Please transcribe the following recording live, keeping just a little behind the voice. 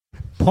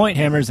Point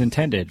Hammer's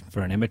intended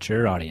for an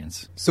immature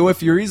audience. So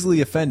if you're easily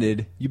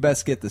offended, you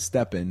best get the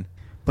step in.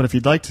 But if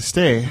you'd like to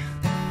stay,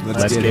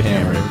 Let's get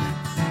hammered.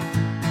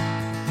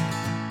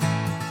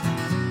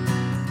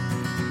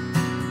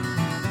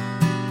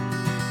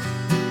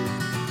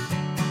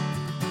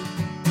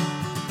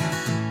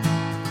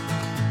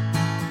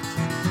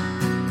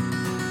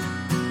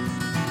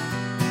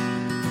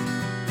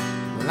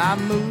 Well, I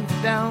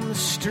moved down the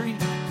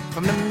street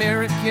from the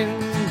American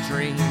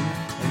dream,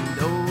 and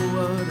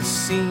oh, what a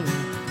scene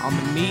on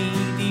the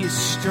media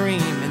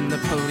stream. And the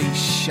police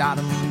shot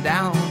him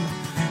down,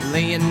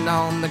 laying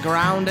on the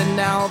ground, and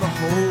now the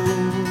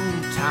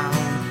whole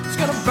town is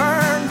gonna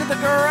burn to the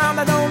ground.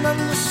 I don't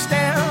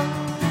understand,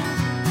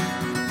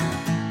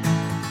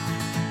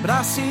 but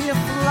I see a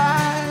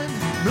flag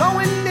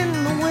blowing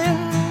in the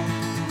wind.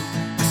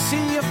 I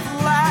see a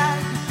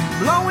flag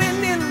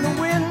blowing in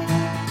the wind.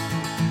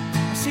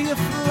 I see a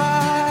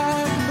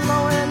flag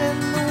blowing in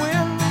the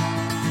wind.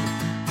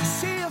 I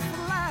see a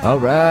flag. All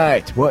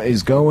right, what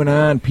is going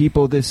on,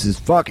 people? This is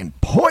fucking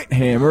Point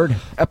Hammered,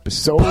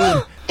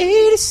 episode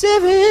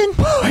 87.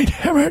 Point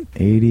Hammered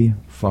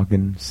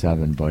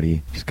 87,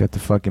 buddy. Just got the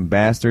fucking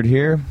bastard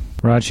here.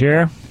 Raj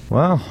here.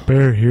 Wow.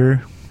 Bear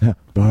here.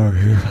 Bar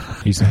here.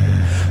 He's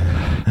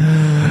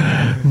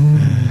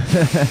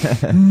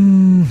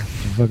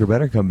Fucker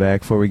better come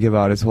back before we give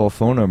out his whole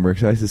phone number,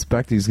 because I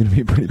suspect he's going to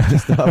be pretty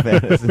pissed off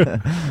at us.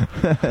 What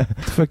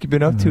the fuck you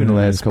been up to in the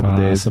last couple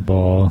days?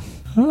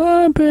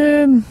 I've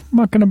been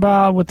mucking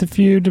about with a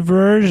few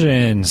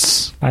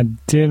diversions. I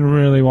didn't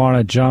really want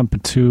to jump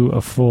into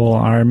a full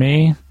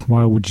army.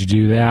 Why would you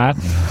do that?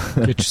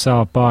 Get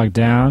yourself bogged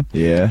down.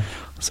 Yeah.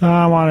 So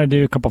I want to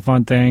do a couple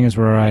fun things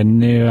where I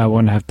knew I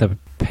wouldn't have to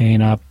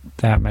paint up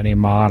that many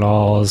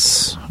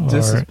models,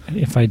 or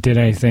if I did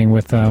anything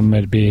with them,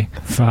 it'd be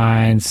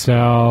fine.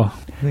 So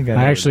I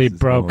actually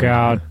broke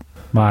out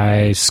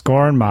my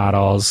Scorn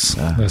models,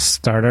 the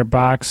starter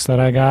box that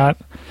I got.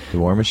 The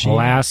War Machine?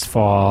 Last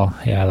fall.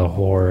 Yeah, the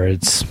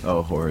Hordes.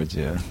 Oh, Hordes,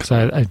 yeah. Because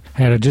I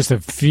had just a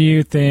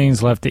few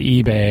things left to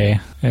eBay,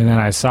 and then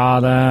I saw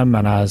them,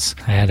 and I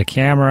had a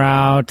camera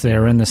out. They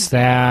were in the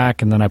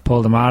stack, and then I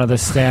pulled them out of the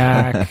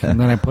stack, and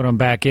then I put them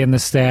back in the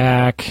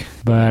stack.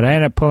 But I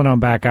ended up pulling them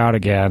back out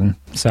again.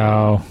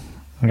 So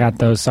I got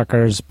those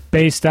suckers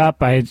based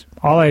up.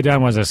 All I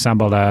done was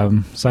assemble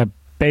them. So I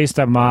based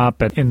them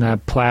up in the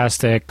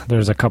plastic.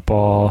 There's a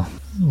couple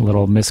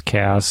little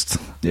miscast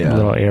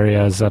little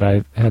areas that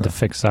I had to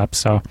fix up.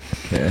 So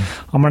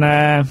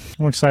I'm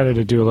excited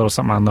to do a little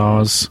something on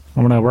those.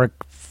 I'm gonna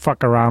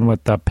fuck around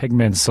with the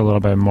pigments a little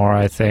bit more,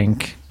 I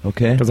think.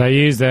 Okay. Because I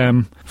use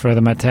them for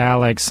the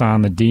metallics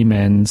on the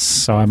demons,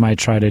 so I might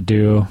try to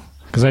do.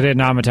 Because I did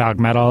non-metallic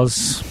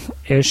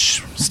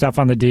metals-ish stuff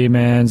on the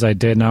demons. I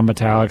did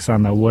non-metallics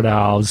on the wood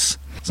elves.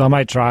 So I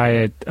might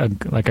try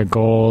like a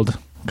gold.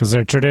 Because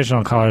their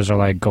traditional colors are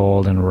like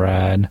gold and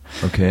red.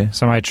 Okay.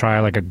 So I might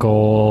try like a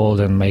gold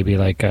and maybe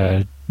like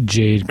a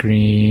jade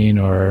green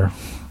or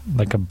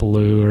like a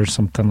blue or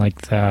something like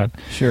that.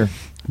 Sure.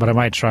 But I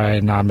might try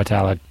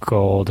non-metallic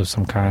gold of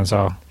some kind.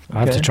 So I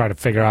have to try to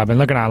figure out. I've been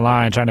looking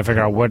online trying to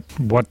figure out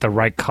what the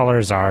right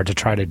colors are to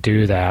try to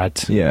do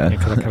that. Yeah.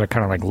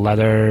 Kind of like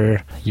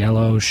leather,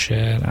 yellow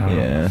shit. I don't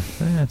know.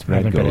 That's what I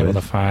haven't been able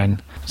to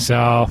find.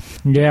 So,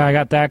 yeah, I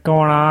got that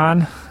going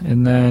on.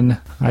 And then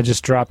I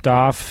just dropped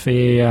off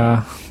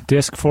a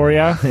disc for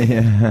you.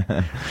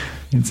 Yeah.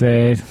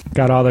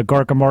 Got all the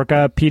Gorka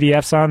Morka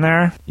PDFs on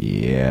there.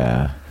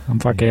 Yeah. I'm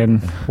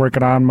fucking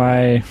working on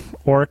my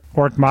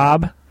orc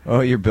mob.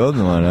 Oh, you're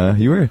building one, huh?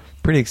 You were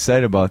pretty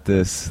excited about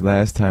this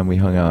last time we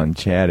hung out and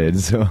chatted,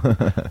 so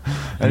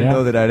I didn't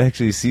know that I'd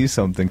actually see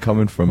something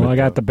coming from it. Well, I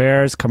got the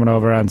Bears coming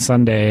over on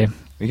Sunday.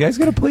 You guys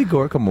gonna play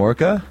Gorka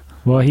Morka?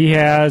 Well, he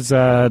has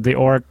the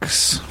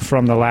orcs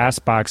from the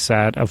last box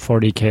set of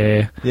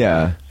 40K.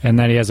 Yeah. And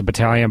then he has a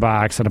battalion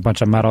box and a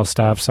bunch of metal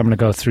stuff, so I'm going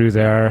to go through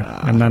there.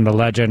 And then the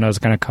legend is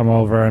going to come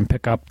over and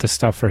pick up the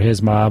stuff for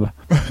his mob.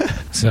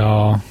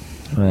 So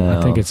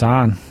I think it's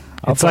on.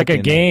 It's like a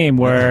game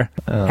where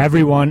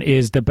everyone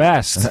is the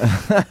best.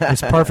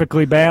 It's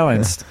perfectly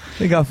balanced. I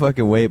think I'll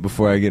fucking wait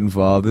before I get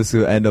involved. This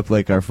will end up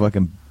like our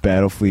fucking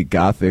Battlefleet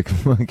Gothic,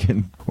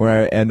 fucking,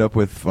 where I end up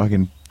with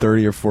fucking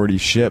 30 or 40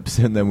 ships,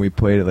 and then we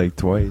played it like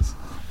twice.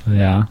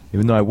 Yeah.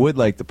 Even though I would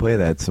like to play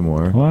that some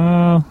more.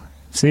 Well,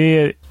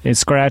 see, it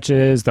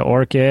scratches the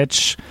orc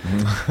itch,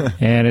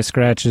 and it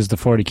scratches the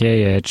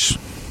 40K itch.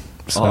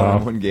 So, all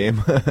in one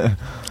game.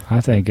 I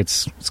think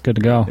it's good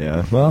to go.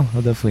 Yeah. Well,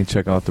 I'll definitely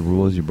check out the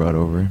rules you brought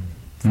over.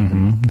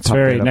 Mm-hmm. It's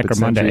very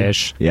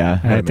Necromunda-ish. Yeah.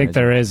 And I think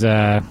there is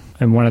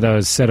in one of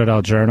those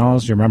Citadel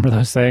journals. You remember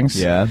those things?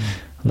 Yeah.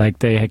 Like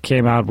they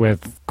came out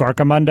with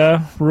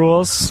Gorkamunda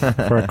rules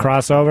for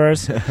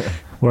crossovers,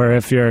 where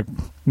if you're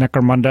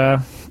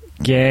Necromunda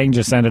gang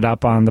just ended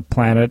up on the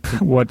planet.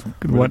 What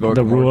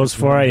the rules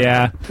for it?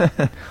 Yeah,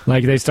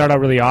 like they start out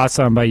really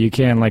awesome, but you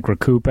can't like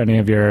recoup any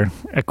of your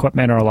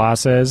equipment or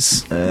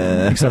losses,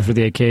 except for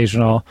the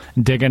occasional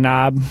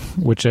Diganob,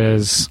 which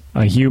is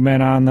a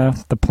human on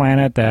the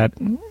planet that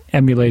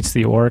emulates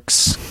the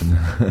orcs,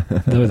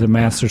 the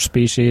master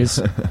species.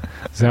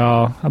 So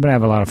I'm gonna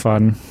have a lot of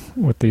fun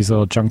with these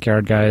little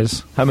junkyard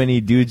guys. How many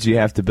dudes do you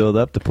have to build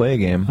up to play a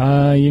game?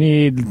 You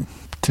need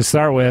to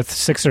start with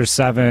 6 or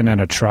 7 and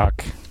a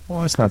truck.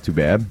 Well, it's not too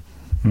bad.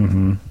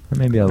 Mm-hmm.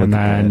 Maybe I'll look And at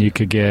then that. you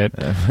could get,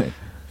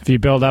 if you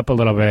build up a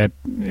little bit,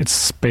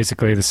 it's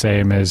basically the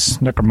same as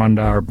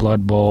Necromunda or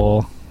Blood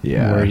Bowl,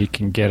 Yeah. where you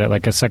can get it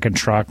like a second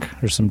truck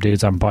or some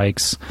dudes on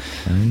bikes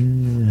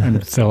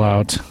and fill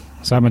out.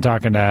 So I've been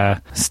talking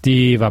to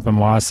Steve up in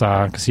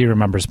Wausau because he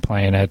remembers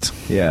playing it.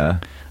 Yeah.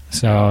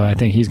 So I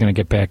think he's going to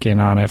get back in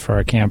on it for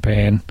a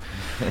campaign.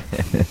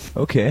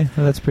 Okay,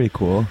 well, that's pretty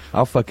cool.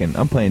 I'm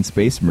playing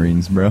Space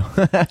Marines, bro.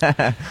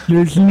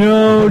 There's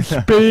no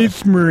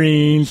Space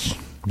Marines.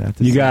 Not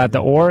the You same. got the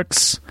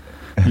orcs,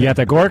 you got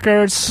the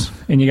Gorkers,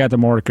 and you got the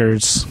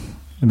Morkers,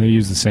 and they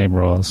use the same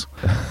rules.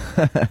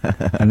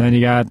 And then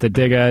you got the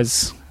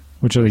Diggas,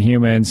 which are the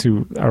humans who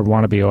are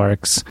wannabe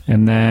orcs,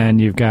 and then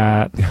you've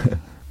got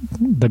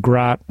the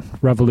Grot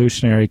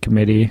Revolutionary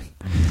Committee,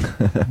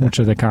 which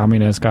are the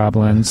communist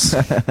goblins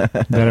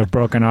that have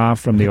broken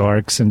off from the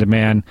orcs and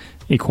demand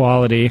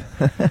equality.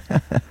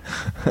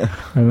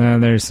 And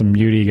then there's some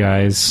beauty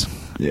guys,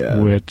 Yeah.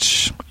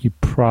 which you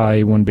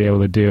probably wouldn't be able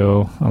to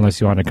do unless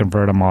you want to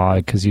convert them all,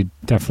 because you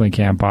definitely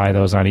can't buy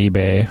those on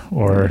eBay,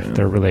 or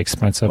they're really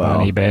expensive Wow.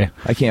 on eBay.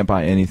 I can't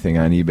buy anything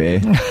on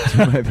eBay.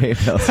 My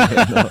PayPal's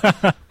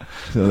handle.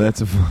 So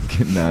that's a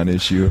fucking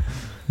non-issue.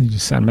 You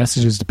just send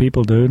messages to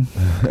people, dude.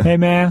 Hey,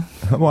 man.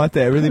 I want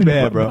that really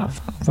bad, bro. I'll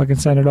fucking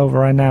send it over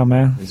right now,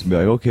 man. Just be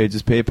like, okay,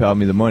 just PayPal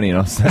me the money and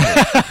I'll send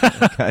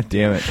it. God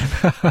damn it.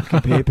 Fucking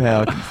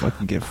PayPal can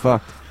fucking get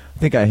fucked. I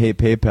think I hate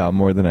PayPal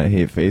more than I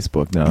hate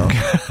Facebook now.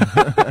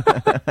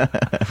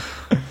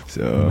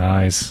 So,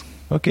 Nice.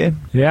 okay.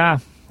 Yeah.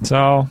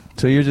 So,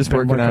 So you're just Been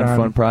working on working on-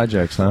 fun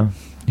projects, huh?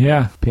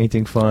 yeah.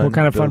 Painting fun. What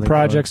kind of fun building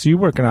projects are you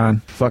working on?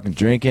 Fucking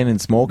drinking and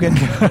smoking.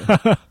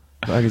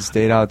 Fucking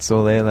stayed out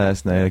so late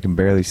last night I can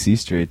barely see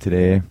straight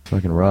today.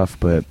 Fucking rough,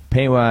 but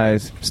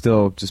paint-wise,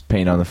 still just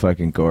paint on the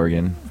fucking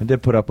Gorgon. I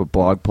did put up a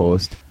blog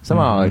post.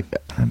 Somehow I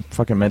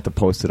fucking meant to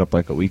post it up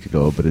like a week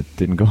ago, but it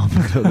didn't go up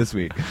until this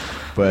week.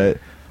 But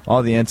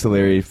all the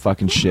ancillary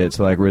fucking shit,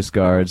 so like wrist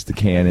guards, the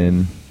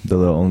cannon, the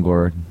little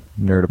Ungor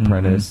Nerd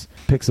Apprentice,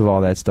 pics of all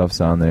that stuff's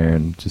on there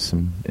and just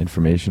some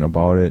information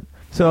about it.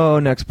 So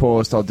next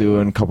post I'll do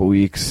in a couple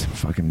weeks.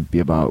 Fucking be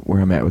about where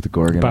I'm at with the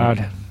Gorgon. About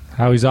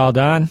how he's all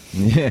done?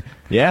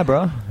 Yeah,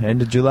 bro.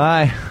 End of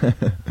July.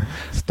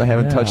 Still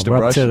haven't touched a we're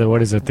brush. Up to the,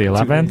 what is it, the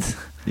 11th?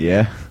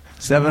 Yeah.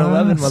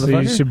 7-Eleven, So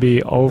motherfucker. you should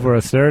be over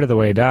a third of the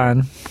way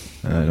done.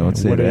 Don't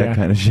say What are that ya?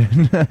 kind of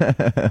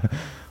shit.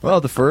 Well,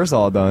 the fur's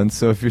all done,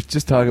 so if you're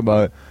just talking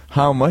about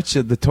how much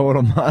of the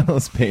total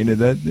model's painted,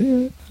 that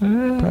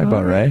probably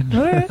about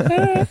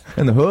right.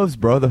 And the hooves,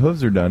 bro. The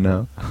hooves are done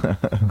now.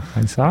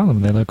 I saw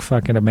them. They look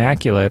fucking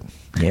immaculate.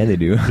 Yeah, they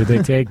do. Did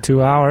they take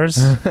 2 hours?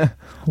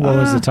 What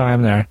was the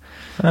time there?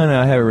 I don't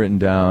know. I have it written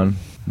down,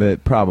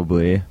 but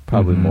probably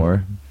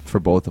more for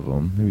both of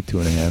them. Maybe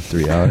 2.5,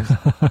 3 hours.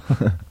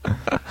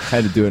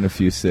 Had to do it in a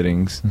few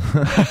sittings.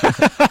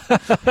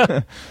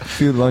 A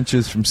few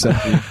lunches from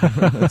Senti.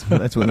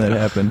 That's when that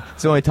happened.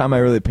 It's the only time I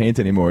really paint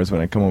anymore is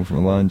when I come home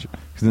from lunch.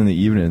 Because in the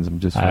evenings I'm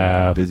just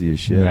fucking busy as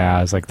shit. Yeah,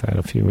 I was like that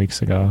a few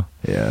weeks ago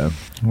Yeah.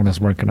 when I was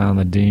working on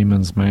the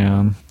demons,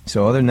 man.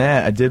 So other than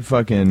that, I did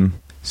fucking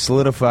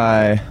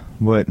solidify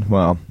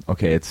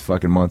it's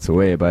fucking months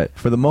away, but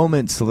for the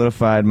moment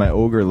solidified my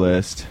ogre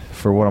list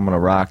for what I'm gonna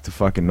rock to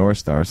fucking North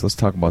Star. So let's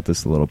talk about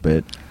this a little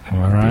bit. All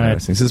right.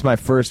 This is my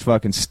first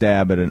fucking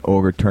stab at an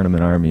ogre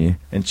tournament army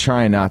and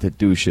trying not to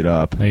do shit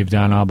up. You've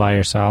done all by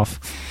yourself.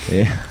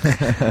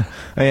 Yeah.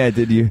 Oh, yeah, I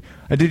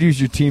did use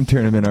your team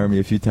tournament army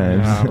a few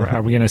times.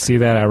 Are we going to see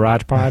that at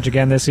Rajpaj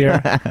again this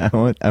year? I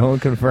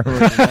won't confirm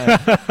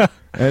it.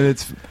 And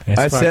It's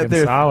I sat fucking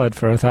there solid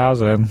for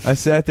 1,000. I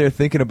sat there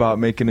thinking about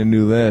making a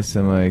new list.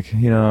 I'm like,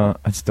 I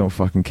just don't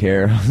fucking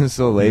care. I'm just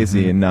so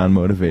lazy and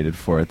non-motivated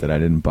for it that I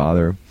didn't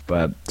bother.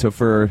 But so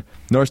for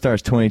North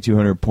Star's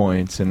 2,200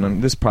 points,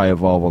 and this probably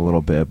evolve a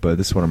little bit, but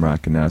this is what I'm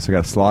rocking now. So I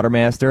got a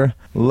Slaughtermaster,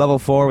 level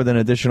 4 with an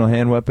additional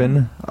hand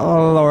weapon,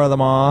 Lower the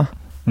Maw,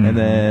 and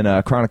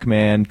then Chronic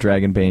Command,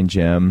 Dragonbane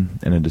Gem,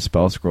 and a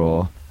Dispel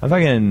Scroll.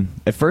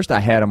 At first I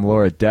had him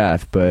Lore of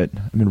Death, but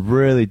I've been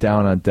really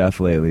down on Death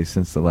lately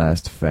since the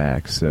last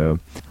fact, so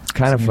it's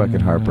kind of fucking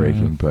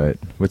heartbreaking, but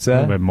what's A that?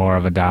 little bit more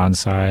of a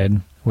downside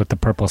with the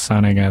purple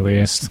sunning, at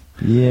least.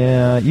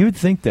 Yeah, you would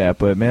think that,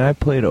 but man, I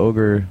played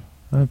Ogre.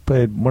 I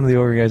played one of the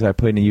Ogre guys I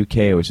played in the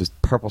UK was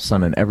just Purple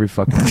Sun in every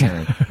fucking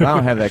turn. I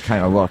don't have that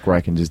kind of luck where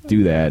I can just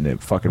do that and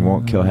it fucking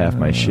won't kill half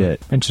my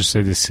shit.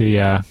 Interested to see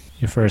your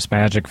first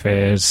magic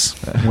phase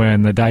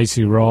when the dice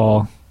you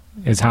roll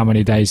is how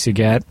many dice you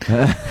get.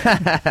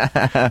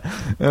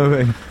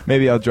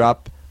 Maybe I'll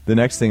drop the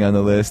next thing on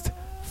the list.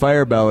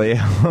 Fire Belly.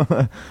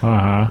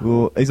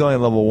 Well, he's only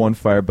level 1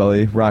 Fire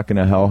Belly, rocking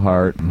a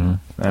Hellheart.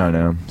 I don't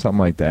know, something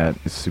like that.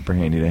 It's super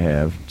handy to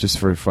have, just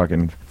for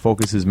fucking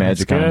focus his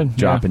magic on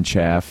dropping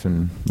chaff,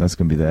 and that's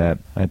gonna be that.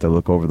 I have to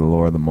look over the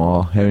lore of them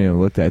all. Haven't even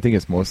looked at it. I think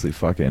it's mostly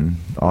fucking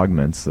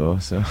augments though.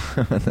 So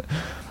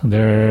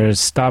there's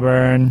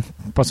Stubborn,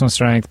 +1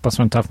 Strength,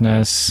 +1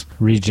 Toughness,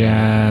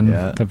 Regen,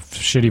 the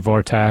shitty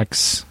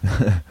Vortex,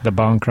 the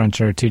Bone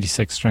Cruncher,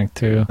 2d6 Strength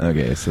 2.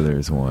 Okay, so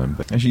there's one.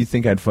 But actually, you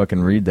think I'd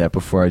fucking read that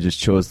before I just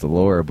chose the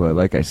lore? But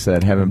like I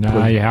said, haven't.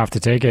 Nah, you have to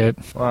take it.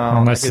 Well,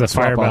 unless the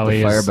Fire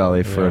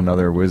Belly for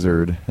another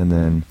wizard, and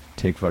then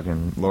take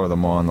fucking Lure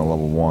them on the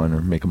level 1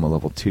 or make them a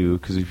level 2,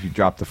 because if you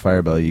drop the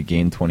Fire Belly, you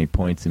gain 20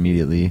 points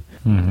immediately.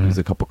 There's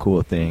a couple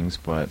cool things.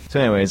 But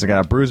so anyways, I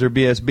got a Bruiser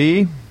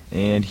BSB,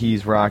 and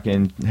he's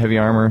rocking heavy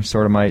armor,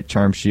 Sword of Might,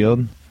 Charm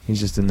Shield. He's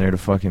just in there to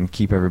fucking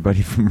keep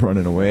everybody from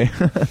running away.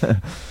 I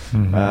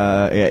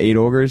got 8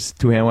 ogres,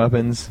 2 hand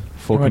weapons,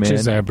 full command. How much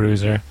is that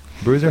Bruiser?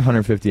 Bruiser,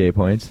 158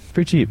 points.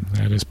 Pretty cheap.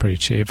 That is pretty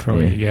cheap for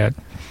what you get.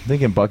 I'm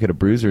thinking bucket of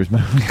bruisers.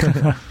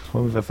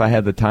 What if I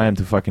had the time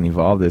to fucking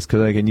evolve this?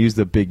 Because I can use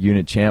the big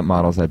unit champ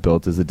models I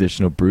built as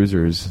additional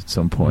bruisers at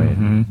some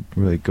point.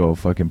 Really go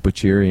fucking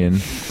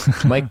Butcherian.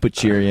 Mike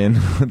Butcherian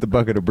with the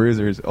bucket of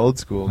bruisers. Old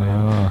school,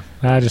 man.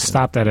 I just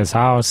stopped at his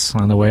house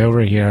on the way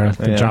over here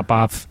to drop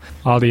off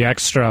all the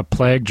extra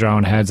plague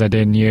drone heads I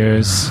didn't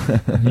use.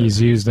 He's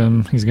used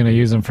them. He's going to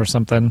use them for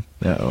something.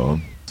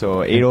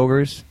 So 8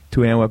 ogres,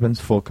 2 hand weapons,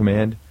 full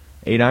command.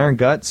 8 iron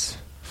guts,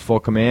 full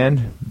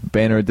command,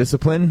 banner of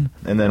discipline,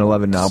 and then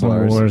 11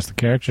 Gnoblars. So where's the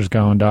characters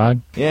going,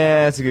 dog?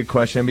 Yeah, that's a good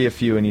question. There'll be a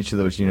few in each of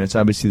those units.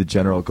 Obviously, the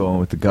general going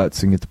with the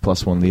guts and get the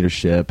 +1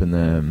 leadership, and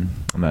then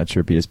I'm not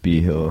sure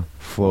BSB he'll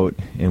float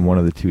in one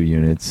of the 2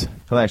 units.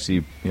 He'll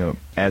actually,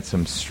 add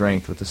some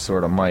strength with the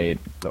Sword of Might,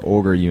 the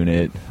ogre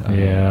unit,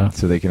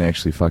 so they can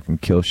actually fucking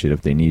kill shit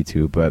if they need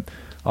to. But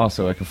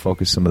also, I can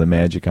focus some of the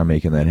magic on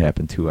making that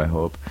happen too, I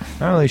hope. I'm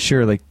not really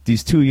sure. Like,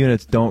 these 2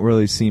 units don't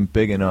really seem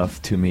big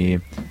enough to me.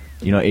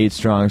 8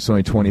 strong, so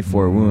only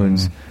 24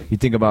 wounds. You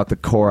think about the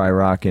core I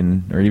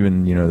rockin', or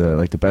even,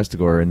 the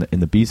Bestigor in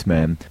the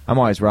Beastman. I'm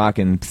always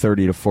rocking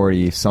 30 to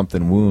 40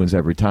 something wounds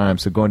every time,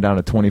 so going down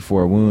to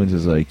 24 wounds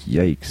is like,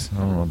 yikes.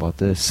 I don't know about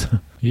this.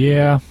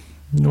 Yeah.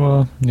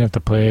 Well, you have to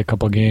play a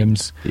couple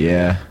games.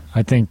 Yeah.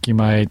 I think you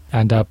might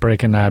end up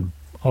breaking that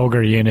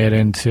ogre unit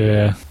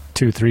into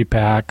 2-3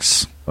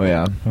 packs. Oh,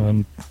 yeah.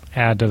 And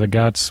add to the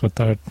guts with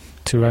the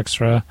 2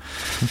 extra.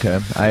 Okay.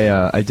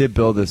 I did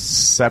build a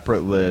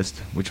separate list,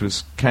 which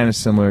was kind of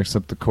similar,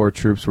 except the core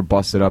troops were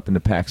busted up into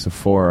packs of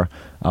 4,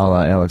 a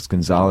la Alex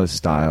Gonzalez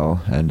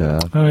style. And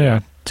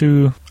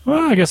 2.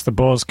 Well, I guess the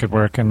bulls could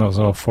work in those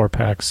little 4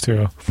 packs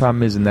too.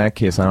 Problem is, in that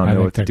case, I don't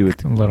know what to do with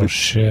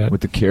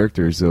the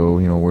characters, though.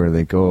 Where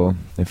they go.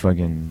 They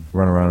fucking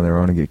run around on their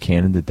own and get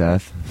cannoned to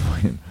death.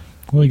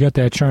 Well, you got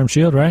that Charm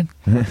Shield, right?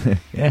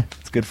 Yeah,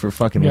 it's good for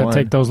fucking one. You gotta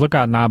take those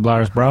lookout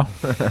Gnoblars, bro.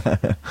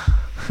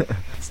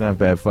 It's not a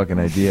bad fucking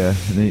idea.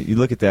 And then you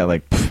look at that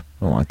like, I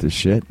don't want this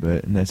shit,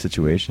 but in that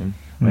situation,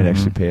 it might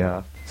actually pay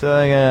off. So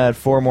I got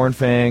 4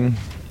 Mournfang,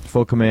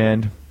 full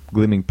command,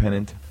 Gleaming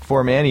Pennant,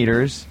 4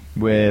 Man-Eaters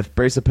with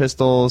Brace of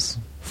Pistols,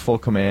 full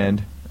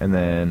command, and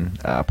then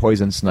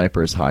Poison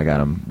Sniper is how I got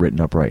them written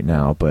up right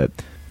now, but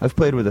I've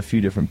played with a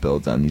few different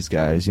builds on these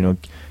guys,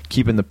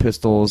 keeping the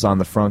pistols on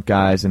the front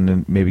guys and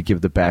then maybe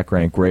give the back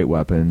rank great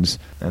weapons,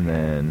 and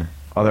then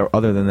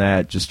other than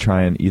that, just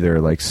try and either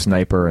like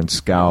Sniper and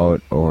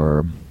Scout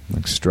or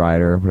like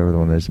Strider, whatever the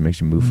one is that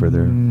makes you move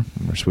further,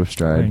 or Swift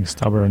Stride. I think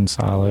Stubborn and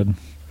Solid.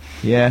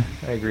 Yeah,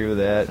 I agree with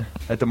that.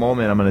 At the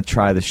moment, I'm going to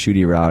try the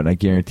shooty route, and I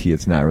guarantee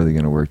it's not really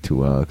going to work too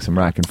well, because I'm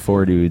rocking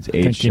 4 dudes, 8 shots.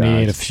 I think you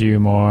need a few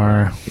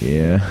more.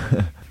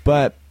 Yeah.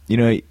 But,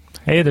 hey,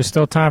 there's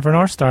still time for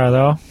North Star,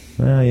 though.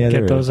 Yeah,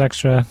 get those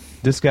extra.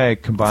 This guy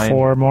combined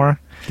 4 more.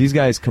 These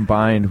guys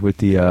combined with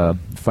the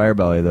Fire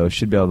Belly, though,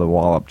 should be able to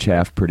wall up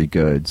chaff pretty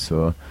good.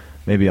 So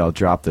maybe I'll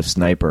drop the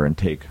Sniper and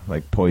take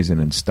like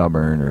Poison and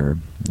Stubborn, or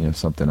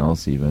something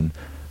else even.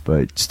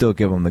 But still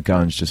give them the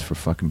guns just for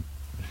fucking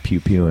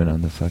pew-pewing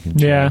on the fucking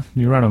chaff. Yeah,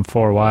 you run them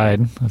 4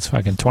 wide. That's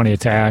fucking 20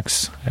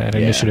 attacks at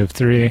initiative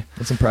 3.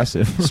 That's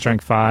impressive.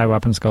 Strength 5,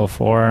 weapon skill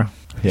 4.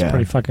 It's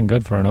pretty fucking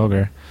good for an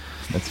ogre.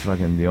 That's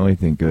fucking the only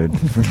thing good.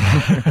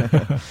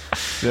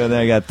 So then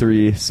I got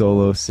 3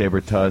 solo Saber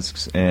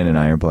Tusks and an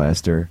Iron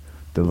Blaster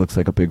that looks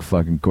like a big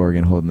fucking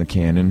Gorgon holding the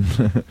cannon.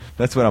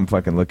 That's what I'm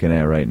fucking looking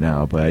at right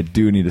now, but I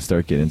do need to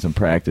start getting some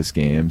practice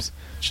games.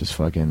 It's just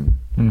fucking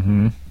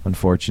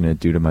unfortunate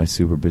due to my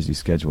super busy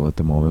schedule at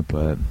the moment,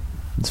 but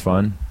it's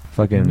fun.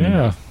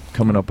 Fucking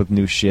coming up with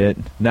new shit.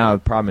 Now the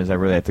problem is I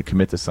really have to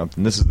commit to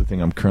something. This is the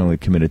thing I'm currently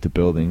committed to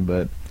building,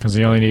 but because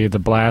you only need the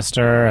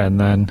blaster and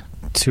then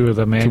 2 of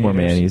the Man-Eaters. 2 more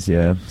Mannies,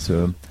 yeah.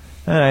 So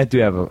I do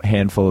have a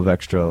handful of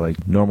extra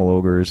like normal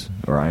ogres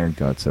or iron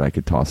guts that I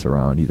could toss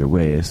around either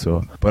way.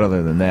 So, but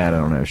other than that, I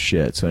don't have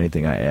shit. So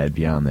anything I add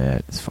beyond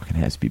that, this fucking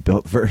has to be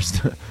built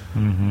first.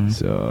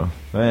 So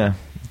yeah,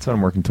 that's what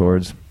I'm working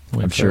towards.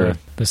 With I'm sure.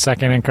 the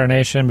second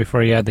incarnation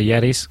before you had the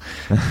Yetis.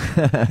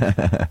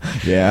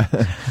 Yeah.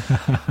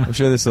 I'm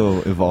sure this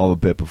will evolve a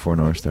bit before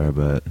North Star,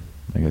 but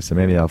like I said,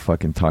 maybe I'll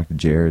fucking talk to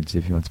Jared, see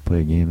if he wants to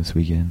play a game this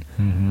weekend.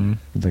 Mm-hmm.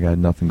 Since I got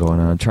nothing going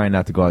on. Trying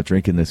not to go out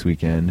drinking this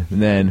weekend.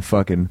 And then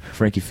fucking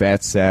Frankie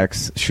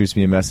Fatsacks shoots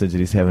me a message that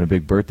he's having a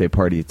big birthday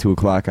party at 2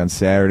 o'clock on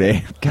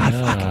Saturday. God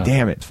fucking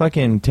damn it.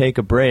 Fucking take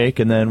a break,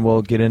 and then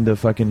we'll get into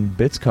fucking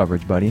bits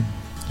coverage, buddy.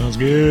 Sounds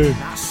good.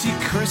 I see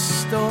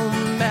crystal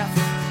meth,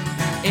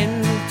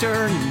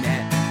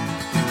 internet,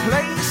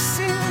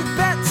 placing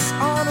bets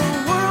on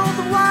a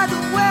world wide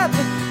web.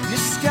 Your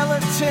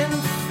skeleton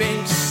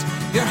face,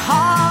 your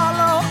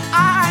hollow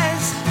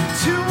eyes,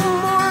 2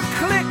 more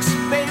clicks,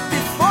 babe,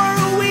 before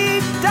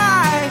we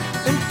die.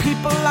 And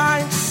people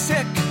lying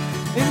sick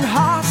in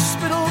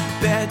hospital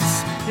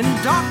beds, and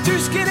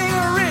doctors getting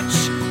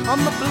rich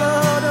on the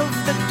blood of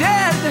the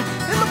dead.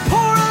 And the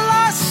poor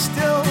lie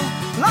still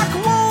like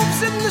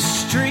wolves in the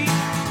street.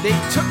 They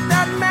took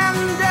that man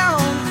down,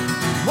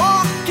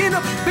 walking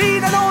a beat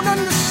I don't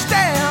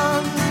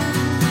understand.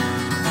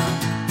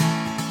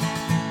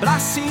 But I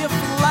see a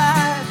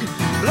flag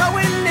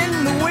blowing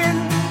in the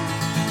wind.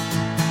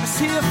 I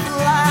see a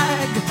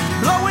flag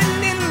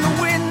blowing in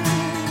the wind.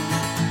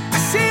 I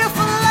see a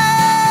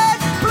flag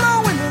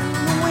blowing in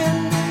the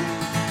wind.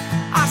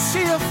 I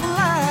see a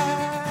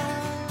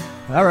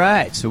flag. All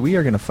right, so we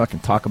are going to fucking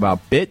talk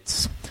about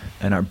bits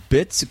and our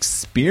bits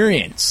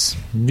experience.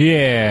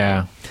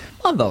 Yeah.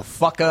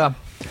 Motherfucker.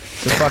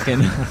 The fucking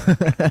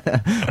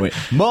wait,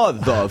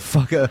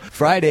 motherfucker.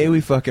 Friday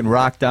we fucking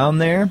rocked down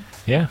there.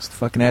 Yeah. Just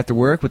fucking after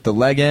work with the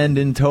leg end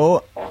in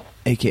tow,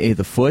 aka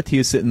the foot. He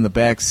was sitting in the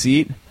back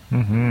seat.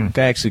 Mm-hmm.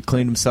 Guy actually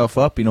cleaned himself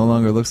up. He no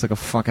longer looks like a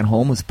fucking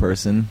homeless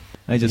person.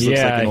 He just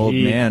looks like an old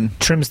he man.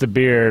 Trims the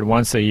beard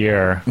once a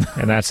year,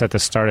 and that's at the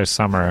start of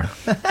summer.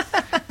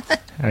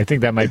 I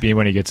think that might be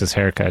when he gets his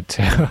haircut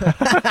too.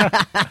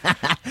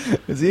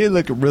 Cause he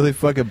looked really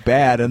fucking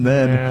bad, and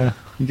then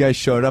you guys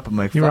showed up. I'm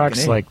like, he fucking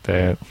rocks A. like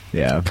the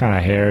kind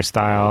of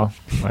hairstyle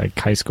like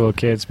high school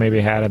kids maybe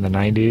had in the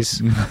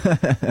 90s.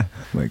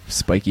 like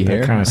spiky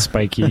hair, kind of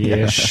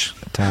spiky-ish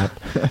top.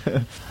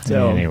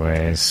 So,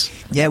 anyways,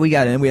 yeah, we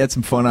got in. We had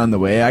some fun on the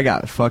way. I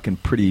got fucking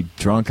pretty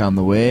drunk on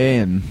the way,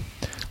 and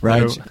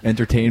Raj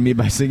entertained me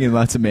by singing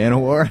lots of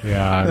Manowar.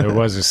 Yeah, there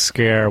was a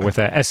scare with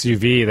a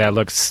SUV that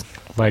looks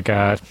like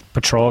a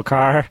patrol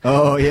car.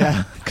 Oh,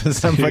 yeah,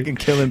 because I'm fucking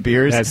killing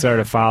beers. That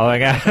started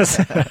following us.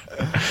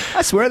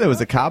 I swear there was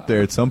a cop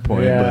there at some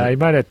point. Yeah, but he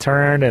might have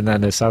turned, and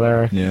then this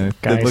other guy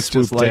looks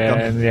just swooped like in.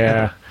 him.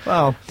 Yeah.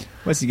 Well,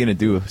 what's he going to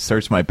do?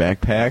 Search my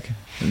backpack?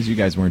 Since you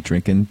guys weren't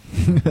drinking.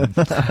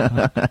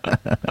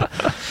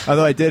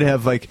 Although I did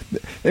have, like,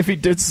 if he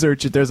did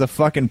search it, there's a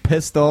fucking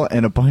pistol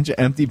and a bunch of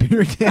empty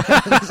beer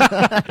cans.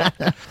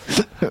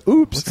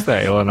 Oops. What's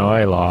the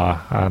Illinois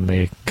law on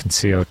the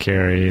concealed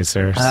carries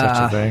or such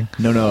a thing?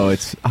 No,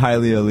 it's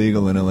highly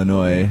illegal in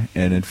Illinois,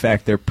 and in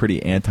fact, they're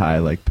pretty anti,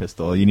 like,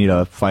 pistol. You need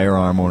a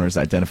firearm owner's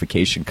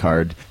identification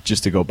card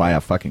just to go buy a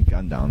fucking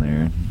gun down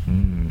there.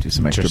 Do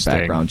some extra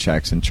background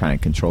checks and try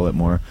and control it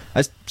more.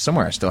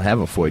 Somewhere I still have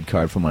a FOID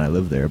card from when I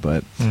lived there,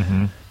 but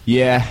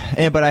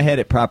yeah, but I had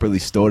it properly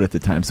stowed at the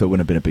time, so it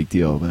wouldn't have been a big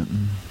deal. But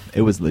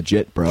it was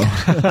legit, bro.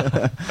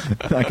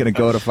 Not gonna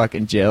go to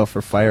fucking jail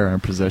for firearm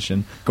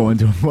possession. Going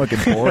to a fucking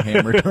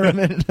Warhammer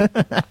tournament.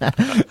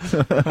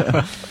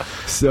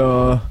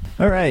 So,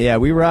 all right, yeah,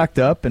 we rocked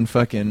up and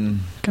fucking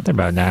got there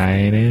about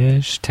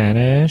 9-ish,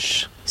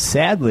 10-ish.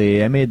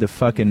 Sadly, I made the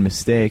fucking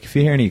mistake. If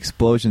you hear any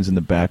explosions in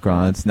the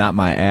background, it's not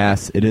my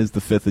ass. It is the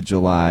 5th of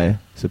July,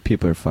 so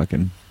people are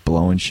fucking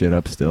blowing shit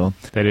up still.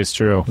 That is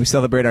true. We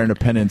celebrate our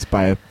independence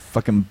by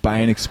fucking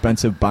buying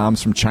expensive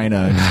bombs from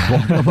China and just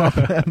blowing them up.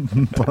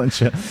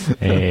 Bunch of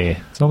hey,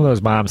 some of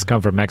those bombs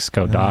come from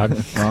Mexico, dog.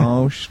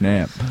 Oh,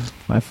 snap.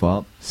 My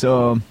fault.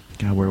 So,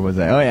 God, where was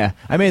I? Oh, yeah.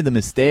 I made the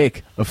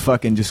mistake of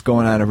fucking just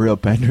going on a real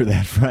bender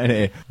that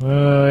Friday.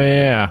 Oh,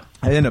 yeah.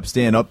 I ended up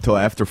staying up till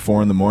after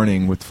 4 in the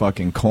morning with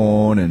fucking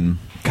Cone, and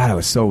God, I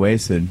was so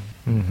wasted.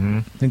 Mm-hmm.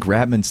 I think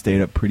Ratman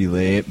stayed up pretty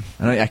late.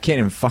 And I can't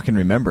even fucking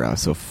remember. I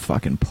was so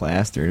fucking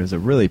plastered. It was a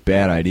really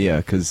bad idea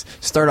because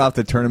start off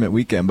the tournament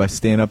weekend by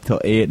staying up till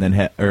 8 and then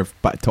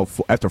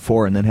after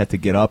 4 and then had to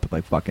get up at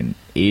like fucking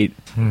 8.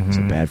 It's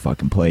a bad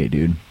fucking play,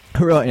 dude.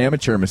 A real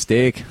amateur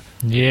mistake.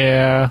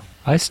 Yeah,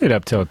 I stayed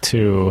up till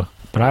 2,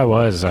 but I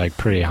was like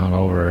pretty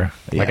hungover.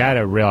 Yeah. Like I had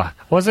I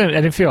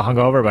didn't feel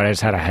hungover, but I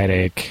just had a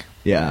headache.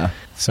 Yeah.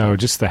 So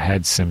just the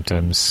head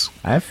symptoms.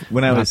 Not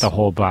the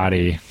whole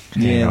body.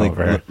 Yeah, like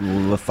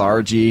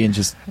lethargy and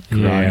just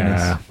grogginess.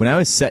 Yeah. When I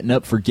was setting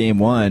up for game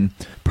 1,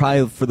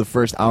 probably for the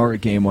first hour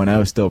of game 1, I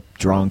was still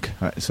drunk.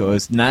 So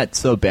it's not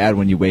so bad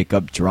when you wake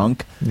up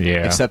drunk.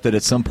 Yeah. Except that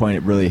at some point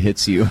it really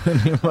hits you.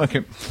 It's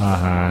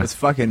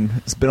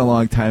been a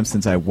long time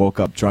since I woke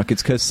up drunk.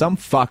 It's because some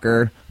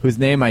fucker, whose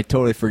name I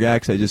totally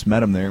forgot because I just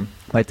met him there.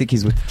 I think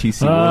he's with the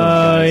TC.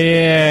 Oh,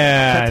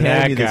 yeah. Kept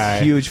handing me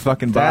this huge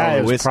fucking bottle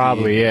of whiskey. That was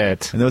probably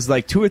it. And there was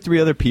like 2 or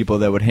 3 other people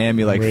that would hand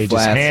me like just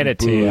flasks hand of it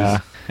to booze. you.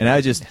 And I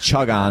would just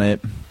chug on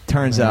it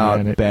Turns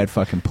out, bad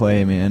fucking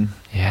play, man.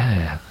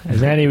 Yeah. And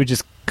then he would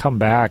just come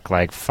back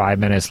like 5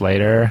 minutes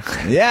later.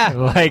 Yeah.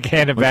 Like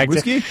hand it back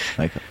whiskey?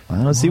 Like,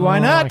 I don't see why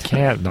not. I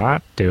can't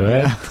not do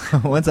it.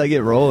 Yeah. Once I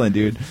get rolling,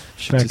 dude.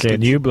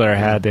 Fucking Hubler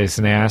had this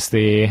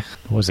nasty,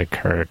 what was it,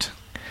 Kurt?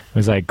 It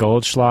was like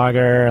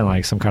Goldschlager and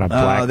like some kind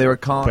of they were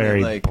calling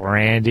blackberry it like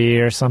brandy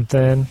or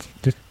something.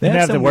 Didn't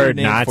have the word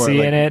Nazi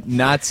in it.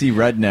 Nazi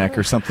redneck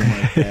or something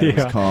like that it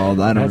was called.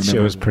 I don't remember. That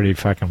shit was pretty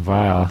fucking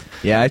vile.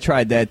 Yeah, I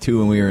tried that too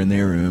when we were in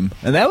their room.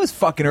 And that was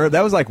fucking early.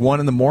 That was like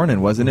 1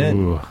 a.m, wasn't it?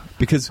 Ooh.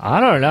 Because I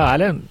don't know. I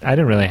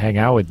didn't really hang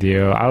out with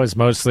you. I was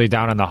mostly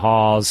down in the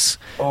halls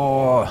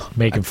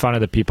making fun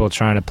of the people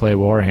trying to play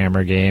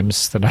Warhammer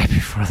games the night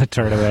before the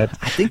tournament.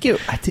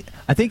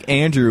 I think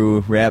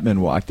Andrew Ratman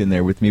walked in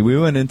there with me. We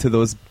went into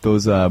those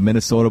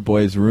Minnesota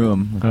boys'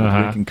 room with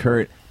Rick and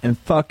Kurt, and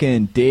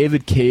fucking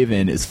David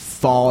Caven is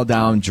fall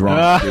down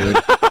drunk, dude.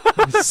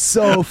 He's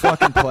so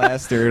fucking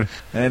plastered.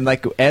 And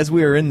like as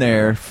we were in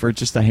there for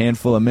just a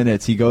handful of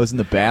minutes, he goes in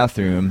the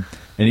bathroom.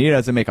 And he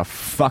doesn't make a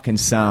fucking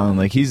sound.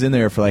 Like, he's in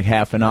there for like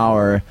half an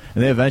hour,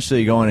 and they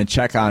eventually go in and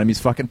check on him. He's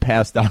fucking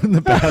passed out in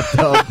the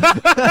bathtub.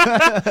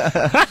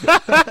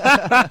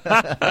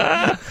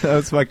 That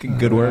was fucking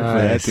good work for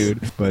that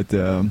dude. But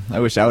I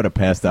wish I would have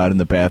passed out in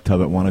the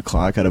bathtub at 1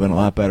 o'clock. I'd have been a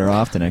lot better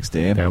off the next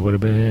day. That would have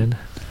been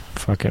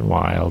fucking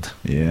wild.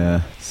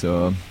 Yeah.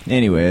 So,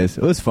 anyways,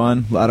 it was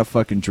fun. A lot of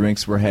fucking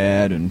drinks were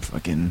had, and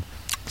fucking...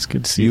 It's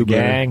good to see the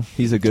gang.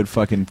 He's a good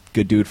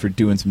dude for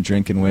doing some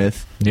drinking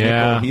with.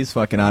 Yeah. Nickel, he's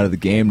fucking out of the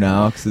game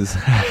now because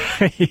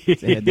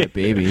they had that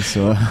baby,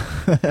 so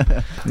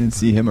didn't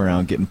see him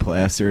around getting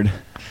plastered.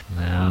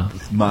 No.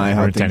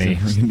 How any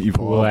things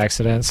pool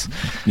accidents.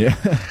 Yeah.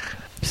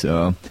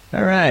 So,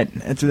 all right.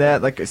 After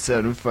that, like I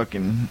said, we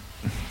fucking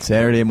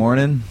Saturday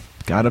morning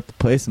got up to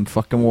play some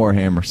fucking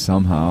Warhammer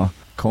somehow.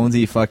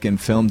 Conzi fucking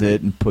filmed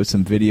it and put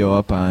some video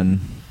up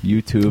on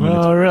YouTube.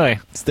 Oh, really?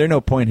 There are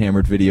no point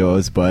hammered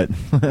videos, but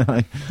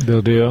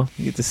they'll do.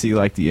 You get to see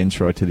like the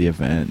intro to the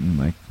event and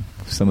like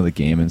some of the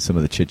game and some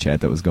of the chit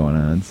chat that was going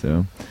on.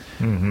 So,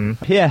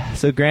 yeah.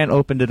 So Grant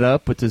opened it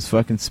up with his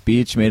fucking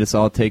speech, made us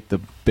all take the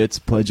BITS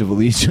Pledge of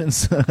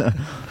Allegiance.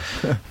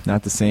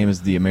 Not the same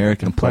as the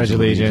American Pledge of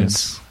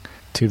Allegiance.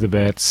 To the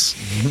bits.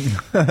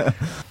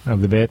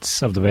 Of the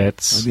bits. Of the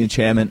bits. Of the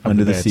enchantment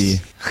under the sea.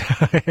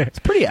 It's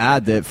pretty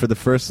odd that for the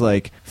first,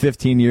 like,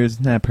 15 years,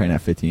 probably not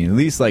 15, at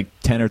least, like,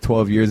 10 or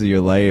 12 years of your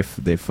life,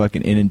 they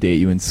fucking inundate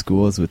you in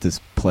schools with this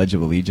Pledge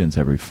of Allegiance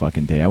every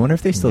fucking day. I wonder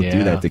if they still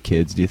do that to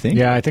kids, do you think?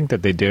 Yeah, I think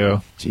that they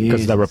do.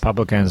 Because the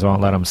Republicans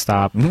won't let them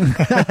stop.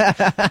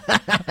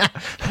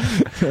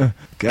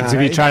 Because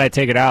if you try to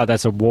take it out,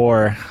 that's a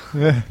war.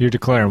 You're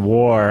declaring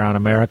war on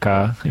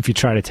America if you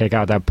try to take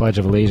out that Pledge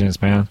of Allegiance,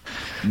 man.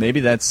 Maybe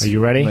that's... Are you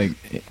ready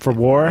for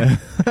war?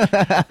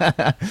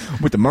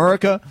 With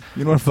America?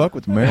 You don't want to fuck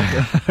with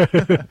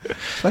America?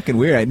 Fucking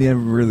weird. I never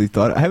really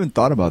thought... I haven't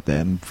thought about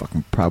that in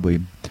fucking probably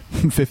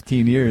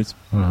 15 years.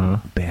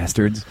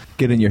 Bastards.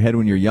 Get in your head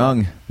when you're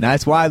young.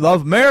 That's why I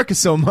love America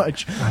so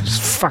much. I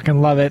just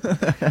fucking love it.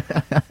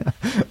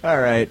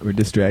 All right. We're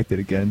distracted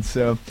again.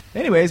 So,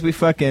 anyways, we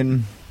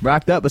fucking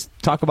rocked up. Let's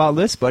talk about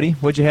lists, buddy.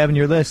 What'd you have in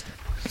your list?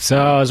 So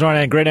I was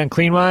running a Great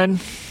Unclean one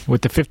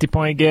with the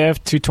 50-point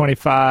gift, 2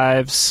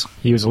 25s.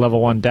 He was a level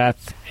 1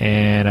 death,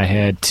 and I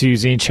had 2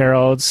 Zinch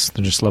Heralds.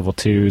 They're just level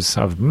 2s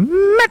of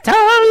metal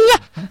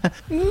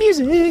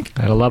music.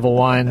 I had a level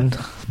 1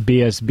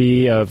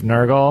 BSB of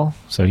Nurgle,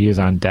 so he was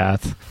on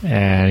death,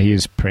 and he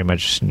was pretty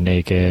much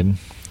naked.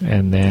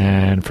 And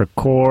then for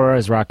core, I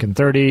was rocking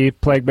 30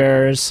 Plague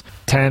Bearers,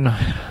 10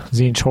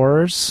 Zinch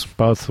Horrors,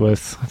 both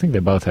with, I think they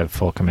both have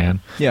full command.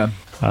 Yeah.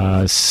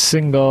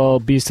 Single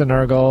Beast of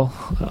Nurgle,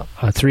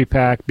 a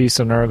 3-pack Beast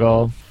of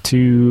Nurgle,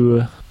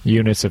 2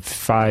 units of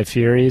 5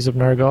 Furies of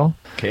Nurgle.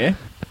 Okay.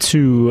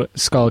 2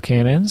 Skull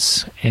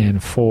Cannons,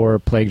 and 4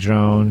 Plague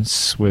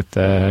Drones with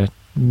a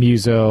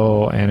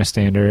Muso and a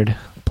standard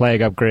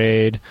Plague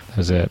upgrade. That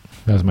was it.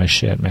 That was my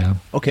shit,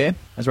 man. Okay. I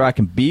was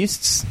rocking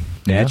Beasts,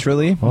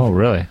 naturally. Yeah. Oh,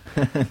 really?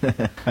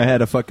 I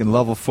had a fucking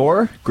level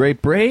 4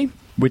 Great Bray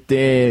with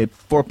the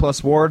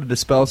 4+ ward to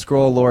Dispel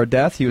Scroll Lore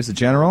Death. He was a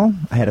general.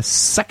 I had a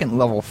second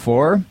level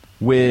 4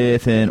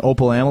 with an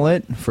Opal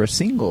Amulet for a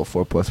single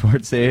 4+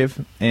 ward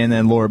save. And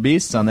then Lore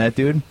Beasts on that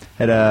dude.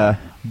 Had a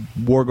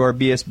Wargore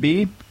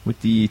BSB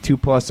with the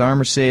 2+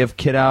 armor save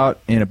kit out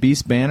and a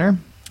Beast Banner.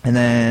 And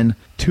then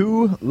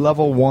 2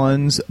 level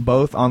 1s,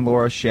 both on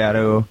Laura's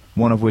Shadow,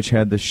 one of which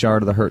had the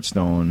Shard of the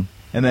Heartstone.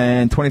 And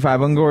then 25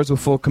 Ungors with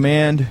full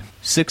command,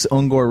 6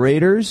 Ungor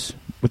Raiders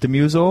with the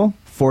Muso,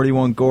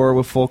 41 Gore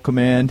with full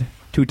command,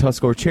 2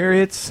 Tuskor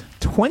Chariots,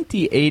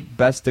 28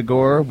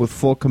 Bestigor with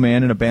full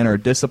command and a Banner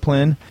of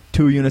Discipline,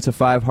 2 units of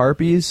 5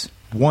 Harpies,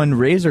 1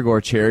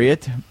 Razorgore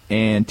Chariot,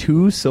 and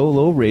 2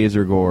 solo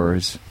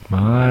Razorgores.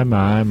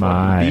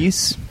 My.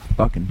 Beasts,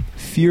 fucking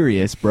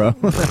furious, bro.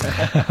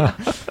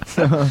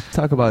 So,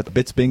 talk about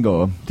Bits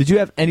Bingo. Did you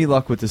have any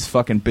luck with this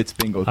fucking Bits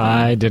Bingo thing?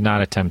 I did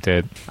not attempt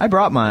it. I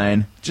brought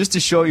mine. just to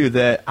show you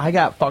that I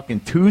got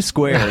fucking 2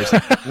 squares,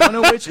 one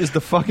of which is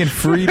the fucking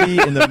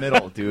freebie in the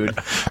middle, dude.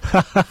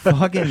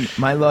 Fucking,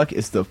 my luck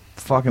is the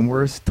fucking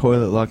worst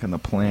toilet luck on the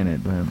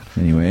planet. But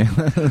anyway,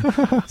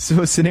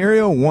 so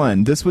scenario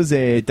 1, this was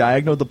a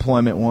diagonal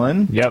deployment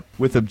one. Yep.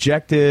 With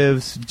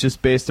objectives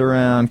just based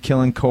around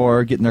killing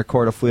core, getting their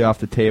core to flee off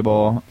the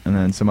table, and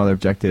then some other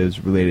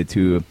objectives related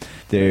to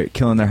their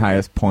killing their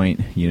highest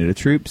point unit of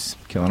troops,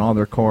 killing all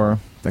their core,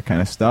 that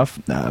kind of stuff.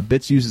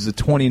 Bits uses a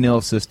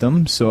 20-nil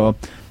system, so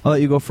I'll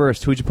let you go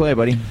first. Who'd you play,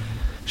 buddy?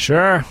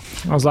 Sure.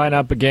 I was lined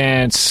up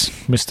against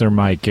Mr.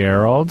 Mike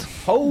Gerald.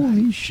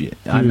 Holy shit.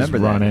 He I remember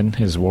was that. running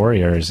his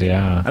Warriors,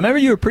 yeah. I remember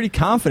you were pretty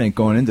confident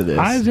going into this.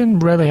 I didn't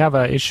really have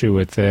an issue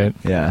with it.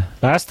 Yeah.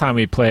 Last time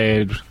we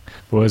played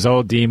was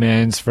old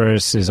Demons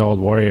versus old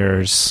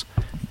Warriors,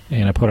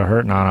 and I put a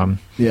hurting on them.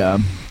 Yeah.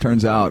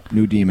 Turns out,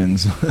 new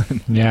demons.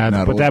 Yeah,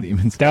 Not but old that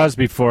demons. was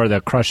before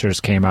the Crushers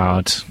came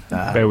out.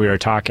 But we were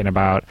talking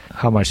about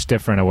how much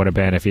different it would have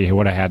been if he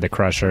would have had the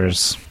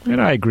Crushers,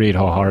 and I agreed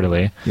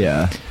wholeheartedly.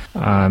 Yeah.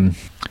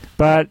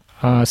 But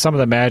some of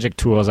the magic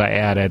tools I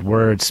added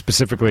were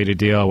specifically to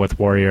deal with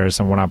Warriors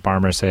and one-up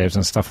armor saves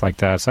and stuff like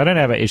that. So I didn't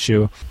have an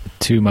issue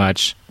too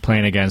much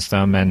playing against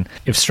them. And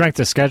if strength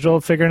of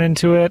schedule figured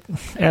into it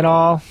at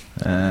all,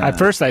 at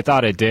first I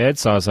thought it did.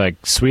 So I was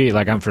like, sweet,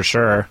 like I'm for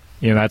sure.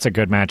 You know, that's a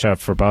good matchup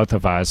for both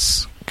of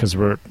us because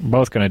we're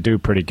both going to do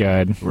pretty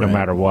good no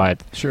matter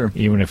what. Sure.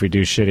 Even if we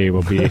do shitty,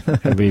 we'll be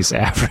at least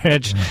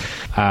average.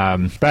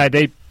 But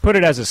they put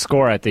it as a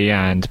score at the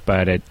end,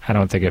 but I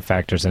don't think it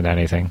factors into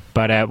anything.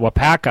 But at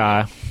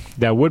Wapaka,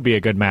 that would be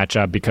a good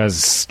matchup because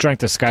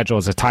strength of schedule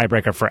is a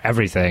tiebreaker for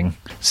everything.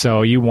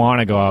 So you want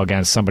to go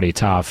against somebody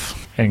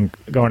tough. And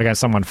going against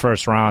someone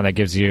first round, that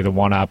gives you the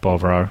one-up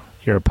over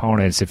your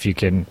opponents if you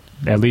can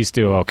at least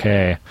do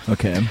okay.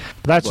 Okay.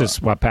 But that's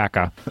just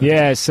Wapaka.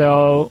 Yeah,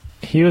 so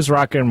he was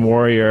rocking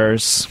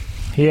Warriors.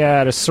 He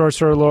had a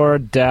Sorcerer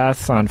Lord,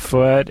 Death on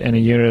foot, and a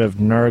unit of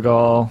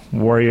Nurgle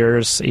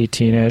Warriors,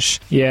 18-ish.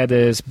 He had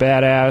this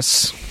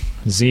badass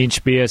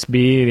Zinch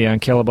BSB, the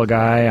unkillable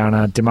guy, on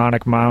a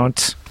demonic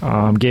mount.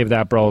 Gave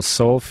that bro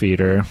Soul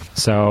Feeder,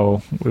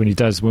 so when he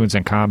does wounds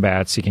in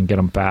combats, he can get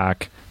them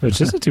back. Which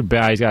isn't too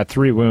bad. He's got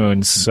 3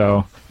 wounds,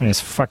 so and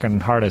it's fucking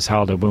hard as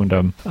hell to wound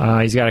him.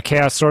 He's got a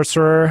Chaos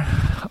Sorcerer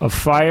of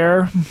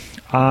Fire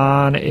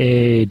on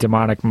a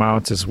demonic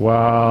mount as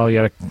well. You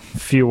got a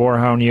few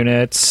Warhound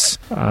units,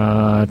 2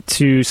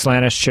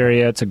 Slaanesh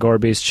Chariots, a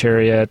Gorebeast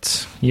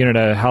Chariot, unit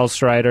of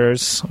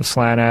Hellstriders, a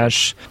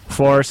Slaanesh,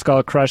 4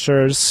 Skull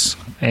Crushers,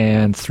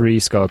 and 3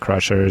 Skull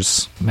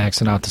Crushers,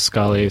 maxing out the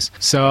Scullies.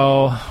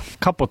 So a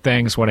couple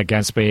things went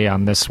against me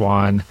on this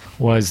one.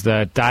 Was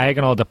the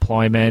diagonal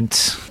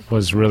deployment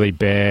was really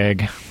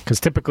big because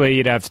typically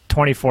you'd have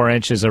 24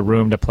 inches of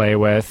room to play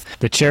with.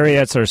 The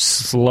chariots are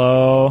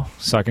slow,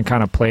 so I can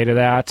kind of play to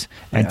that.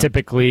 And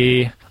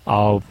typically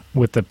I'll,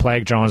 with the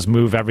plague drones,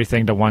 move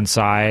everything to one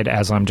side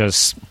as I'm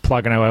just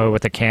plugging away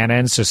with the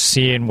cannons, just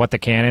seeing what the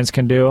cannons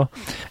can do.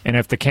 And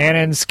if the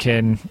cannons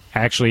can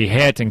actually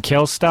hit and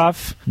kill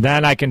stuff,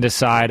 then I can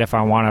decide if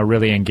I want to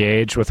really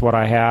engage with what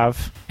I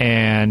have.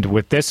 And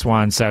with this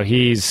one, so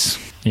he's,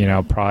 you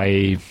know,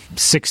 probably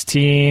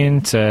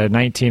 16 to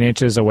 19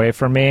 inches away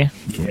from me,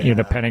 you know,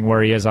 depending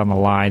where he is on the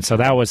line. So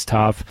that was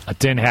tough. I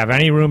didn't have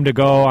any room to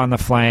go on the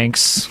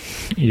flanks.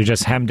 You're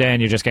just hemmed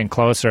in. You're just getting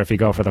closer if you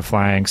go for the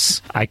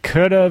flanks. I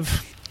could have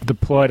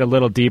deployed a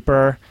little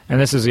deeper. And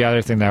this is the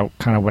other thing that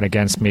kind of went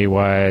against me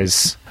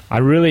was I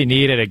really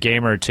needed a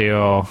game or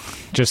two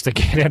just to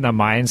get in the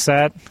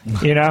mindset,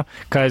 you know,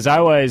 because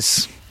I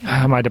was...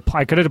 I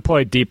could have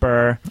deployed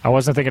deeper. I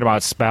wasn't thinking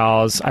about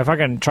spells. I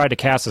fucking tried to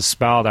cast a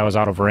spell that was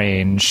out of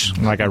range.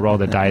 Like, I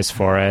rolled the dice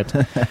for it.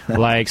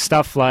 Like,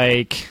 stuff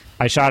like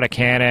I shot a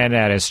cannon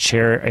at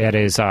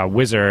his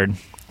wizard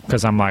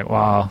because I'm like,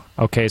 well,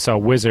 okay, so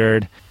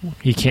wizard,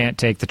 he can't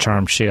take the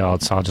charmed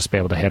shield, so I'll just be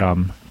able to hit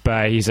him.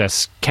 But he's a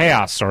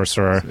chaos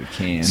sorcerer,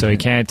 so he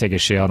can't take a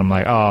shield. I'm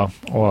like, oh,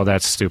 well,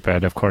 that's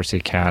stupid. Of course he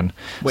can.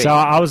 Wait. So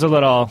I was a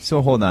little...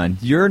 So hold on.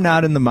 You're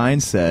not in the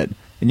mindset...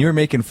 And you were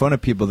making fun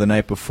of people the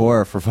night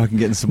before for fucking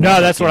getting some...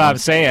 No, that's what I'm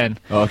saying.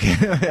 Okay.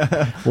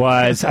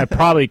 Was I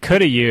probably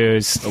could have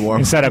used,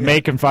 instead of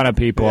making fun of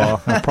people,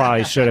 I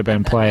probably should have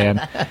been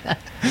playing.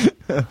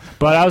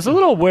 But I was a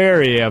little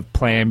wary of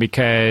playing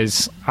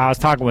because I was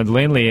talking with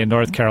Lindley in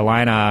North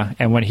Carolina,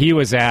 and when he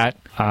was at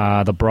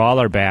the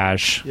Brawler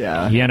Bash, he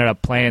ended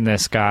up playing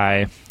this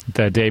guy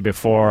the day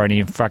before, and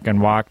he fucking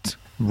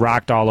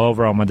rocked all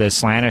over them with his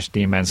Slaanesh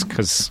demons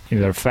because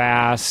they're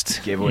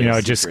fast,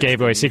 just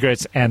gave away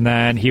secrets. And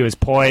then he was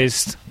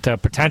poised to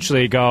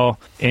potentially go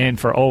in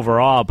for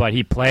overall, but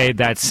he played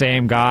that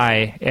same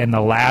guy in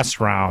the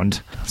last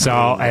round. So,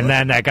 and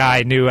then that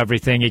guy knew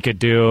everything he could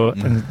do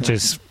and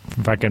just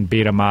fucking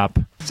beat him up.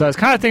 So I was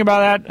kind of thinking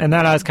about that, and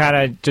then I was kind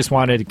of just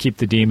wanted to keep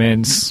the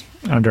demons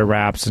under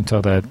wraps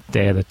until the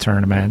day of the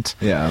tournament.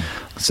 Yeah.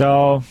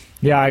 So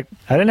Yeah, I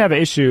didn't have an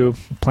issue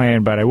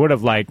playing, but I would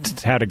have liked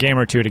to have a game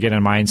or two to get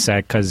in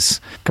mindset, because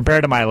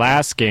compared to my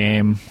last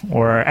game,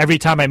 or every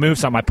time I move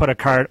something, I put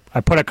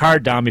a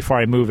card down before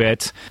I move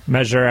it,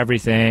 measure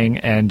everything,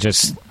 and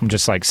I'm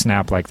just like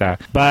snap like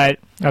that. But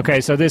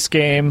okay, so this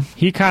game,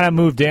 he kind of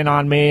moved in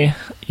on me,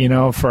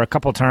 for a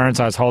couple turns.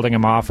 I was holding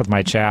him off with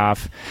my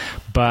chaff,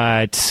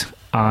 but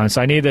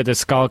so I needed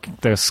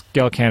the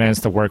skill cannons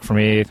to work for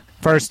me.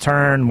 First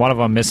turn, one of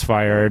them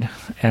misfired,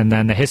 and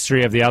then the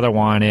history of the other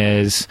one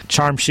is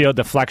Charm Shield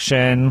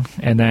Deflection,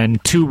 and then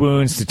 2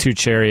 wounds to 2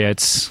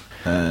 chariots,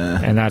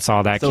 and that's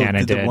all that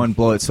cannon did. Did the one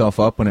blow itself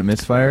up when it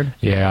misfired?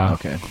 Yeah.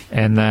 Okay.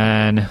 And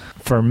then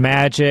for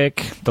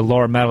magic, the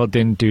lower metal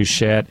didn't do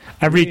shit.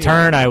 Every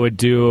turn I would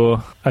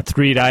do a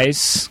 3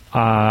 dice.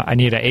 I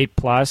need an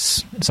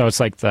 8+, so it's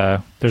like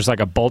there's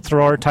like a bolt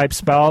thrower type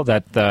spell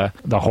that the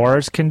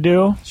horrors can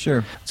do.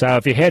 Sure. So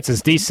if he hits,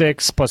 it's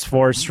D6 plus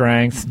 4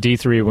 strength,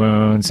 D3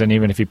 wounds, and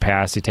even if you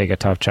pass, you take a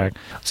tough check.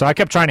 So I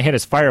kept trying to hit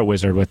his fire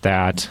wizard with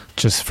that,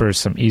 just for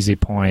some easy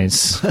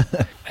points.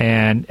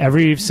 And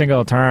every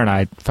single turn,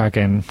 I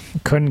fucking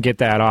couldn't get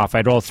that off.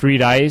 I'd roll 3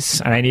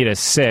 dice, and I need a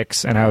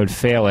 6, and I would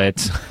fail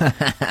it.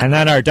 And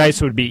then our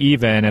dice would be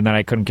even, and then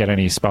I couldn't get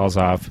any spells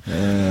off.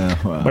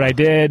 Wow. But I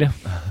did.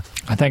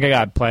 I think I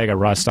got Plague of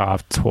Rust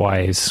off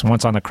twice.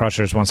 Once on the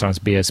Crushers, once on his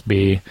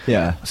BSB.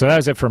 Yeah. So that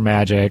was it for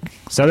magic.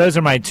 So those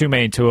are my 2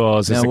 main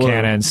tools, is the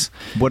cannons.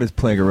 What does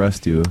Plague of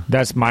Rust do?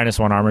 That's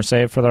 -1 armor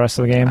save for the rest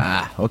of the game.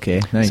 Ah,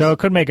 okay. Nice. So it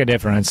could make a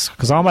difference,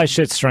 because all my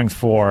shit's strength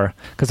 4.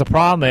 Because the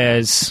problem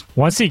is,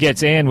 once he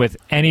gets in with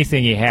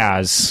anything he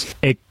has,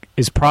 it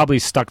is probably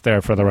stuck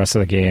there for the rest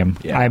of the game.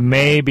 Yeah. I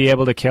may be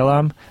able to kill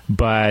him,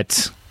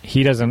 but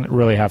he doesn't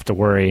really have to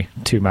worry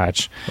too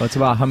much. Well, it's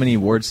about how many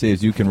ward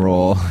saves you can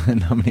roll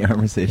and how many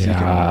armor saves you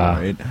can roll,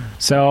 right?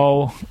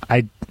 So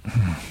I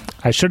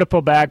should have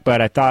pulled back, but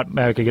I thought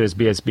I could get his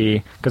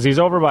BSB, because he's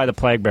over by the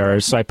Plague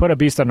Bearers. So I put a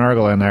Beast of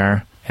Nurgle in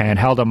there and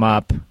held him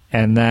up,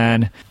 and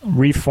then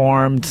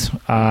reformed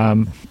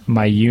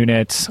my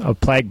unit of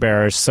Plague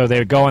Bearers, so they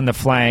would go in the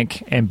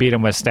flank and beat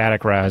him with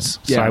static res,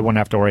 so I wouldn't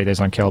have to worry he's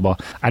unkillable.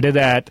 I did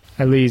that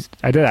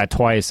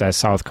twice at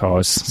South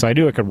Coast, so I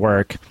knew it could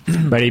work.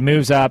 But he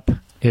moves up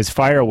his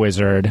Fire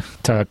Wizard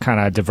to kind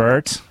of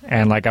divert,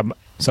 and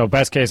so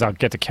best case, I'll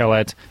get to kill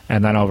it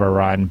and then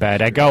overrun.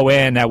 But I go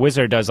in, that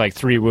wizard does like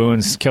 3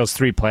 wounds, kills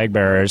 3 Plague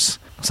Bearers.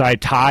 So I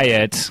tie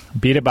it,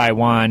 beat it by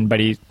 1,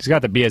 but he's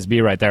got the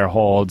BSB right there,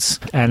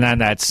 holds. And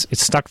then it's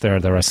stuck there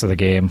the rest of the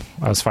game.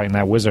 I was fighting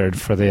that wizard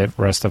for the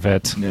rest of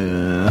it.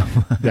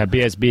 That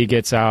BSB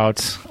gets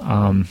out.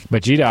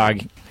 But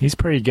G-Dog, he's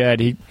pretty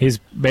good. He's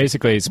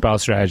basically, his spell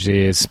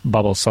strategy is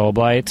Bubble Soul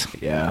Blight.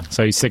 Yeah.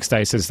 So he 6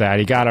 dices that.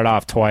 He got it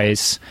off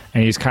twice,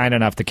 and he's kind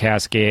enough to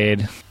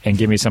cascade and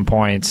give me some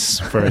points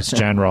for his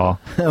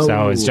general.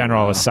 So his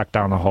general was sucked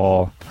down the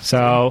hole.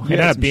 So it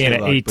ended up being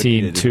an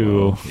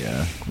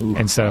 18-2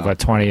 instead of a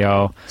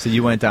 20-0. So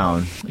you went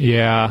down.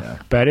 Yeah.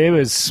 But it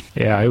was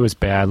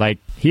bad. Like,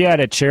 he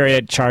had a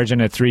chariot charge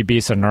into 3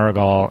 beasts of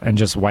Nurgle and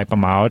just wipe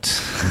them out.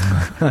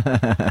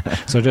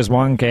 So just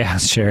 1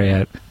 chaos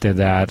chariot did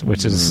that,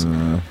 which is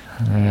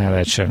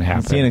that shouldn't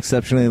happen. Is he an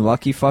exceptionally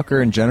lucky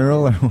fucker in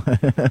general? Or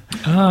what?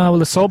 Well,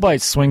 the Soul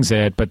Blight swings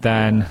it, but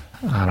then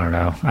I don't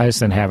know. I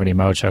just didn't have any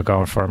mojo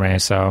going for me.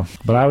 So,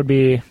 but I would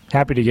be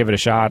happy to give it a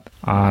shot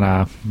on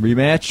a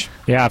rematch.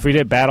 Yeah, if we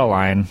did Battle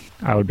Line,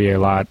 I would be a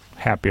lot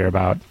happier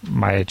about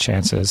my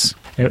chances.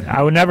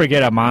 I would never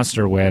get a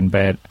monster win,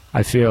 but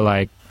I feel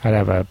like I'd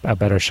have a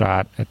better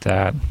shot at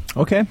that.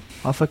 Okay.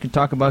 I'll fucking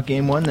talk about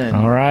game 1 then.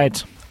 All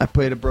right. I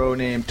played a bro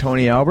named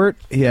Tony Albert.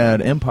 He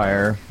had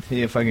Empire.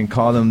 If I can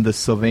call them the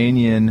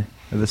Sylvania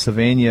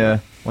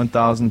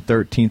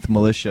 1013th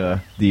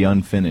Militia, the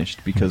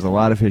Unfinished, because a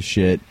lot of his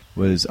shit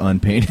was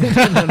unpainted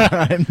and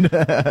unprimed.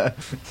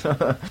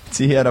 So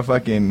he had a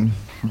fucking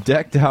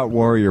decked out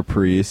warrior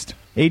priest,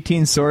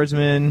 18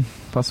 swordsmen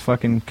plus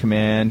fucking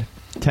command,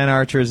 10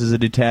 archers as a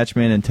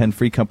detachment, and 10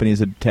 free company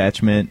as a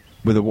detachment,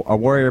 with a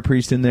warrior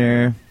priest in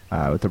there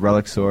with the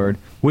relic sword,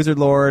 wizard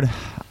lord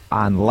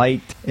on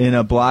light, in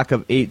a block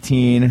of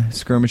 18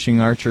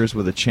 skirmishing archers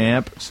with a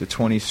champ, so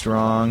 20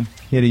 strong.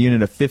 He had a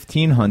unit of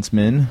 15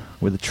 huntsmen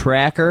with a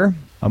tracker,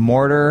 a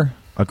mortar,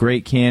 a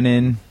great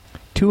cannon,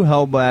 2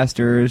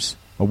 hellblasters,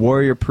 a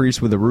warrior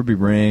priest with a ruby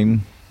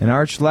ring, an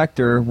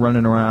arch-lector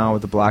running around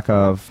with a block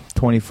of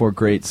 24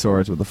 great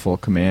swords with a full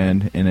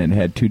command, and it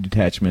had 2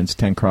 detachments,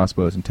 10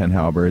 crossbows, and 10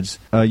 halberds.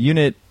 A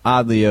unit,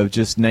 oddly, of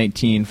just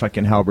 19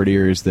 fucking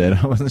halberdiers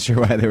that I wasn't sure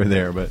why they were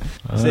there, but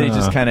said he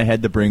just kind of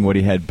had to bring what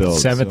he had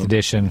built. 7th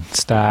edition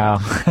style.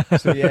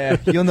 So yeah,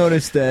 you'll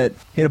notice that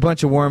he had a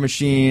bunch of war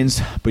machines,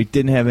 but he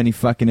didn't have any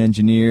fucking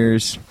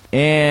engineers,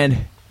 and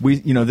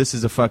this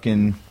is a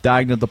fucking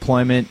diagonal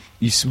deployment.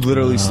 You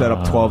literally set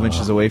up 12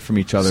 inches away from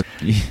each other.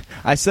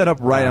 I set up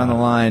right on the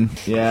line.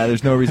 Yeah,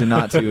 there's no reason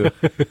not to.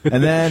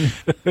 And then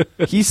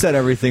he set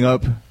everything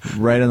up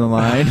right on the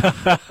line.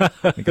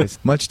 Because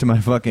much to my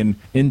fucking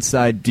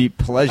inside deep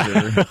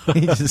pleasure,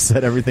 he just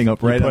set everything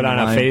up right on the line.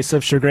 Put on a face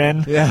of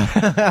chagrin.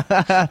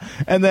 Yeah.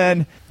 And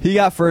then he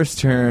got first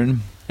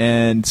turn.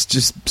 and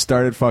just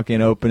started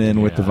fucking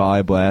opening with the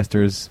volley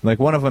blasters. Like,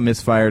 one of them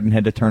misfired and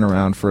had to turn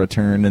around for a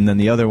turn, and then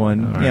the other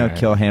one,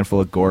 kill a handful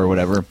of gore or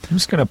whatever. I'm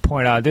just going to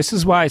point out, this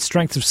is why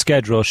strength of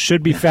schedule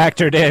should be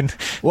factored in to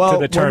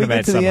the tournament when we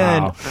get to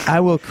somehow. the end, I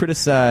will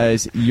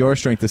criticize your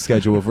strength of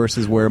schedule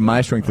versus where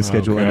my strength of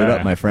schedule ended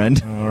up, my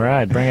friend. All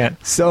right, bring it.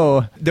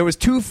 So there was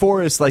 2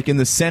 forests like in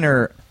the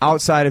center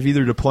outside of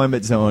either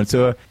deployment zone.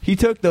 So he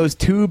took those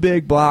 2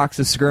 big blocks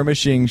of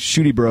skirmishing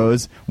shooty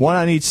bros, one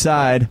on each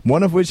side,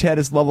 one of which had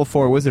his level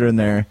 4 wizard in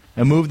there,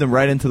 and moved them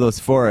right into those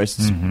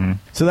forests. Mm-hmm.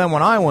 So then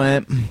when I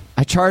went,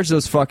 I charged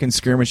those fucking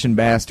skirmishing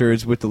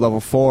bastards with the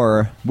level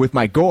 4 with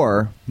my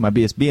gore, my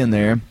BSB in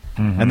there.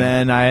 Mm-hmm. And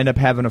then I end up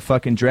having to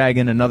fucking drag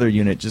in another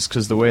unit just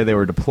because the way they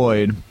were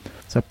deployed.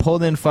 So I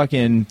pulled in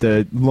fucking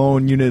the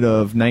lone unit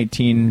of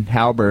 19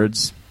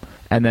 halberds,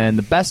 and then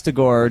the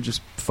Bestigor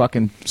just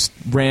fucking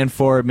ran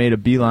forward, made a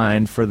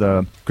beeline for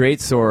the great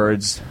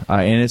swords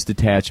and its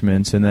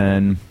detachments, and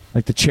then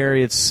like the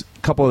chariots, a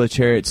couple of the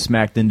chariots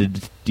smacked into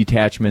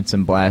detachments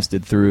and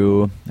blasted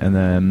through, and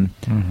then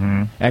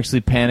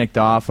actually panicked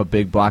off a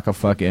big block of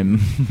fucking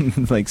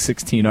like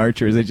 16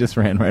 archers. They just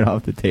ran right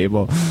off the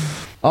table.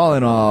 All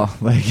in all,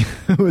 like,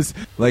 it was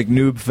like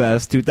Noob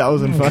Fest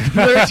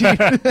 2013.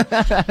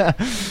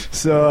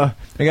 So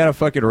I got a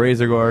fucking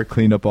Razor Gore,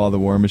 cleaned up all the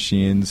war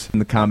machines in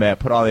the combat,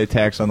 put all the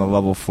attacks on the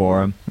level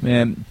 4.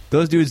 Man,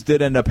 those dudes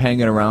did end up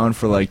hanging around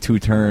for like 2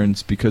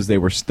 turns because they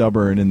were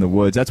stubborn in the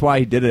woods. That's why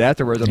he did it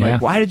afterwards. I'm like,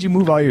 why did you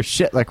move all your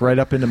shit like right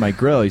up into my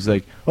grill? He's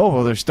like, oh,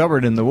 well, they're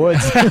stubborn in the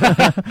woods.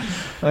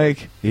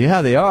 Like,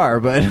 yeah, they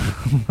are, but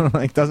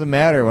like, doesn't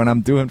matter when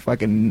I'm doing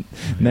fucking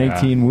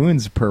 19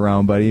 wounds per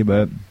round, buddy.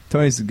 But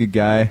Tony's a good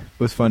guy. It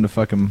was fun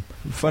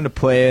to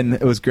play, and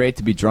it was great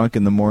to be drunk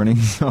in the morning.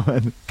 So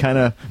it kind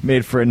of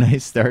made for a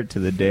nice start to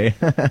the day.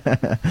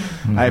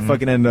 I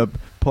fucking ended up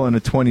pulling a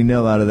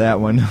 20-0 out of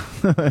that one.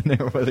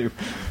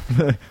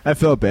 I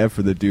felt bad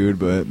for the dude,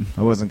 but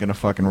I wasn't gonna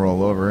fucking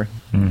roll over.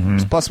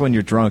 Plus, when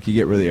you're drunk, you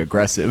get really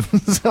aggressive.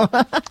 So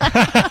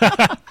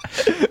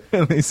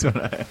at least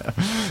when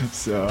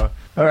so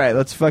all right,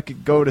 let's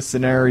fucking go to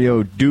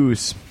scenario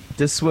deuce.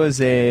 This was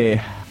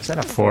a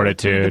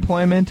fortitude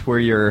deployment where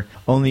you're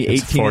only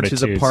 18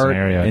 inches apart.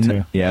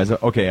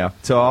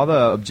 So all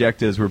the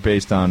objectives were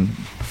based on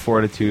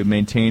fortitude,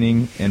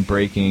 maintaining and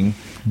breaking,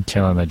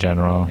 killing the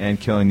general, and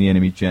killing the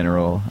enemy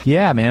general.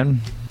 Yeah, man.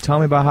 Tell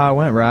me about how it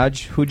went,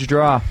 Raj. Who'd you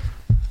draw?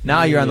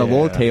 Now you're on the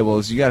low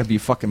tables. You got to be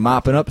fucking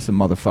mopping up some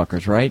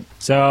motherfuckers, right?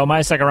 So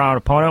my second round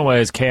opponent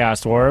was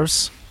Chaos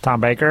Dwarves,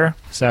 Tom Baker.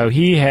 So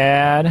he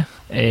had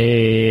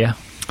a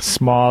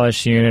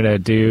smallish unit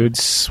of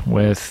dudes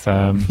with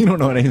you don't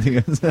know what anything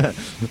is.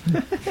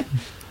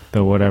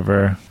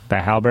 the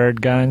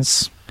halberd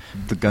guns,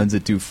 the guns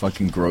that do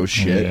fucking gross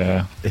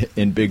shit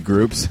in big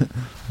groups.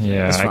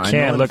 I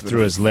can't look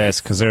through his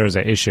list because there was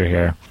an issue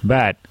here,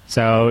 but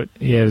so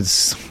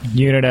his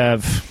unit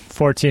of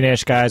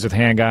 14-ish guys with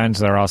handguns,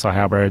 they're also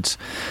halberds.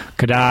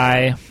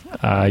 Kadai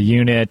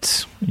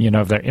unit,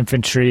 of their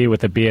infantry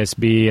with the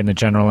BSB and the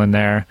general in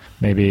there,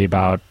 maybe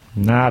about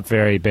not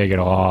very big at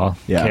all.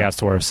 Chaos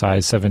Dwarf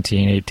size,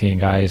 17, 18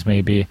 guys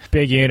maybe.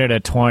 Big unit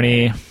of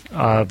 20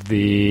 of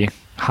the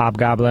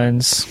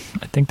hobgoblins.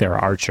 I think they're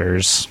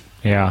archers.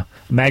 Yeah.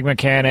 Magma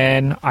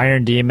Cannon,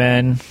 Iron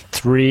Demon,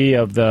 3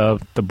 of the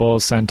Bull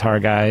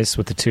Centaur guys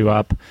with the 2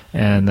 up,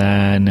 and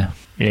then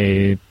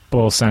a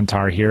Bull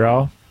Centaur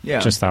hero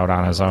just out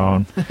on his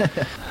own.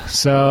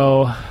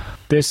 So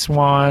this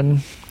one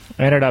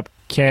ended up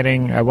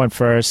I went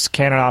first,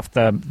 cannon off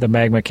the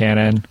Magma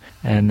Cannon,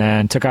 and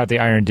then took out the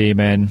Iron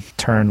Demon,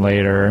 turn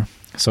later.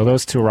 So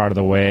those 2 were out of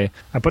the way.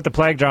 I put the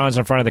Plague Drones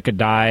in front of the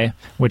Kadai,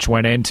 which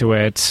went into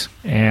it,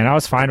 and I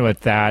was fine with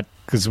that,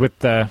 because with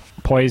the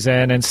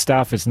poison and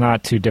stuff, it's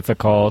not too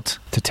difficult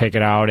to take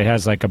it out. It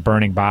has like a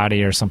burning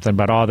body or something,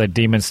 but all the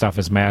demon stuff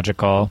is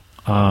magical.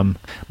 But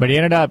he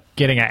ended up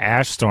getting an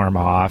Ash Storm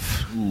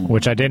off,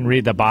 which I didn't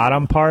read the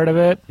bottom part of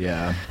it.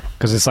 Yeah.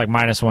 Because it's like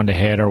 -1 to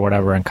hit or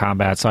whatever in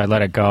combat, so I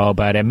let it go.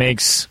 But it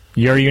makes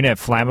your unit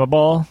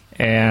flammable,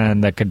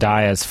 and the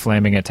Kadai has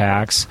flaming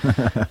attacks.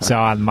 So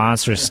on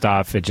monster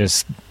stuff, it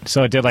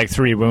did like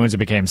 3 wounds, it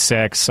became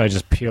 6, so I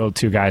just peeled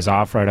 2 guys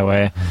off right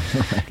away.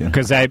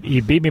 Because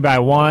he beat me by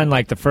 1,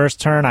 like the first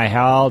turn I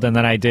held, and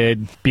then I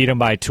did beat him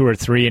by 2 or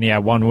 3, and he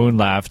had 1 wound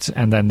left.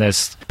 And then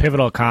this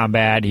pivotal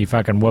combat, he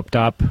fucking whooped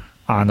up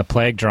on the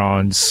Plague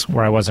Drones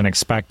where I wasn't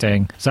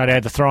expecting. So I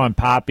had to throw in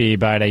Poppy,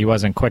 but he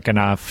wasn't quick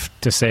enough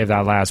to save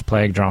that last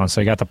Plague Drone, so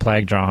he got the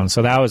Plague Drone.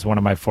 So that was one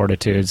of my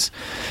fortitudes.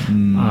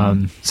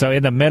 So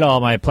in the middle,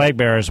 my Plague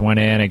Bearers went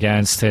in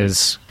against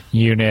his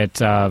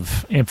unit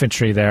of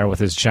infantry there with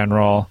his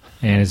general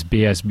and his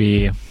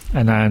BSB.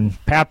 And then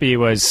Pappy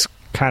was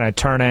kind of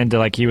turned into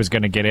like he was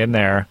going to get in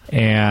there.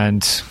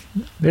 And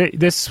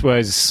this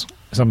was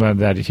something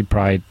that he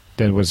probably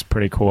did was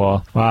pretty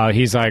cool.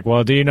 He's like,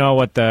 well, do you know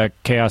what the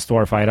Chaos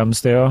Dwarf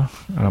items do?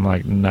 And I'm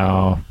like,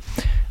 no.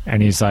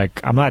 And he's like,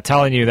 I'm not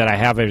telling you that I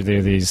have either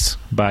of these,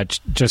 but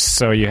just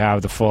so you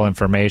have the full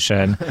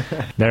information,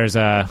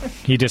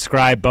 he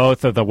described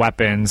both of the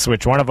weapons,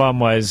 which one of them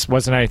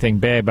wasn't anything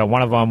big, but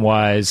one of them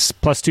was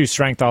 +2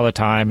 strength all the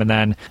time, and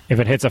then if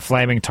it hits a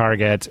flaming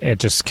target, it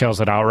just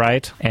kills it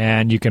outright,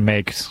 and you can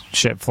make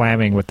shit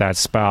flaming with that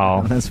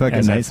spell. That's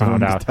fucking nice of him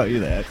to tell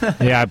you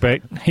that. Yeah,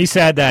 but he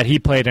said that he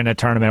played in a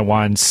tournament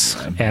once,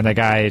 and the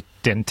guy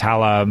didn't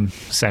tell him,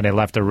 said it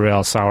left a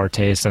real sour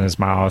taste in his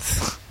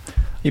mouth.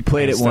 He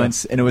played it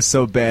once, and it was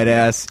so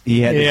badass,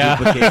 he had to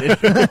duplicate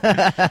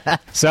it.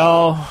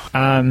 So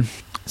I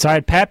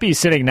had Pappy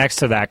sitting next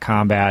to that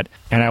combat,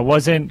 and I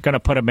wasn't going to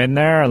put him in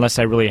there unless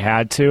I really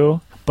had to.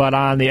 But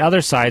on the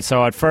other side,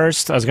 so at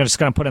first I was just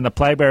going to put in the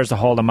Plague Bears to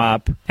hold him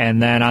up,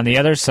 and then on the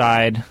other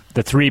side,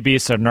 the 3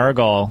 Beasts of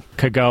Nurgle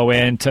could go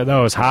into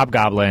those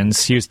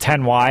Hobgoblins, use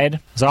 10 wide.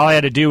 So all I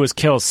had to do was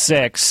kill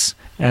 6,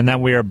 and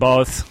then we were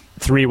both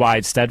 3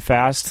 wide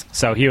steadfast,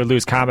 so he would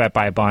lose combat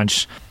by a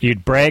bunch.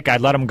 You'd break,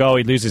 I'd let him go,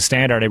 he'd lose his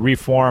standard, I'd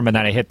reform, and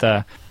then I hit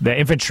the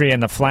infantry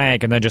in the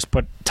flank, and then just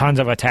put tons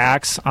of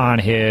attacks on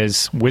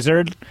his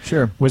wizard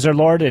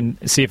lord, and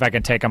see if I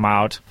can take him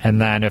out.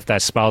 And then if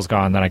that spell's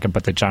gone, then I can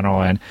put the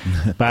general in.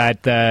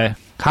 But the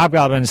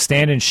Hobgoblins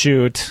stand and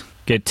shoot,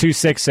 get 2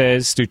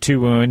 6s, do 2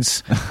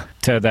 wounds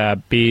to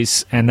the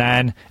beasts, and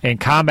then in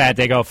combat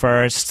they go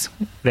first.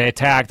 They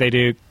attack, they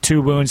do 2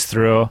 wounds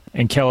through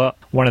and kill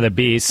one of the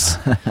beasts.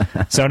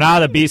 So now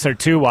the beasts are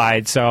 2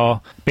 wide,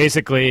 so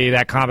basically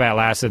that combat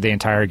lasted the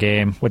entire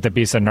game with the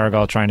Beasts of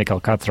Nurgle trying to kill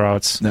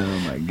cutthroats. Oh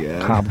my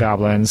god.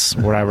 Hobgoblins,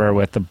 whatever,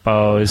 with the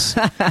bows.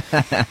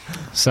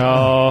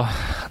 So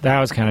that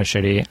was kind of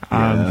shitty.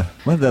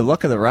 Well, the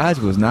luck of the rods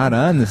was not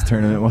on this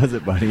tournament, was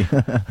it, buddy?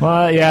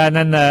 Well, yeah, and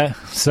then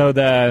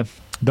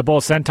the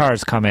Bull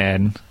Centaurs come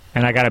in,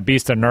 and I got a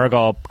Beast of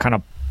Nurgle kind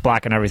of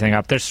blocking everything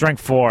up. They're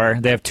strength 4.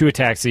 They have 2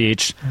 attacks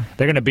each.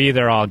 They're going to be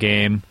there all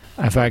game.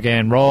 If I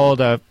can roll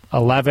a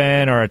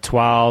 11 or a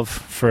 12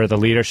 for the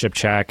leadership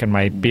check, and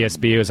my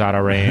BSB was out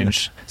of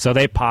range. So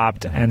they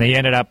popped, and they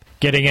ended up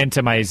getting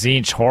into my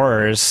Tzeentch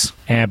Horrors.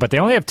 But they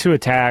only have 2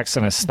 attacks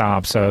and a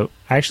stomp, so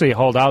I actually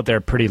hold out there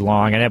pretty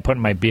long. I ended up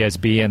putting my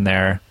BSB in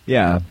there.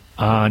 Yeah.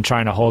 And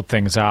trying to hold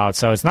things out.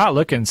 So it's not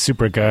looking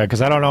super good,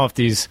 because I don't know if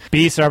these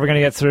beasts are ever going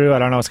to get through. I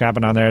don't know what's going to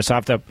happen on there. So I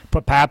have to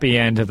put Pappy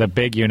into the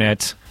big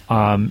unit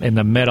in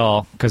the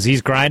middle, because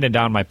he's grinding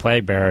down my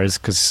Plague Bearers,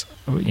 because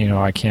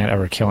I can't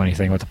ever kill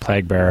anything with the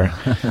Plague Bearer.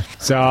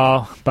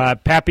 So,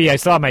 but Pappy, I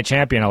still have my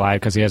champion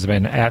alive, because he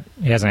hasn't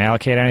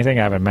allocated anything.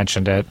 I haven't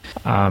mentioned it.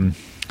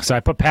 So I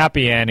put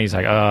Pappy in. He's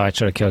like, oh, I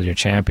should have killed your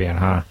champion,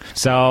 huh?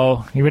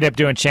 So he ended up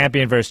doing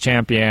champion versus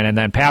champion, and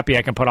then Pappy,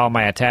 I can put all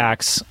my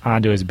attacks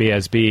onto his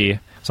BSB.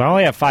 So I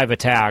only have 5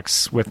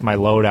 attacks with my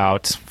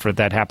loadout for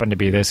that happened to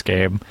be this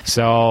game.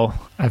 So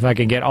if I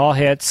can get all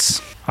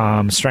hits,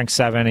 strength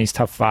 7, he's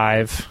tough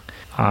 5.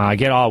 I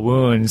get all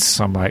wounds,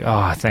 so I'm like,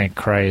 oh, thank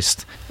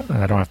Christ.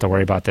 I don't have to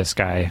worry about this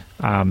guy.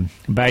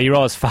 But he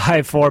rolls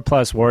 5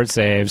 4+ ward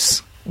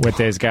saves with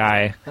this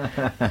guy.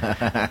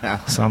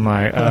 So I'm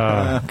like,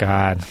 oh,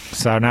 God.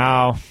 So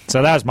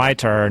that was my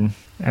turn.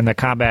 And the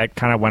combat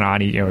kind of went on.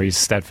 He's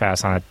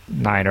steadfast on a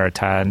 9 or a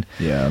 10.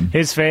 Yeah.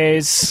 His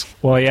phase,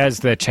 well, he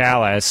has the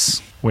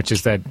Chalice, which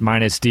is that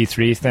minus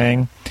D3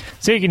 thing.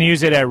 So you can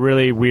use it at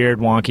really weird,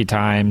 wonky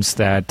times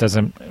that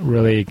doesn't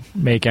really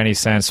make any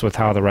sense with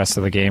how the rest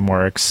of the game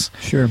works.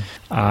 Sure.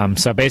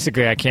 So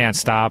basically, I can't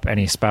stop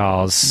any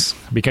spells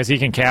because he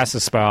can cast a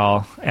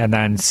spell and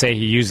then say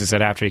he uses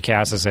it after he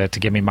casts it to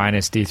give me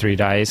minus D3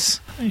 dice.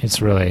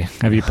 It's really...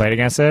 Have you played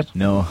against it?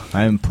 No,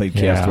 I haven't played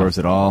Chaos Dwarves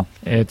at all.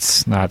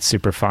 It's not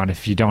super fun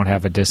if you don't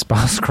have a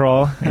dispel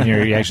scroll and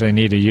you actually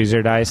need to use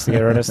your dice to get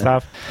rid of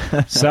stuff.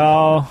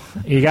 So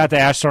you got the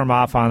Ash Storm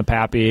off on the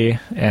Pappy,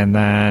 and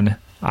then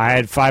I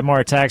had 5 more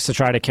attacks to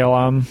try to kill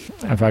him.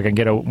 If I can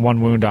get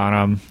 1 wound on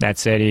him,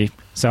 that's it.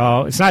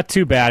 So it's not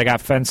too bad. I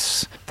got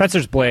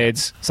Fencer's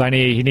Blades, so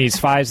he needs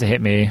 5s to hit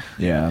me.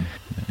 Yeah.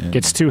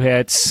 Gets 2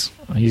 hits.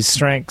 He's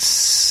strength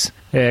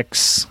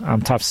 6.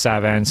 I'm tough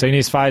 7. So he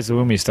needs 5s to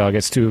wound me still.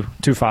 Gets 2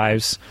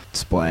 5s.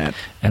 Splat.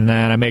 And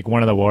then I make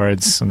one of the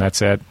wards, and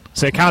that's it.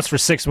 So it counts for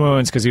 6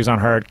 wounds because he was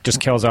unhurt. Just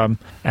kills him,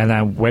 and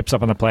then whips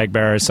up on the Plague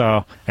Bearers.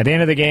 So at the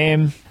end of the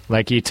game,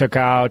 he took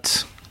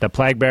out the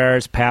Plague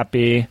Bearers,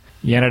 Pappy.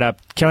 He ended up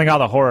killing all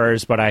the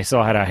horrors, but I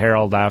still had a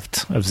Herald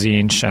left of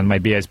Tzeentch, and my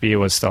BSB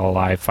was still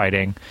alive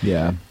fighting.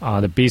 Yeah.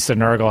 The Beast of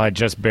Nurgle had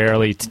just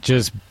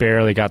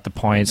barely got the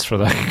points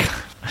for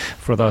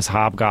for those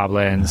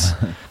hobgoblins.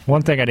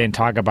 One thing I didn't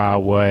talk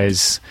about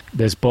was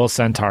this Bull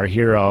Centaur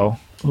hero,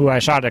 who I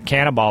shot a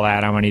cannonball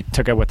at him, and he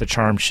took it with the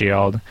Charm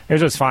Shield. It was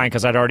just fine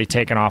because I'd already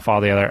taken off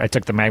all the other... I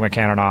took the Magma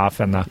Cannon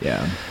off and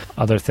the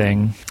other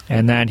thing.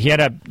 And then he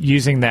ended up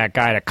using that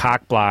guy to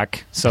cock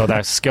block, so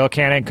that Skill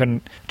Cannon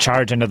couldn't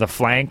charge into the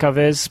flank of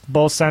his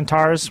Bull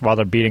Centaurs while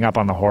they're beating up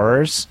on the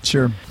horrors.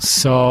 Sure.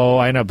 So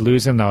I ended up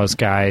losing those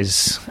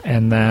guys.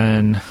 And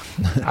then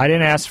I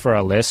didn't ask for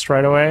a list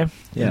right away.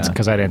 Yeah.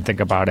 Because I didn't think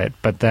about it.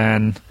 But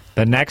then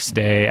the next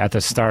day, at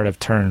the start of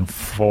turn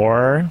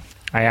 4...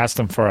 I asked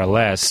him for a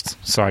list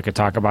so I could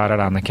talk about it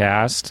on the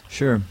cast.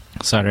 Sure.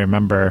 So I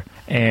remember,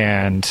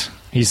 and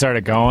he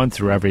started going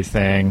through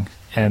everything,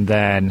 and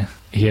then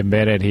he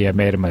admitted he had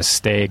made a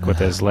mistake with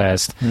his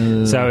list.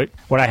 So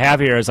what I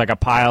have here is like a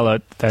pile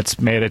that's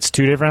made, it's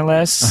 2 different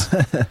lists.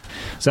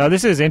 So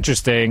this is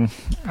interesting.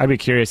 I'd be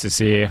curious to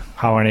see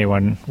how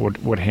anyone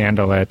would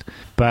handle it.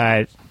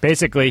 But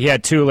basically, he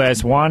had 2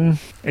 lists. One,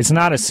 it's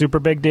not a super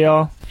big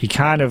deal. He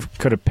kind of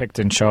could have picked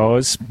and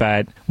chose,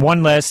 but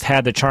one list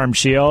had the Charm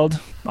Shield.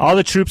 All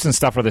the troops and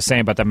stuff were the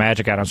same, but the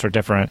magic items were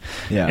different.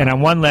 Yeah. And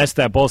on one list,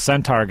 that Bull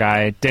Centaur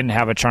guy didn't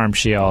have a Charm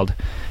Shield.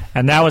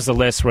 And that was the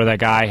list where the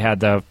guy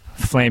had the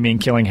flaming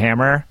killing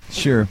hammer.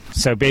 Sure.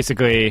 So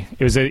basically,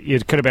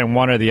 it could have been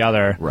one or the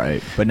other.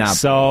 Right, but not.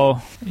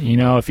 So,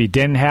 if he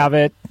didn't have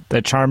it,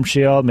 the Charm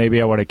Shield, maybe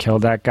I would have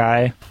killed that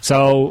guy.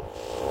 So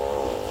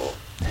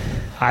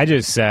I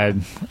just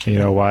said, you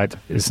know what,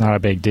 it's not a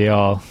big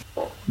deal.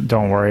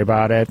 Don't worry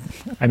about it.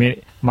 I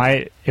mean,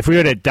 if we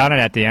would have done it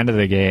at the end of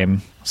the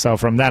game, so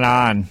from then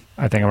on,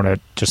 I think I'm going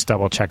to just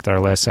double check their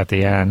list at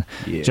the end,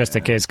 just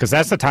in case, because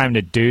that's the time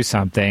to do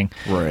something.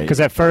 Right. Because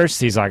at first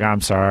he's like,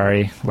 I'm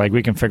sorry, like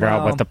we can figure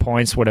out what the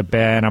points would have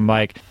been. I'm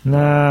like,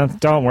 nah,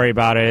 don't worry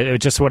about it. It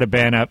just would have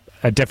been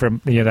a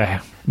different,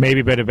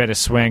 maybe would have been a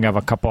swing of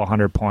a couple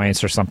 100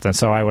 points or something.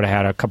 So I would have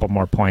had a couple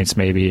more points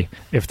maybe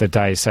if the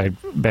dice had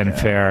been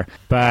fair.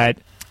 But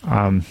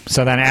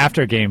so then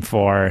after game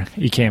 4,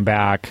 he came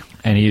back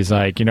and he's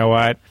like, you know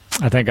what?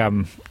 I think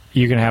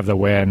you can have the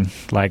win.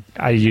 Like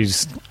I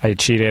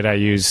cheated. I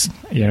used,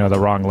 the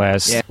wrong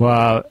list. Yeah.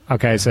 Well,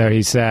 okay. So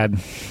he said.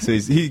 So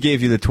he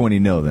gave you the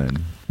 20-0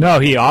 then. No,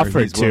 he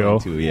offered to.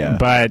 Yeah.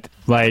 But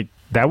like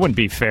that wouldn't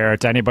be fair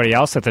to anybody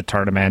else at the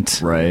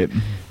tournament. Right.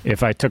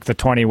 If I took the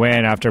 20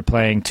 win after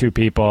playing 2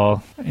 people,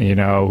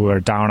 who are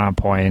down on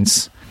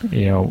points.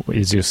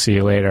 As you'll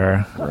see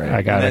later, right.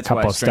 I got a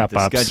couple step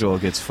ups. The schedule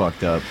gets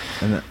fucked up.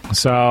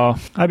 So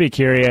I'd be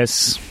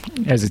curious,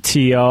 as a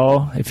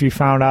TO, if you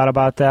found out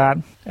about that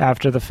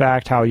after the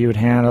fact, how you would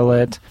handle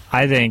it.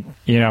 I think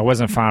it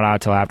wasn't found out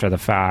till after the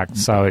fact,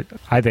 so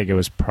I think it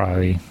was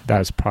probably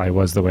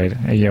was the way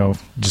to,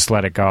 just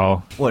let it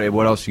go. What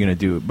else are you gonna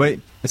do? But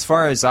as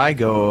far as I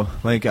go,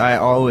 like I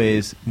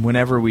always,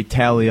 whenever we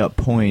tally up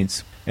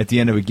points. At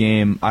the end of a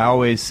game, I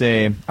always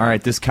say, all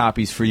right, this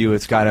copy's for you.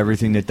 It's got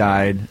everything that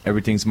died.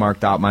 Everything's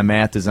marked out. My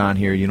math is on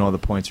here. The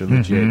points are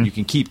legit. Mm-hmm. You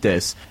can keep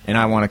this, and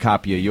I want a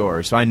copy of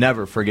yours. So I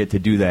never forget to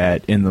do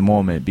that in the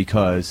moment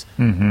because,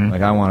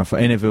 like, I want to...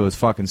 And if it was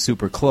fucking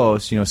super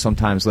close,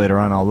 sometimes later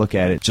on I'll look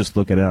at it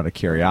out of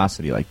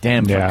curiosity. Like,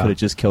 damn, if I could have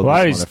just killed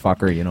this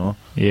motherfucker,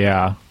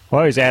 Yeah. Well,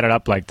 I always add it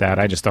up like that.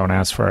 I just don't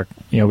ask for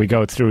it. We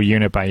go through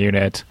unit by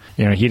unit.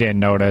 He didn't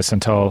notice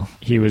until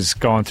he was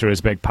going through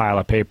his big pile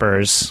of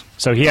papers.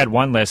 So he had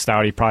one list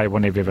out. He probably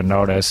wouldn't have even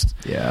noticed.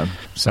 Yeah.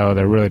 So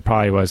there really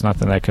probably was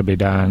nothing that could be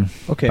done.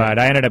 Okay. But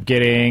I ended up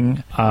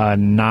getting a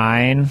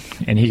 9,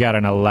 and he got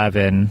an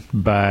 11,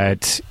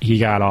 but he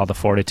got all the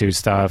fortitude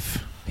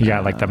stuff. He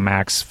got like the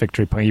max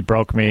victory point. He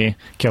broke me,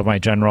 killed my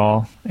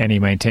general, and he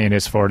maintained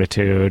his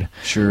fortitude.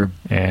 Sure.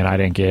 And I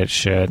didn't get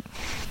shit.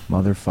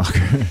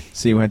 Motherfucker.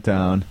 So you went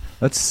down.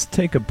 Let's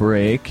take a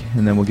break,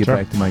 and then we'll get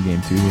back to my game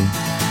 2 here.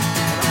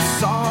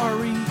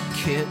 Sorry,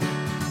 kid,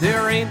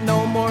 there ain't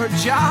no more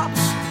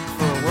jobs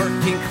for a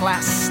working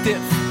class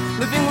stiff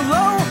living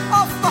low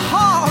off the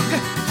hog.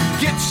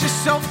 Get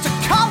yourself to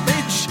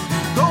college,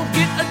 go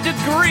get a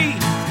degree,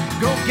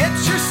 go get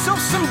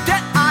yourself some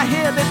debt. I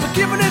hear that they're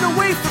giving it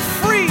away for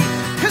free,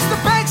 'cause the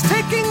bank's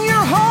taking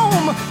your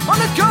home on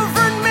a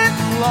government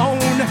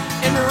loan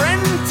and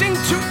renting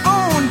to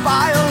own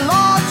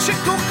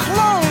biological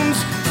clones,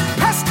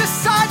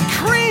 pesticide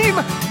cream,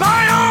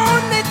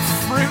 bionic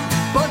fruit,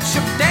 bunch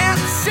of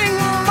dancing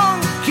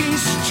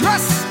monkeys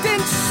dressed in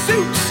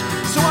suits.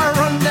 So I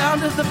run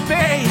down to the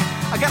bay,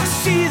 I gotta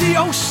see the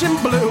ocean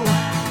blue,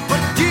 but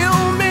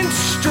Gilman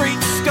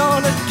Street's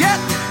gonna get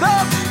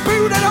the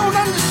boot I don't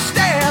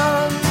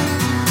understand.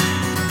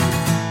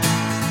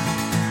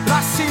 But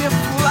I see a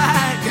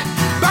flag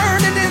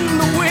burning in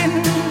the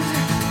wind,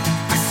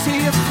 I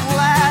see a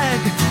flag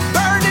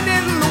burning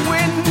in the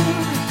wind,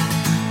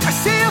 I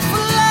see a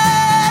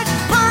flag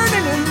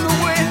burning in the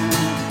wind,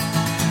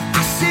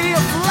 I see a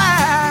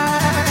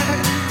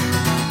flag.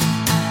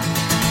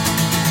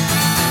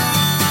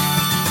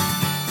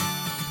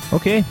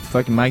 Okay,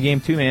 fucking my game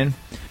 2, man.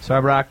 So I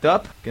rocked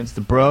up against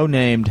the bro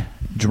named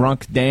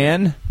Drunk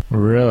Dan.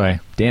 Really?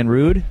 Dan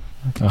Rude.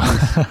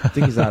 I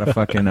think he's out of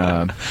fucking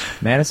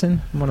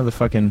Madison. One of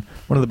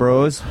the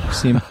bros.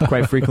 See him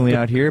quite frequently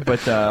out here.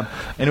 But and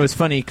it was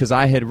funny because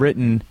I had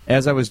written,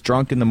 as I was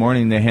drunk in the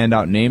morning, they hand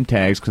out name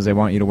tags because they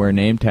want you to wear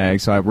name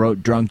tags. So I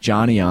wrote Drunk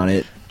Johnny on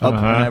it. And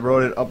I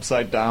wrote it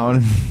upside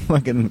down,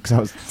 because I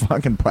was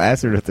fucking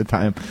plastered at the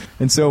time.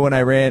 And so when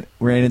I ran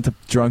into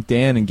Drunk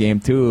Dan in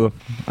game 2,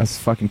 I was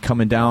fucking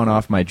coming down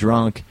off my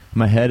drunk.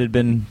 My head had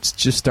been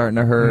just starting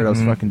to hurt. I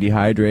was fucking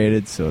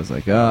dehydrated. So I was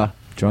like,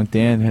 Drunk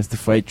Dan has to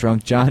fight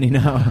Drunk Johnny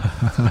now.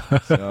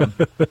 So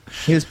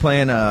he was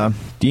playing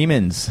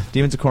Demons of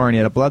Khorne. He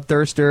had a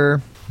Bloodthirster,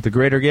 The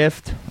Greater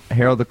Gift,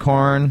 Herald of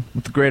Khorne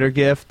with the Greater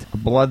Gift,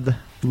 Blood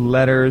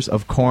Letters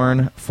of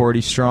Khorne,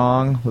 40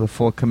 strong with a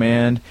full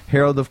command.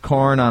 Herald of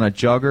Khorne on a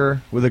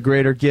Jugger with a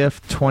Greater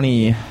Gift,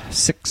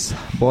 26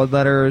 Blood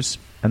Letters,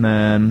 and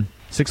then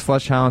 6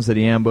 Flesh Hounds that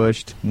he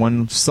ambushed,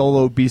 1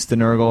 solo Beast of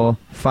Nurgle,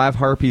 5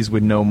 Harpies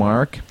with no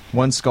mark,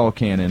 1 Skull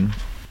Cannon,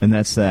 and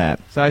that's that.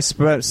 So I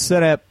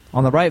set up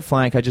on the right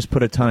flank. I just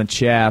put a ton of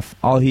chaff.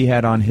 All he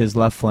had on his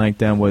left flank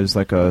then was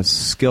like a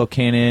Skill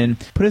Cannon.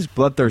 Put his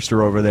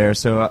Bloodthirster over there.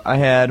 So I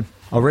had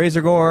a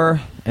Razor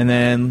Gore and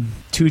then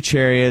 2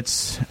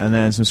 Chariots and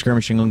then some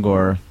Skirmishing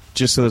Ungor.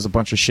 Just so there's a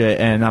bunch of shit.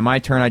 And on my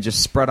turn, I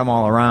just spread them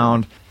all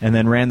around and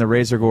then ran the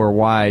Razor Gore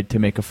wide to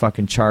make a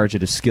fucking charge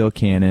at a Skill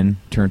Cannon,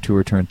 turn 2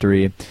 or turn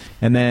 3.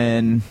 And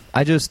then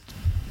I just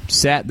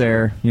sat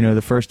there,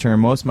 the first turn.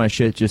 Most of my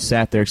shit just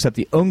sat there, except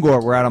the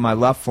Ungor were out on my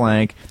left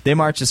flank. They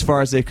marched as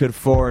far as they could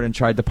forward and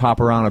tried to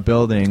pop around a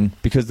building.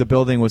 Because the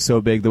building was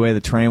so big, the way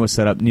the terrain was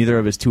set up, neither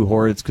of his 2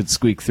 hordes could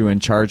squeak through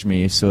and charge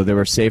me, so they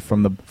were safe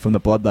from the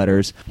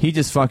Bloodletters. He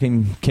just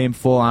fucking came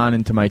full on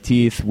into my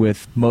teeth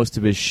with most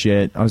of his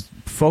shit. I was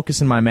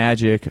focusing my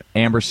magic,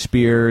 Amber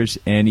Spears,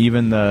 and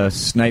even the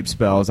snipe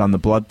spells on the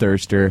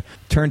Bloodthirster.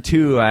 Turn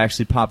 2, I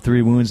actually popped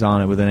 3 wounds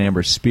on it with an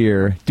Amber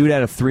Spear. Dude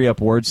had a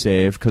 3-up ward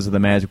save because of the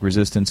magic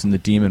resistance and the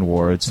demon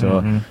ward.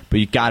 So, but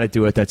you got to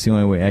do it. That's the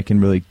only way I can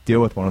really deal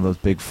with one of those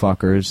big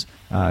fuckers.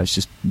 It's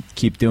just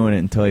keep doing it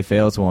until he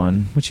fails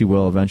one, which he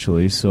will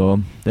eventually. So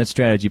that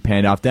strategy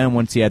panned off. Then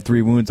once he had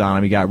 3 wounds on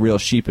him, he got real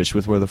sheepish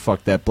with where the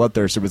fuck that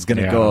Bloodthirster was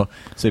going to go.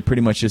 So he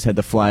pretty much just had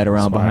to fly it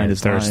around behind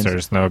his lines.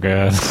 Thirster's no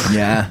good.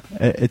 Yeah,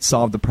 it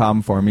solved the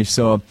problem for me.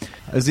 So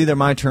it was either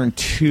my turn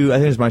 2, I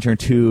think it was my turn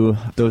 2,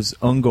 those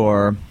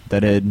Ungor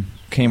that had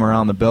came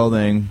around the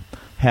building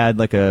had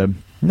like a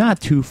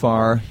not too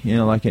far,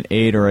 like an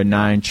 8 or a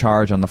 9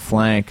 charge on the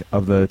flank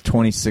of the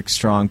 26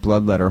 strong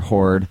Bloodletter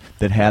horde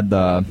that had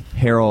the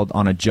Herald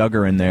on a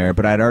Jugger in there,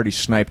 but I'd already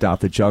sniped out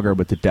the Jugger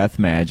with the death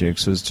magic,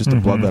 so it's just a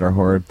Bloodletter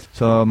horde.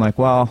 So I'm like,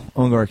 well,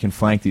 Ungor can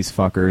flank these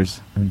fuckers,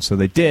 and so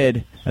they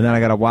did, and then I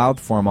got a wild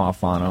form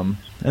off on them.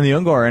 And the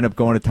Ungor ended up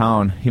going to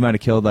town. He might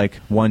have killed like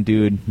 1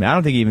 dude. I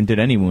don't think he even did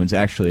any wounds,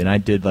 actually, and I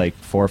did like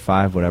 4 or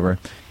 5, whatever.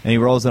 And he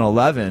rolls an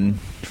 11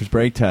 for his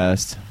break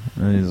test.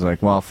 And he's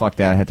like, well, fuck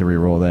that. I had to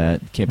re-roll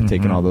that. Can't be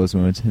taking all those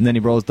wounds. And then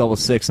he rolls double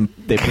 6 and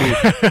they bleed.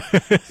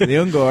 So the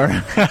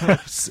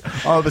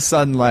Ungor, all of a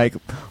sudden, like,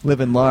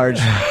 living large,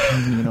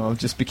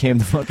 just became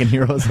the fucking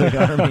heroes of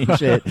the army and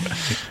shit.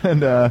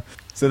 And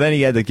so then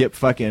he had to get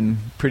fucking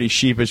pretty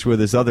sheepish with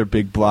his other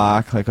big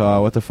block. Like,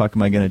 oh, what the fuck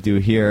am I going to do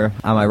here?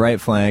 On my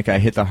right flank, I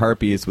hit the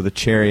Harpies with a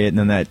Chariot, and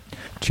then that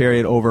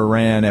Chariot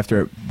overran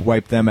after it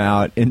wiped them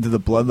out into the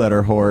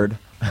Bloodletter horde.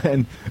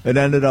 And it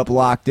ended up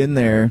locked in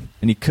there,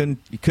 and he couldn't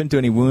do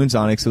any wounds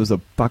on it because it was a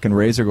fucking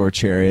Razor Gore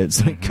Chariot,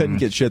 so he couldn't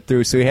get shit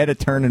through. So he had to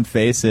turn and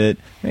face it,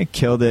 and he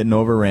killed it and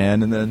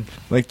overran. And then,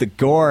 like, the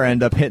Gore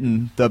ended up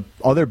hitting the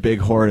other big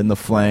horde in the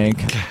flank.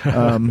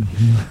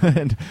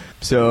 And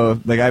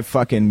so, like, I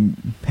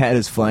fucking had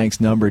his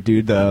flanks numbered,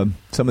 dude.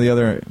 Some of the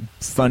other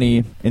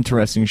funny,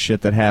 interesting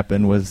shit that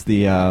happened was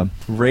the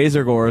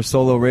Razor Gore,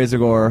 solo Razor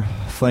Gore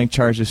flank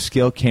charge of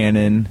Skill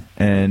Cannon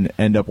and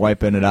end up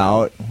wiping it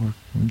out.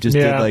 Just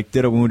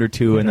did a wound or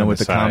 2, and then with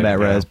the combat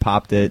res,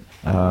 popped it,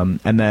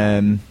 and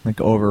then like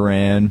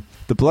overran.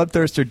 The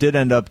Bloodthirster did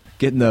end up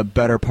getting the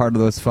better part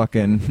of those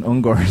fucking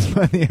Ungors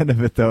by the end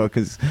of it, though,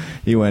 because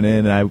he went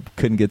in and I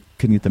couldn't get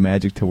the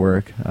magic to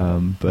work.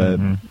 But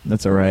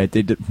that's all right.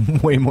 They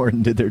did way more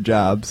than did their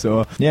job.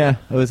 So yeah,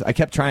 I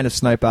kept trying to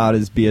snipe out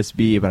his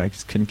BSB, but I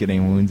just couldn't get any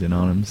wounds in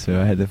on him.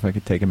 So I had to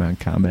fucking take him out in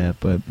combat.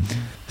 But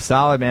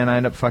solid, man. I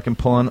ended up fucking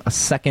pulling a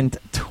second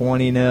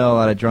 20-0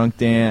 out of Drunk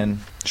Dan.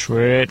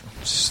 Sweet.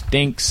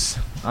 Stinks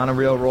on a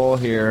real roll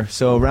here.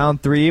 So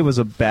round 3 was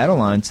a battle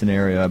line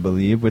scenario, I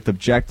believe, with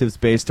objectives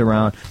based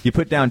around you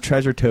put down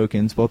treasure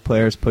tokens. Both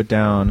players put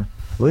down,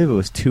 I believe it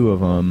was 2 of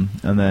them,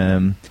 and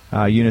then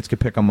units could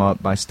pick them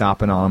up by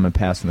stopping on them and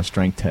passing a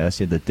strength test.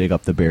 You had to dig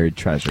up the buried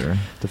treasure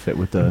to fit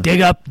with the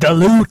dig up the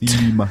loot,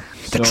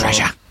 the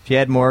treasure. If you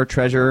had more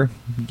treasure,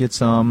 you get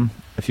some.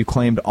 If you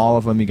claimed all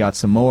of them, you got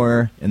some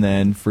more. And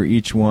then for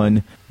each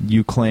one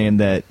you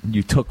claimed that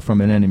you took from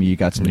an enemy, you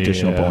got some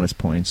additional bonus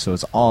points. So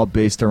it's all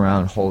based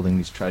around holding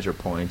these treasure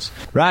points.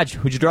 Raj,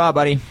 who'd you draw,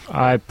 buddy?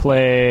 I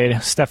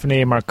played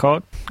Stephanie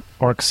Marcotte,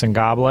 Orcs and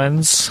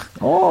Goblins.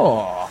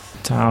 Oh.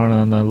 Down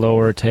on the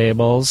lower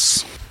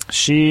tables.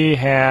 She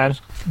had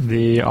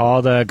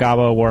all the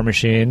Gabo war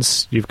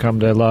machines you've come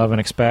to love and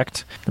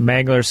expect. The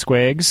Mangler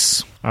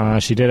Squigs.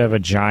 She did have a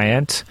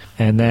giant.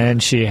 And then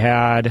she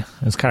had, it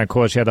was kind of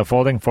cool, she had the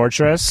Folding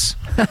Fortress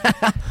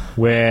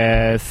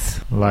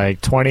with like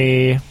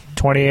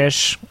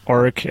 20-ish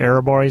Orc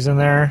Erebors in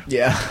there.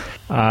 Yeah.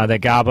 The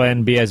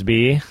Goblin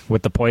BSB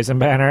with the Poison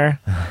Banner.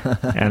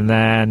 And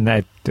then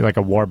I did like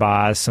a War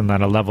Boss and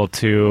then a level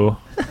 2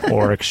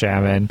 Orc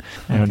Shaman.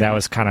 And that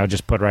was kind of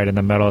just put right in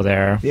the middle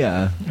there.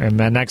 Yeah. And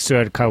then next to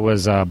it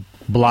was a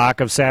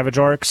block of Savage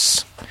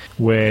Orcs,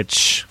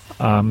 which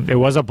It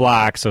was a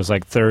block, so it was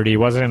like 30. It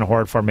wasn't in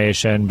horde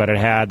formation, but it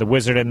had the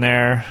wizard in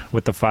there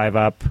with the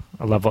 5-up.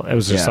 A level. It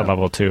was just a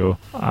level 2.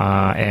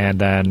 And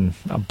then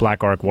a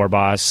black orc war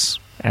boss.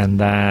 And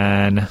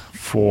then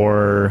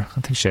I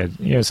think she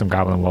had some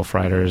goblin wolf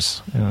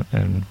riders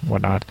and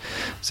whatnot.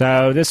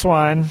 So this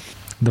one,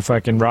 the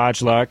fucking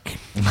Raj luck.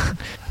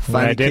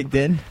 Finally kicked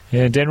in?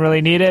 Yeah, didn't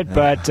really need it,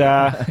 but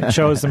it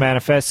chose to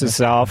manifest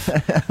itself.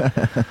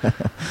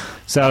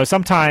 So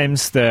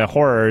sometimes the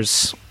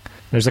horrors,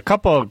 there's a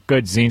couple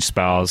good Tzeentch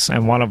spells,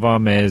 and one of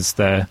them is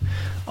the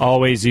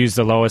always use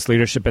the lowest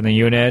leadership in the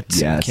unit.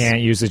 Yes.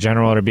 Can't use the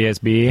general or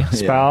BSB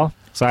spell.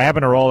 So I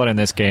happen to roll it in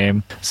this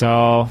game.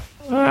 So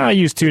I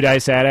use 2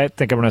 dice at it.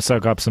 Think I'm going to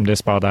soak up some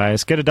Dispel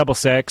dice. Get a double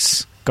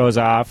 6. Goes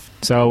off.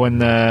 So when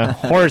the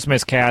horrors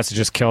miscast, it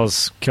just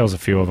kills a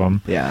few of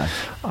them. Yeah.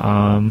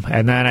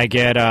 And then I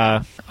get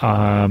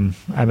I'm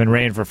in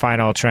range for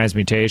final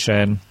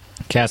transmutation.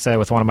 Cast that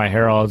with one of my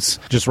heralds.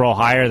 Just roll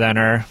higher than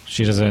her.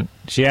 She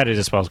had a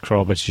Dispel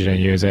Scroll, but she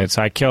didn't use it.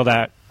 So I kill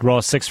that. Roll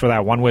a 6 for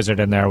that one wizard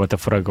in there with the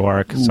Foot of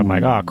Gork. So I'm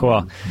like, oh,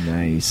 cool.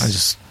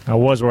 Nice. I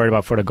was worried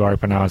about Foot of Gork,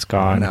 but now it's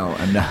gone. No,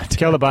 I'm not.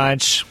 Killed a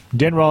bunch.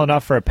 Didn't roll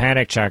enough for a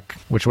panic check,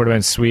 which would have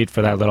been sweet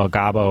for that little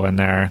Gobbo in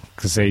there,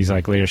 because he's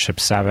like leadership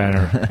 7.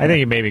 Or I think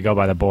you maybe go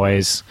by the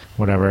boys,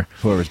 whatever.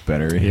 Whoever's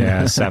better.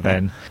 Yeah,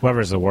 7.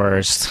 Whoever's the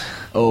worst.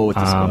 Oh, with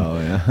the spell,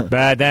 yeah.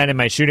 But then in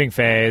my shooting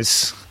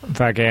phase,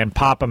 fucking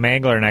pop a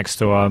mangler next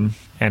to him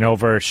and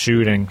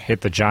overshoot and hit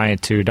the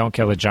giant too. Don't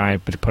kill the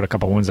giant, but put a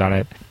couple wounds on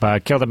it.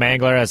 But kill the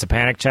mangler as a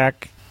panic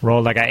check.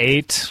 Rolled like a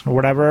 8 or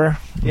whatever.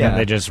 Yeah. And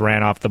they just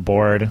ran off the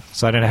board,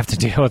 so I didn't have to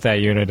deal with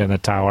that unit in the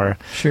tower.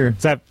 Sure.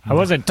 So I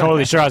wasn't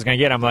totally sure I was going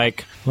to get. I'm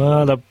like,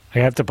 well, I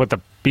have to put the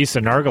Beast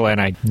of Nurgle in.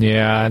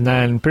 And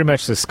then pretty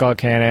much the skull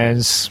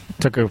cannons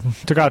took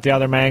out the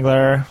other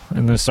mangler,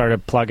 and then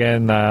started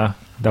plugging the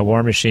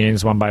war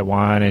machines one by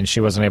one, and she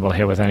wasn't able to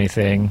hit with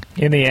anything.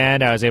 In the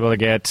end, I was able to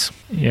get,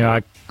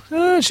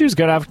 she was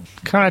good. I'm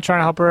kind of trying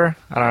to help her.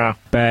 I don't know.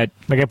 But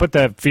I put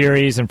the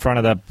Furies in front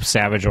of the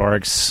Savage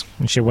Orcs,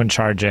 and she wouldn't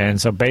charge in.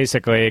 So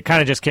basically, it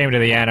kind of just came to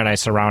the end, and I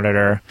surrounded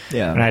her.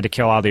 Yeah. And I had to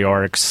kill all the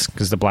Orcs,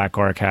 because the Black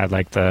Orc had,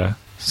 like, the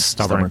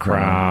Stubborn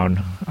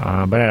Crown. But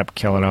I ended up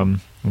killing them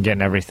and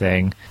getting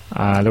everything.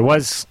 There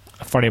was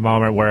a funny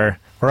moment where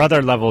her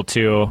other level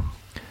 2,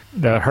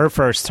 her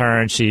first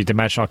turn, she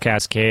Dimensional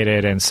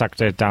Cascaded and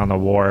sucked it down the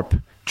warp,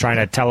 trying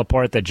to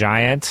teleport the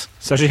giant.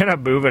 So she ended up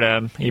moving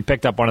him. He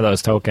picked up one of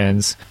those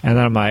tokens. And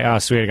then I'm like, oh,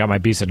 sweet, I got my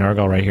Beast of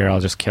Nurgle right here.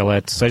 I'll just kill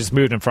it. So I just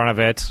moved in front of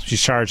it. She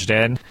charged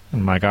in.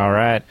 I'm like, all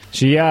right.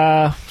 She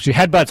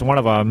headbutts one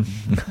of them.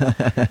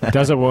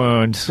 Does a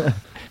wound.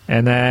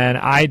 And then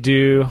I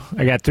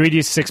got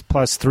 3d6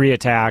 plus 3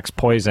 attacks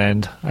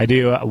poisoned. I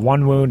do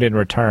 1 wound in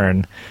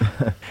return.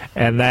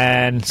 And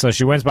then, so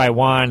she wins by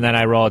 1, then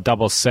I roll a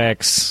double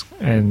 6,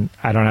 and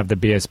I don't have the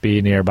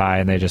BSB nearby,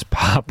 and they just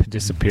pop and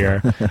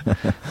disappear.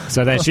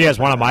 So then she has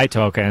one of my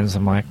tokens.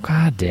 I'm like,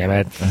 God damn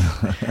it.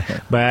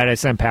 But I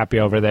sent Pappy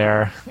over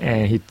there,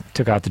 and he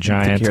took out the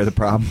giant. Took care of the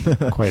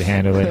problem. Quite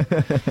handily.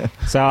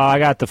 So I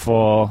got the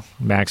full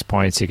max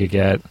points you could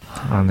get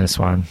on this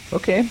one.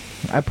 Okay.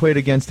 I played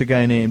against a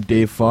guy named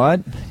Dave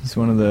Fott. He's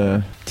one of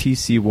the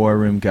TC War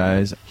Room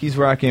guys. He's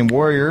rocking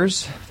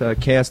Warriors, the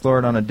Chaos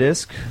Lord on a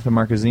disc, the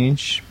Marcus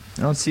Tzeentch.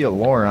 I don't see a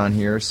lore on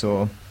here,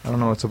 so I don't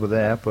know what's up with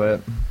that,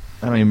 but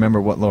I don't even remember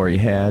what lore he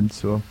had.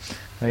 So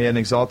I had an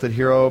Exalted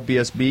Hero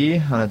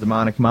BSB on a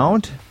Demonic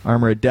Mount,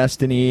 Armor of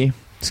Destiny,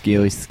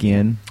 Scaly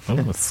Skin.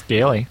 Oh,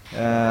 scaly.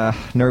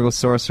 Nurgle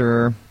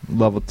Sorcerer,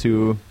 level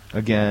 2.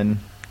 Again,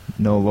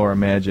 no lore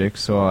magic,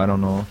 so I don't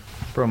know.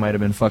 Bro might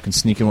have been fucking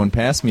sneaking one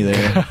past me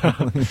there.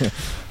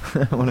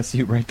 I want to see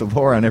you write the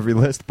lore on every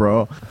list,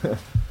 bro.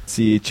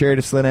 See, Chariot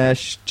of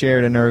Slaanesh,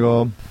 Chariot of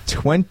Nurgle,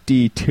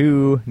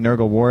 22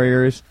 Nurgle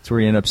Warriors. That's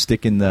where you end up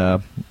sticking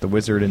the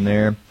wizard in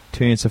there.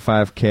 2 units of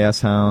 5 Chaos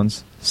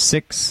Hounds.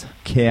 6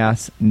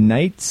 Chaos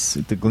Knights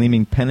with the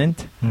Gleaming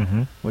Pennant,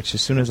 which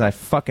as soon as I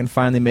fucking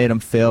finally made him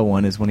fail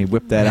one is when he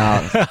whipped that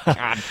out.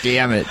 God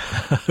damn it.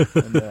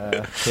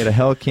 And, he had a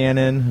Hell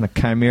Cannon and a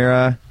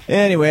Chimera.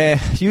 Anyway,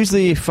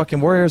 usually fucking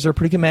Warriors are a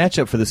pretty good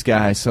matchup for this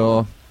guy,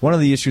 so one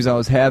of the issues I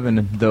was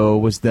having, though,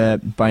 was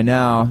that by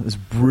now I was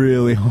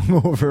really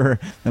hungover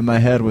and my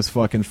head was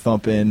fucking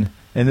thumping.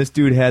 And this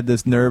dude had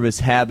this nervous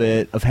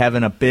habit of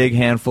having a big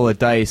handful of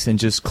dice and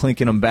just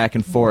clinking them back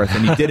and forth.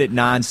 And he did it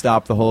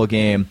nonstop the whole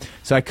game.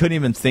 So I couldn't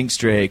even think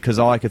straight because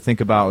all I could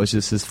think about was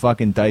just his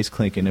fucking dice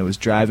clinking. It was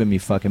driving me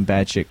fucking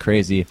batshit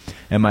crazy.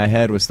 And my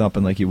head was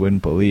thumping like you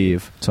wouldn't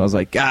believe. So I was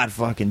like, God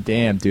fucking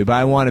damn, dude. But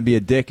I want to be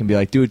a dick and be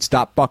like, dude,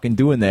 stop fucking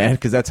doing that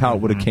because that's how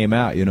it would have came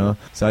out, you know?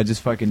 So I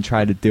just fucking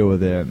tried to deal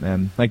with it.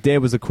 And like,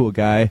 Dave was a cool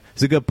guy.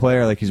 He's a good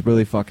player. Like, he's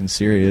really fucking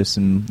serious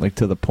and like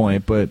to the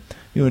point. But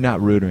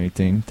not rude or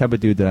anything. Type of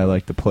dude that I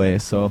like to play.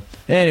 So,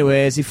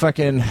 anyways, he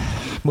fucking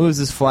moves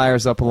his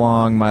flyers up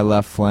along my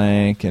left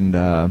flank, and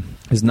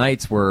his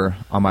knights were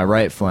on my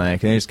right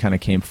flank, and they just kind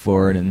of came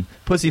forward and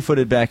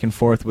pussyfooted back and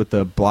forth with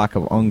the block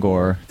of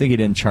Ungor. I think he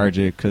didn't charge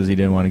it because he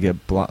didn't want to get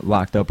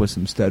locked up with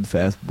some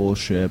steadfast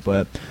bullshit,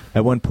 but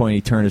at one point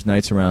he turned his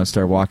knights around and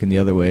started walking the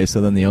other way, so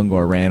then the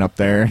Ungor ran up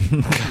there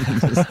and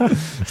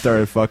just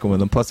started fucking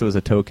with him. Plus there was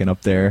a token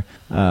up there.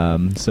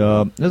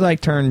 So it was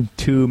like turn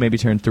 2, maybe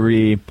turn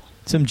 3.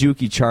 Some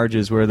jukey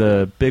charges where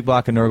the big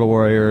block of Nurgle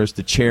warriors,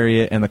 the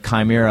chariot, and the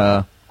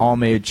Chimera all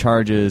made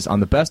charges on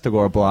the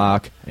Bestigor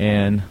block,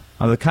 and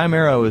the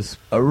Chimera was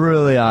a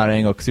really odd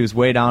angle because he was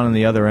way down on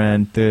the other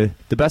end. The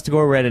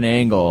Bestigor were at an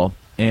angle,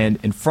 and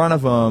in front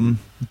of him,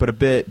 but a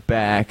bit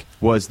back,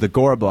 was the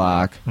Gore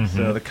block. Mm-hmm.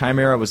 So the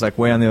Chimera was like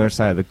way on the other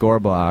side of the Gore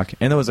block,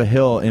 and there was a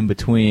hill in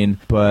between,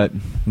 but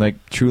like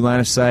true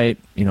line of sight,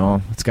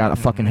 it's got a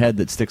fucking head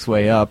that sticks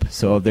way up,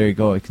 so there you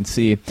go, you can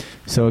see.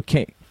 So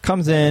it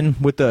comes in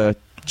with the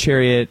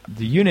chariot.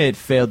 The unit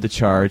failed to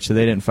charge, so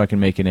they didn't fucking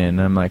make it in.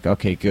 And I'm like,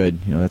 okay, good,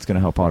 that's going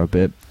to help out a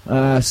bit.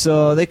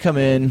 So they come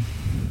in,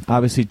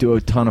 obviously do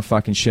a ton of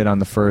fucking shit on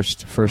the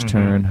first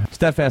turn.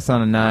 Steadfast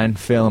on a 9,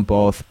 fail them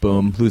both.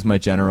 Boom, lose my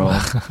general.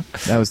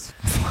 That was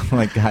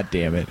like, god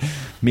damn it.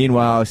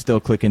 Meanwhile, I was still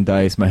clicking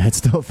dice. My head's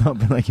still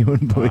thumping like you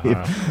wouldn't believe.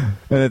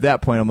 And at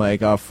that point, I'm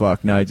like, oh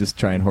fuck, now I just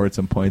try and hoard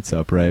some points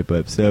up, right?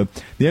 But so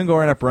the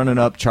Ungor ended up running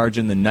up,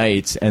 charging the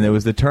knights, and it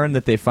was the turn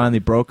that they finally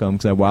broke him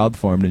because I wild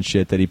formed and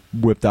shit that he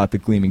whipped out the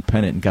Gleaming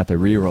Pennant and got the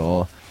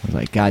reroll. I was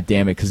like, god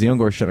damn it, because the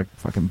Ungor should have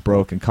fucking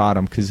broke and caught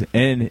him,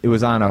 and it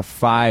was on a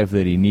 5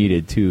 that he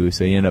needed too,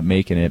 so he ended up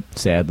making it,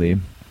 sadly.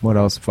 What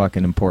else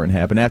fucking important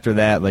happened? After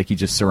that, like, he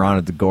just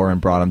surrounded the Gore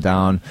and brought him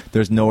down.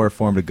 There's nowhere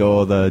for him to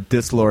go. The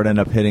Dislord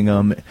ended up hitting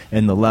him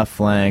in the left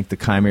flank. The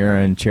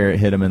Chimera and Chariot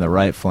hit him in the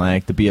right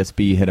flank. The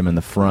BSB hit him in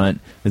the front.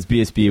 His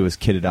BSB was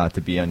kitted out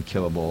to be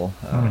unkillable.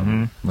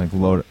 Like,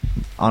 loaded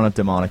on a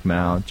demonic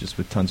mount, just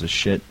with tons of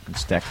shit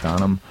stacked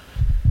on him.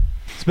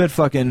 It's a bit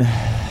fucking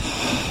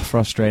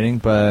frustrating,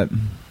 but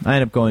I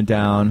ended up going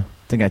down.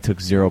 I think I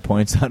took 0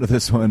 points out of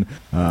this one,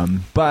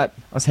 but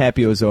I was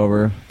happy it was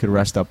over. Could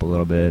rest up a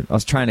little bit. I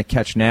was trying to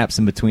catch naps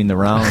in between the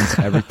rounds.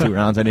 Every 2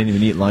 rounds I didn't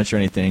even eat lunch or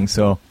anything,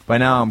 so by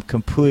now I'm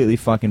completely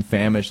fucking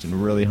famished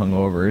and really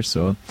hungover.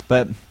 So,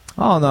 but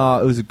all in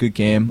all, it was a good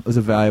game. It was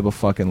a valuable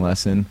fucking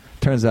lesson.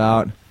 Turns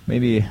out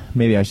maybe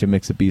I should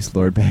mix a Beast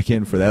Lord back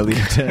in for that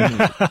leader 10,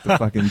 the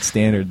fucking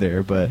standard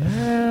there. But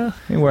I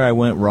think where I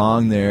went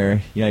wrong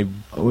there,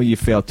 you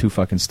failed 2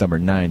 fucking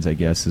stubborn 9s, I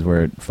guess, is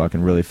where it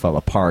fucking really fell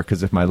apart.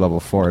 Because if my level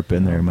 4 had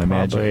been there, my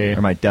magic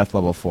or my death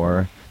level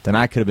 4, then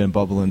I could have been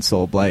bubbling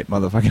Soul Blight,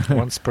 motherfucker.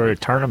 Once per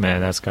tournament,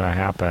 that's gonna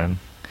happen.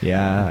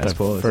 Yeah, I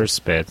suppose.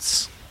 First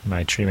bits,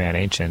 my Tree Man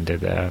Ancient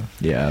did that.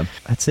 Yeah,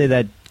 I'd say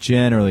that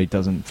generally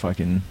doesn't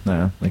fucking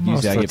like most usually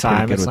of I the get time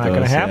pretty good it's with not those.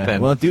 going to happen. Yeah.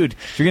 Well, dude,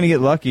 if you're gonna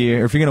get lucky,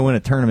 or if you're gonna win a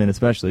tournament,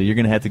 especially, you're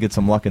gonna have to get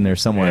some luck in there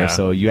somewhere. Yeah.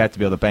 So you have to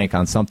be able to bank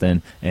on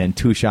something. And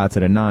 2 shots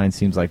at a 9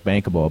 seems like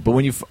bankable. But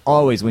when you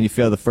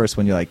fail the first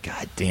one, you're like,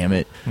 god damn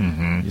it,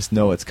 you just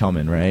know it's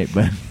coming, right?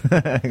 But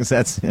cause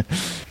that's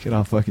get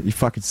all fucking your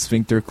fucking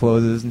sphincter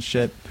closes and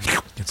shit.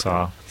 It's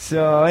all.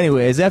 So,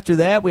 anyways, after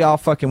that, we all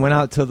fucking went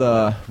out to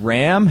the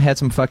Ram, had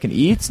some fucking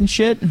eats and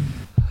shit.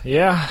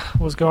 Yeah,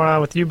 what's going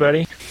on with you,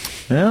 buddy?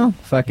 Well,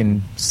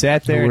 fucking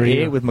sat there and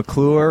ate with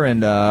McClure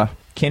and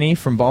Kenny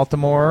from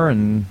Baltimore,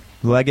 and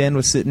Legan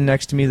was sitting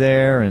next to me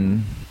there,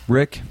 and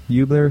Rick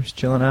Hubler was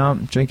chilling out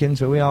and drinking.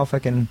 So we all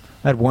fucking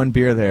had 1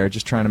 beer there,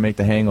 just trying to make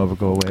the hangover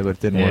go away, but it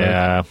didn't work.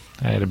 Yeah,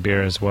 I had a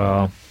beer as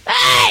well.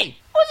 Hey!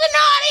 Who's a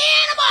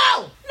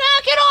naughty animal?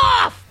 Knock it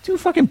off! 2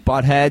 fucking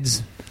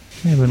buttheads.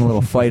 Having a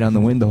little fight on the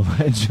window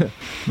ledge.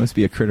 Must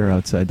be a critter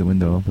outside the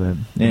window, but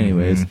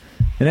anyways.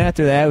 And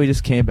after that, we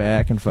just came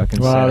back and fucking.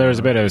 Well, there was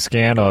a bit of a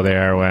scandal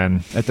there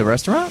when at the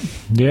restaurant.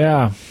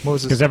 Yeah, what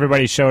was because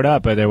everybody showed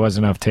up, but there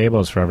wasn't enough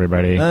tables for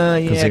everybody.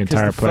 Because the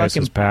entire place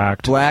was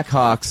packed.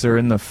 Blackhawks are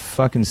in the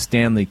fucking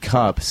Stanley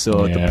Cup,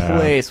 so the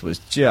place was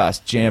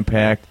just jam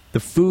packed. The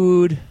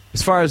food.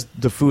 As far as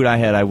the food I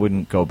had, I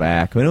wouldn't go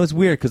back. I mean, it was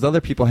weird because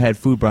other people had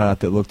food brought out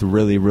that looked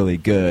really, really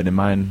good, and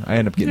mine, I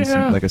ended up getting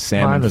some, like a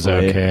salmon. Mine was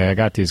fillet. okay. I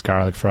got these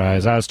garlic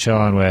fries. I was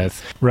chilling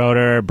with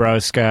Rotor,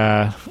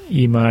 Broska,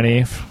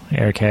 E-Money,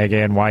 Eric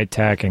Hagen, White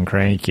Tech, and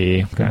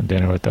Cranky. Got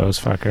dinner with those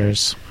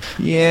fuckers.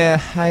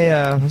 Yeah,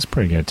 it was a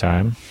pretty good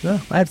time. Yeah,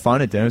 I had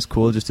fun at dinner. It was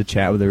cool just to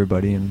chat with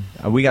everybody, and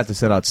we got to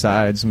sit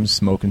outside, some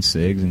smoking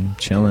cigs and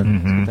chilling.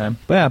 It was a good time.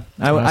 But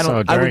yeah, I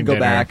wouldn't go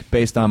back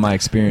based on my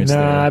experience. No,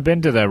 there. I've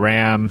been to the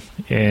Ram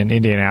in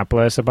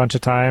Indianapolis a bunch of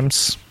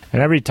times,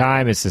 and every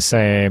time it's the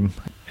same.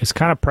 It's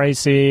kind of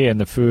pricey,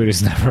 and the food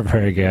is never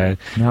very good.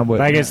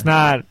 It's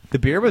not. The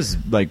beer was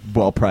like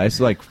well priced,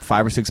 like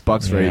 $5 or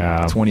 $6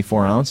 for a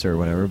 24 ounce or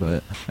whatever,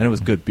 and it was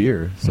good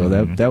beer, so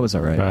that was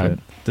all right. But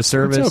the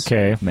service, it's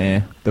okay.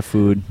 Meh. The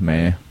food,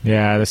 meh.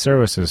 Yeah, the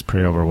service is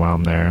pretty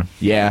overwhelmed there.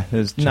 Yeah,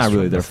 it's not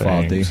really their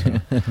fault.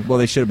 Well,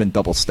 they should have been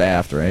double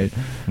staffed, right?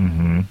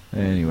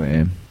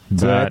 Anyway.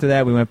 So after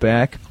that, we went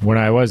back. When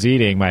I was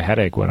eating, my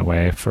headache went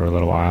away for a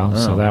little while,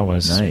 so that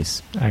was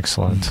nice,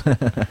 excellent.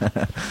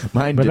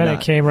 Mine but did then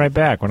not. It came right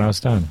back when I was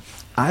done.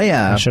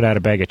 I should have had a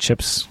bag of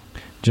chips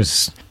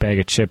just bag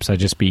of chips I'd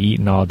just be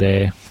eating all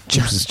day.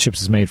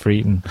 Chips is made for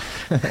eating.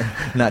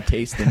 Not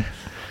tasting.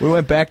 We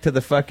went back to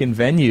the fucking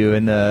venue,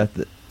 and the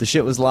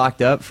shit was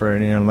locked up for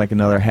like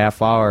another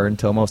half hour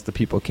until most of the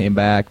people came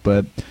back.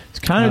 But it's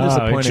kind of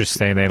disappointing.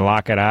 Interesting. They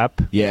lock it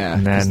up. Yeah,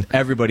 and then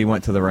everybody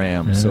went to the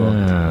Ram.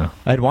 So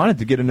I'd wanted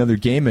to get another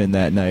game in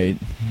that night,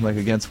 like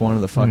against one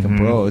of the fucking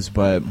bros,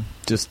 but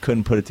just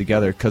couldn't put it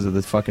together because of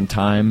the fucking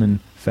time and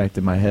the fact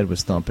that my head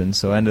was thumping.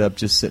 So I ended up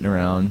just sitting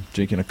around,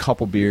 drinking a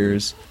couple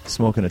beers,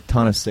 smoking a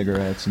ton of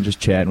cigarettes, and just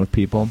chatting with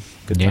people.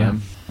 Good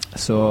time.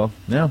 So,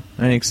 yeah,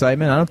 any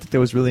excitement? I don't think there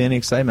was really any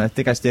excitement. I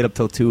think I stayed up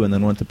till 2 and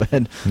then went to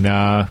bed.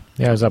 Nah.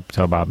 Yeah, I was up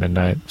till about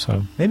midnight,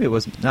 so. Maybe it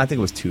was, no, I think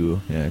it was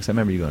 2. Yeah, because I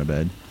remember you going to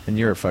bed. And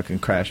you were fucking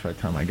crashed by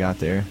the time I got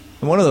there.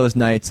 And one of those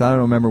nights, I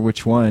don't remember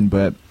which one,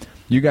 but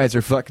you guys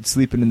are fucking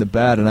sleeping in the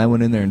bed, and I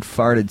went in there and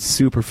farted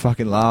super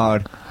fucking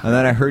loud. And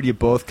then I heard you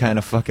both kind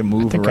of fucking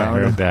move around. I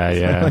heard that,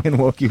 yeah. I fucking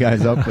woke you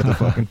guys up with a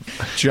fucking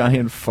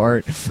giant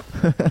fart.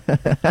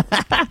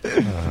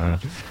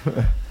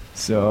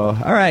 So,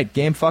 all right,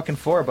 game fucking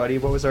 4, buddy.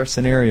 What was our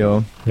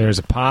scenario? There's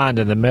a pond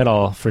in the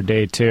middle for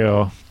day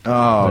 2.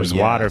 Oh, there's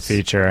water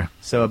feature.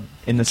 So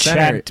in the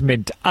center,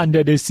 enchantment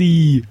under the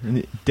sea. In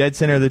the dead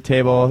center of the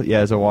table,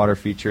 is a water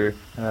feature.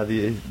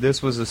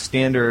 This was a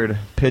standard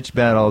pitch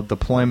battle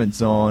deployment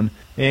zone,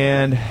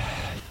 and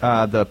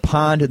the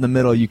pond in the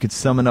middle, you could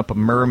summon up a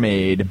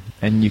mermaid,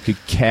 and you could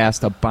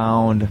cast a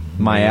bound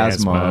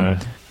miasma.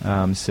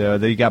 So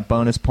you got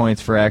bonus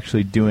points for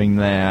actually doing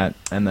that,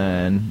 and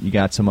then you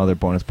got some other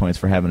bonus points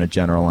for having a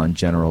general on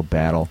general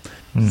battle.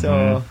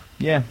 So,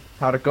 yeah,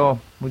 how'd it go?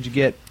 What'd you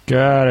get?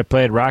 Good. I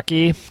played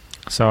Rocky.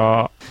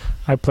 So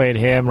I played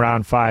him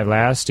round 5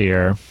 last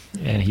year,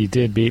 and he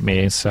did beat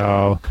me,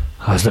 so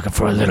I was looking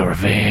for a little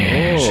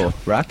revenge. Oh,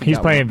 Rocky. He's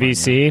playing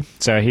VC,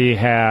 so he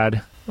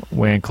had...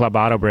 When Club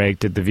Auto Break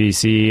did the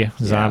VC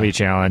Zombie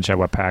Challenge at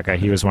Wapaka,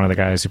 he was one of the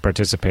guys who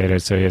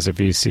participated, so he has a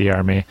VC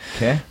army.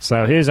 Okay.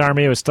 So his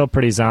army was still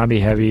pretty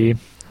zombie heavy.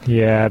 He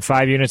had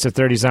 5 units of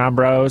 30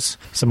 Zombros,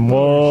 some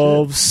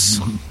wolves,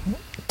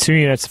 2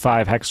 units of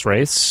 5 Hex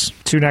Wraiths,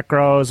 2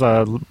 Necros,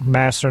 a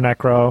Master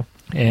Necro,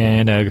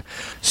 and a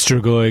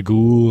Strigoi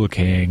Ghoul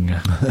King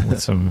with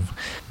some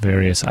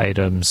various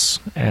items.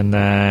 And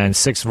then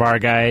 6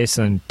 Vargeist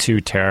and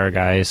 2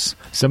 Terrorgeist.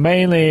 So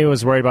mainly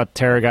was worried about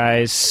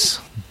Terrorgeist.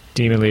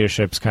 Demon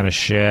leadership's kind of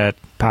shit.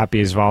 Poppy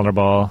is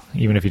vulnerable.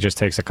 Even if he just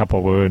takes a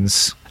couple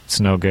wounds,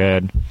 it's no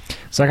good.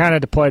 So I kind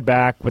of deployed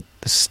back with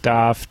the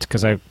stuff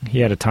because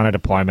he had a ton of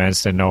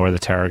deployments, didn't know where the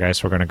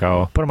Terrorgeists were going to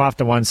go. Put him off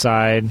to one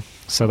side,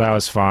 so that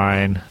was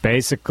fine.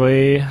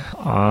 Basically,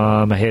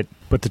 I hit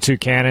with the 2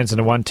 cannons and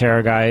the 1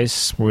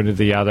 Terrorgeist, wounded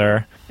the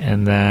other,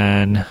 and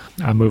then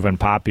I'm moving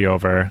Poppy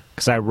over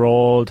because I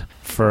rolled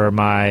for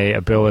my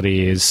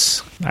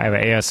abilities. I have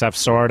an ASF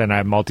sword and I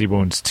have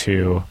multi-wounds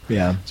 2.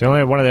 Yeah. So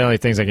one of the only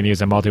things I can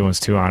use a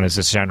multi-wounds 2 on is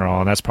this general,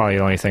 and that's probably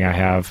the only thing I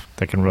have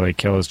that can really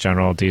kill his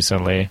general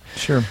decently.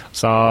 Sure.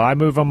 So I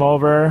move him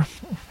over.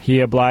 He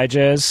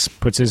obliges,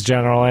 puts his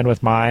general in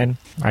with mine.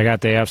 I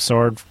got the AF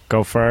sword,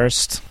 go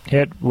first.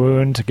 Hit,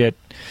 wound, get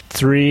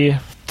 3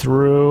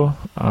 through,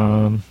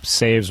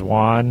 saves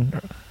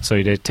 1. So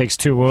he takes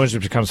 2 wounds,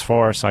 which becomes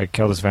 4, so I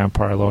kill this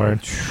Vampire Lord.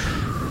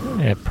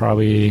 At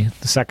probably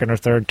the second or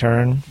third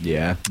turn.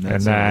 Yeah.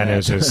 And then it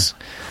was just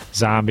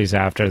zombies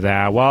after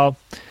that. Well,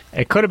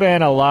 it could have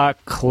been a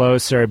lot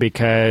closer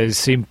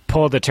because he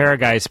pulled the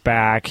Terrorgeist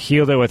back,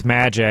 healed it with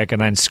magic,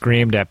 and then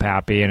screamed at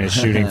Pappy in his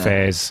shooting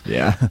phase.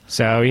 Yeah.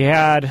 So he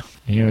had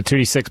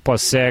 2d6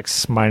 plus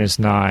 6 minus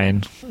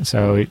 9.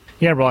 So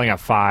he had rolling at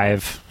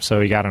 5, so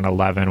he got an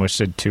 11, which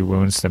did 2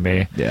 wounds to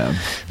me. Yeah.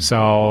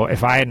 So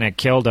if I hadn't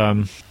killed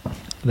him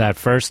that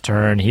first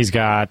turn, he's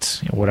got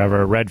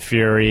Red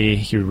Fury,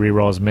 he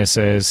rerolls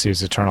misses,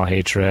 he's Eternal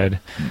Hatred.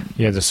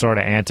 He had the Sword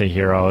of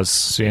Anti-Heroes,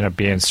 so he ended up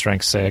being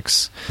Strength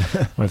 6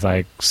 with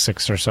like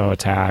 6 or so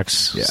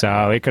attacks. Yeah.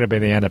 So it could have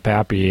been the end of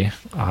Pappy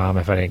if I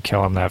didn't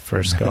kill him that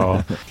first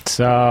go.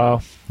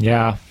 So,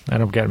 yeah, I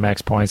ended up getting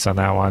max points on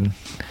that one.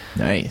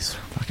 Nice.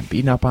 Fucking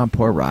beating up on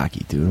poor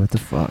Rocky, dude. What the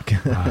fuck?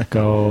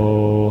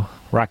 Go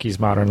Rocky's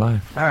Modern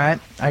Life. All right.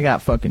 I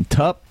got fucking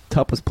Tup.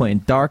 Tup was playing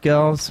Dark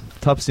Elves.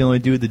 Tup's the only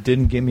dude that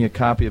didn't give me a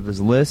copy of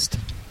his list,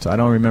 so I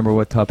don't remember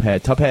what Tup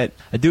had.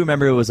 I do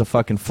remember it was a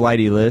fucking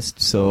flighty list,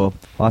 so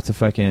lots of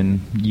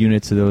fucking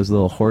units of those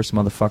little horse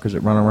motherfuckers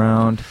that run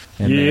around.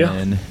 And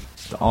then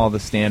all the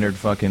standard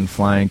fucking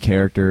flying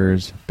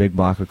characters, big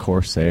block of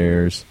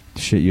Corsairs,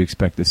 shit you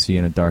expect to see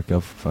in a Dark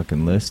Elf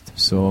fucking list.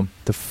 So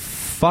the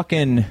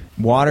fucking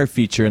water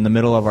feature in the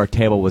middle of our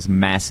table was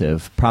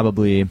massive,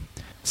 probably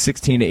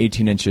 16 to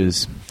 18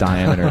 inches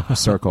diameter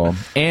circle,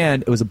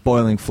 and it was a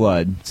boiling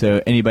flood.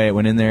 So anybody that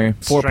went in there,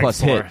 4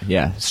 plus hit,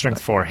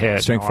 strength 4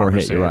 hit, strength 4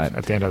 hit. You're right.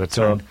 At the end of the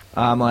turn, so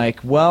I'm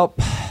like, well,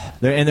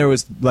 there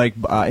was like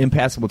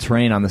impassable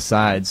terrain on the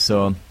sides,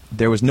 so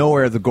there was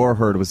nowhere the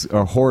horde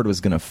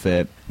was going to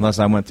fit unless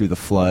I went through the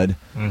flood.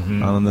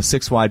 Mm-hmm. The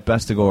 6 wide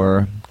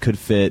Bestigor could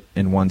fit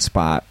in one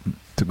spot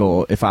to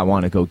go if I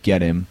want to go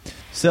get him.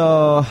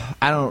 So,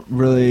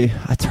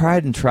 I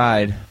tried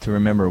to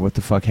remember what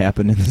the fuck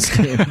happened in this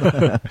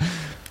game.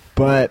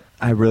 But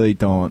I really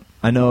don't.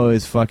 I know it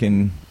was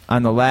fucking...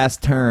 On the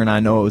last turn,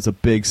 I know it was a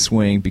big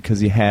swing because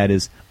he had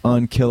his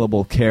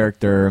unkillable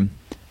character,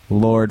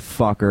 Lord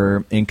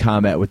Fucker, in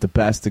combat with the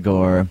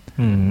Bestigor.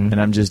 Mm-hmm.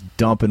 And I'm just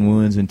dumping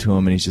wounds into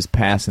him, and he's just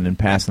passing and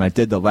passing. I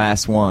did the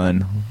last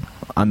one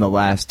on the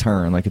last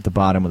turn, like at the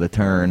bottom of the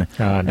turn,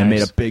 nice. and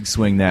made a big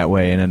swing that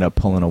way and ended up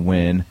pulling a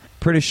win.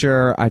 Pretty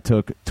sure I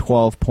took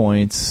 12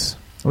 points.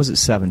 Or was it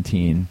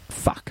 17?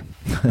 Fuck.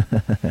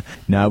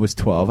 No, it was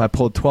 12. I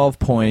pulled 12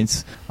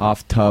 points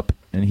off Tup,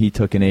 and he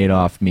took an 8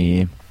 off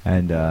me.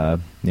 And,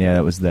 yeah,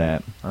 that was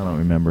that. I don't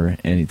remember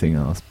anything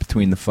else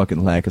between the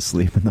fucking lack of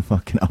sleep and the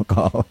fucking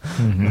alcohol.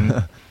 Mm-hmm.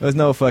 There was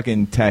no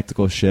fucking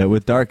tactical shit.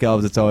 With Dark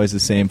Elves, it's always the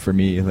same for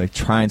me. Like,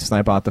 try and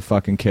snipe out the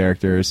fucking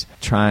characters.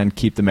 Try and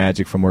keep the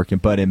magic from working.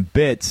 But in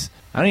bits,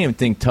 I don't even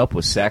think Tup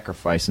was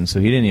sacrificing, so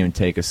he didn't even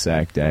take a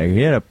sack dagger.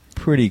 He had a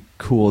pretty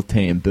cool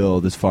tame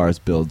build as far as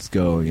builds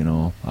go, you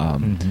know.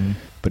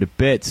 But at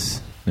bits,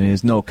 I mean,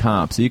 there's no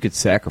comp, so you could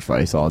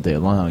sacrifice all day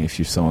long if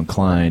you're so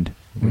inclined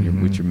when you're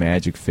with your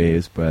magic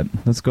phase. But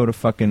let's go to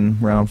fucking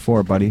round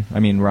 4, buddy. I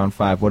mean, round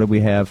 5. What do we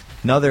have?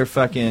 Another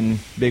fucking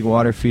big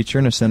water feature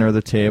in the center of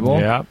the table.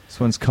 Yep. This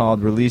one's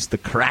called Release the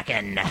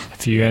Kraken.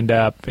 If you end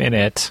up in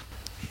it,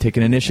 Take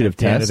an initiative at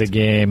the end of test. the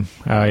game.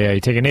 Oh, yeah.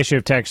 You take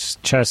initiative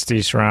test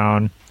each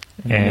round,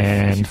 if you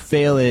and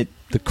fail it,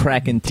 the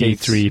Kraken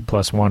takes D3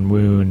 plus 1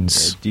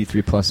 wounds.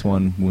 D3 plus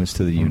 1 wounds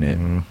to the unit.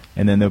 Mhm.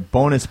 And then the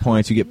bonus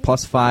points, you get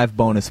plus 5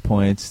 bonus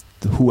points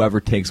to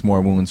whoever takes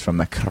more wounds from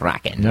the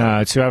Kraken. No,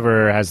 it's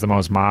whoever has the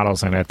most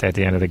models in it at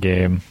the end of the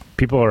game.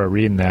 People are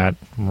reading that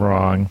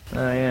wrong.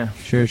 Oh, yeah.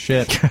 Sure as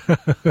shit.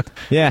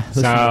 Yeah.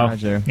 listen to So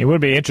Roger. it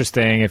would be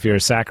interesting if you're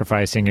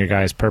sacrificing your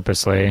guys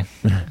purposely.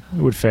 It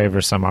would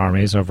favor some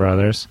armies over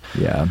others.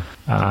 Yeah.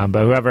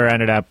 But whoever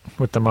ended up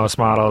with the most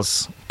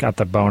models got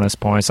the bonus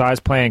points. So I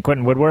was playing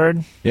Quentin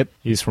Woodward. Yep.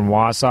 He's from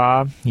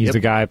Wausau. He's Yep. the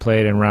guy I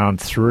played in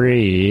round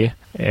 3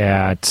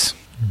 at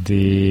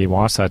the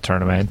Wausau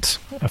tournament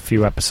a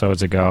few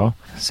episodes ago.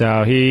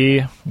 So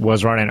he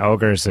was running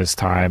ogres this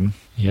time.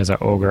 He has an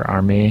ogre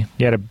army.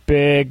 He had a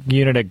big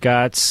unit of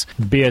guts,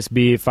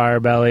 BSB,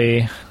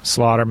 Firebelly,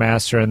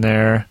 Slaughtermaster in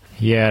there.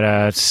 He had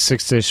a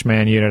 6-ish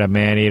man unit of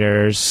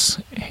man-eaters.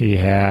 He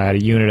had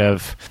a unit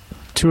of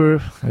 3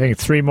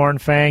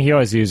 Mornfang. He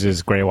always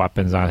uses gray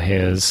weapons on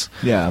his.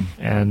 Yeah.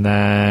 And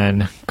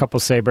then a couple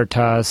saber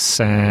tusks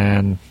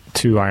and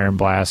 2 iron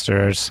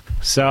blasters.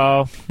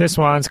 So this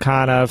one's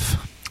kind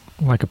of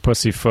like a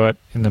pussyfoot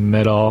in the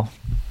middle,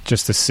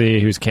 just to see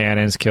whose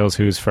cannons kills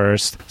who's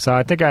first. So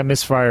I think I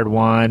misfired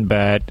one,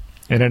 but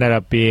it ended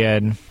up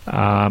being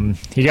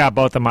he got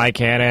both of my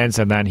cannons,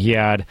 and then he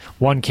had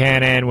one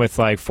cannon with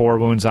like 4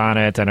 wounds on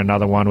it and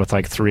another one with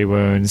like 3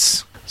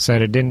 wounds. So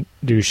it didn't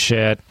do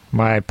shit.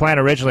 My plan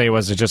originally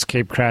was to just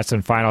keep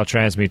Crescent Final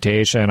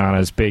Transmutation on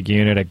his big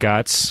unit of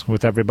guts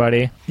with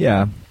everybody.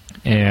 Yeah.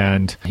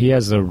 And he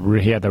had the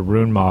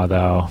Rune Maw,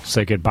 though,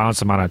 so he could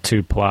bounce him on a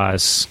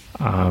 2+.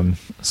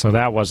 So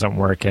that wasn't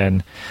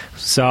working.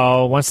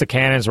 So once the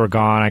cannons were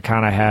gone, I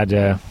kind of had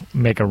to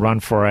make a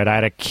run for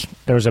it.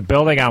 There was a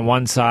building on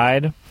one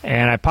side,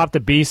 and I popped the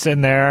beast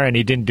in there, and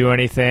he didn't do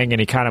anything, and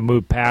he kind of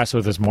moved past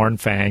with his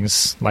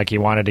Mornfangs, like he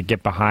wanted to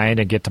get behind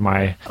and get to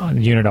my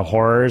unit of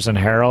Horrors and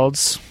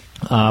Heralds.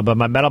 But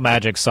my Metal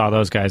Magic saw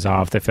those guys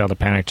off. They failed a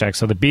panic check.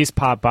 So the beast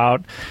popped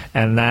out,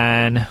 and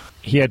then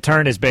he had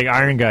turned his big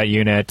Iron Gut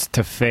unit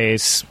to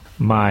face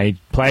my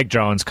Plague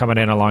Drones coming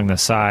in along the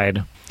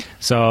side.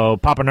 So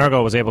Papa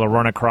Nurgle was able to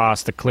run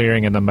across the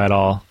clearing in the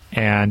middle,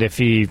 and if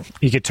he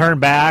could turn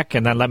back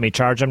and then let me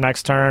charge him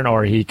next turn,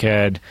 or he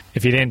could,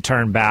 if he didn't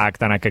turn back,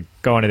 then I could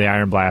go into the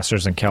Iron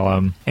Blasters and kill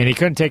him. And he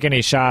couldn't take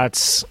any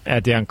shots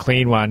at the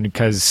Unclean One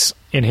because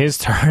in his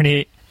turn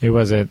he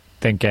wasn't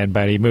thinking,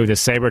 but he moved the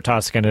Saber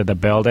Tusk into the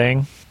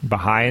building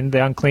behind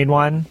the Unclean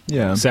One.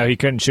 Yeah. So he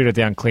couldn't shoot at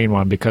the Unclean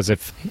One because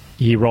if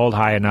he rolled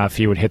high enough,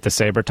 he would hit the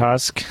Saber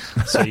Tusk.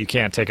 So you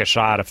can't take a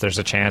shot if there's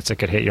a chance it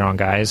could hit your own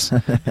guys. So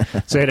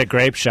he had a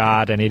grape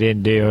shot, and he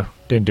didn't do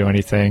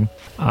anything.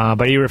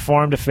 But he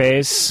reformed a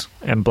face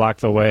and blocked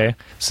the way.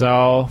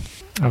 So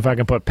if I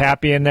can put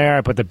Pappy in there,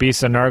 I put the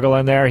Beast of Nurgle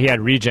in there. He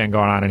had regen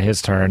going on in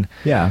his turn.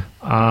 Yeah.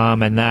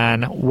 And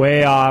then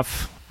way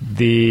off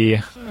the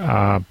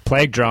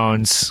Plague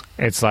Drones,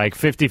 it's like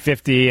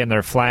 50-50 in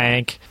their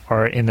flank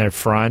or in their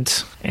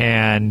front.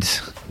 And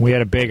we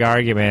had a big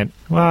argument.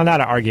 Well,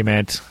 not an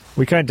argument.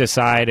 We couldn't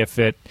decide if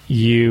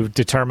you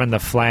determine the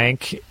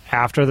flank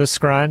after the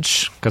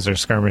scrunch, because they're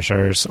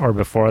skirmishers, or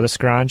before the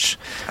scrunch.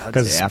 I'd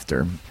say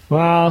after.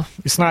 Well,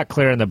 it's not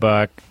clear in the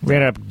book. We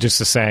ended up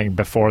just saying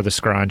before the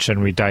scrunch,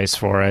 and we dice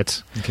for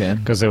it. Okay.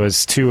 Because it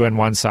was 2 on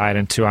one side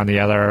and 2 on the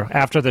other.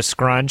 After the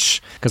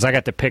scrunch, because I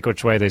got to pick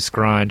which way they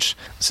scrunch.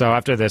 So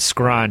after the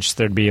scrunch,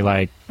 there'd be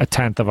like a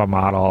 1/10 of a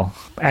model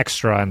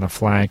extra in the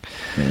flank.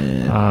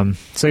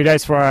 So you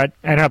dice for it.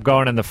 Ended up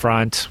going in the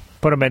front.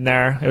 put them in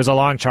there. It was a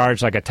long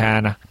charge, like a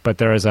 10, but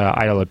there was a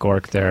Idol of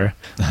Gork there,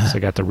 so I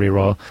got to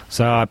reroll.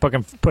 So I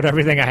put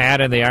everything I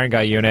had in the Iron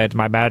Gut unit,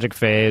 my magic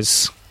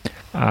phase.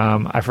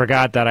 I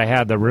forgot that I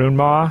had the Rune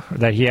Maw,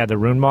 that he had the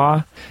Rune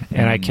Maw,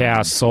 and I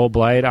cast Soul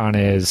Blight on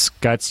his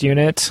Guts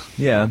unit.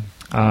 Yeah.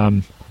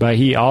 But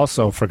he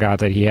also forgot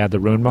that he had the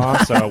Rune Maw,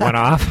 so it went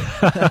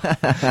off.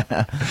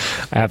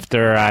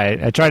 After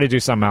I tried to do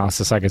something else,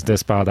 just like his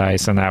Dispel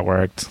Dice, and that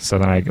worked. So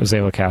then I was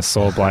able to cast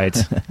Soul Blight.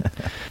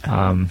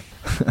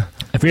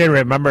 If we had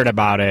remembered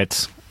about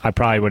it, I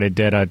probably would have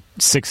did a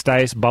 6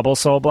 dice bubble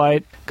Soul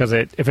Blight, because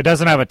if it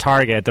doesn't have a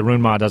target, the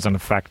Rune Maw doesn't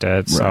affect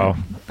it. So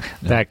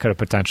that could have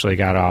potentially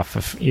got off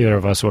if either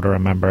of us would have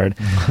remembered.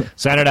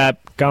 So I ended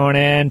up going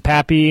in.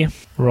 Pappy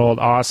rolled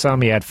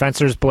awesome. He had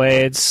Fencer's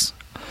Blades,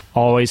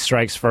 always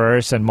strikes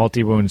first, and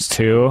multi-wounds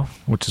too,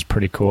 which is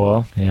pretty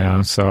cool.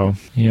 Yeah, so,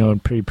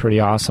 pretty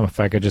awesome if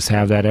I could just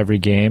have that every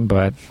game,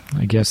 but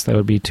I guess that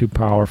would be too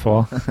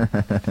powerful.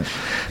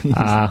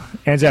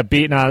 Ends up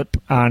beating up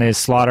on his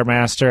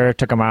Slaughtermaster,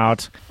 took him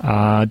out.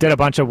 Did a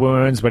bunch of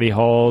wounds, but he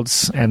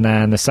holds, and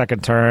then the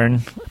second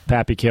turn,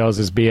 Pappy kills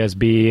his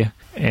BSB,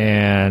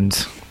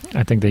 and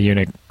I think the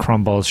unit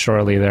crumbles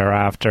shortly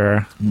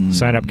thereafter.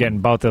 So I ended up getting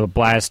both of the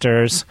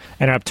blasters.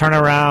 Ended up turning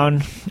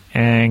around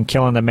and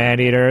killing the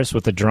Man-Eaters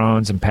with the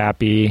drones and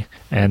Pappy.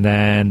 And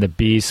then the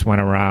Beast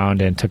went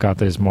around and took out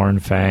his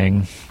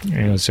Mornfang.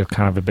 It was just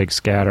kind of a big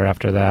scatter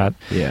after that.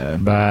 Yeah.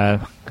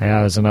 But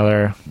yeah, there's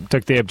another.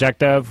 Took the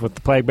objective with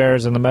the Plague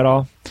Bears in the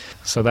middle.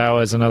 So that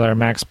was another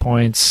max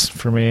points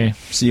for me.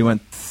 So you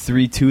went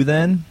 3-2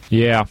 then?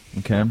 Yeah.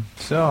 Okay.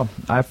 So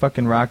I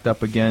fucking rocked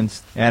up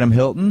against Adam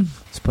Hilton.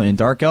 He's playing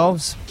Dark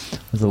Elves. I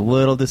was a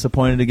little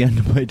disappointed again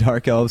to play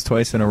Dark Elves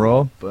twice in a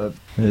row, but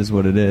it is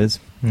what it is.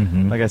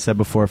 Mm-hmm. Like I said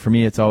before, for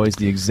me it's always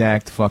the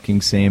exact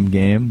fucking same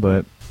game,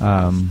 but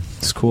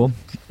it's cool.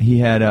 He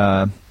had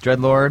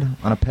Dreadlord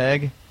on a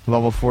peg,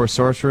 level 4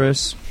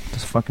 Sorceress,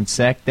 just fucking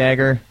Sack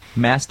Dagger,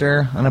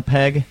 Master on a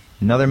peg,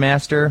 another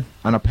Master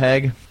on a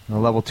peg, and a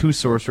level 2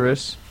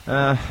 Sorceress.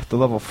 The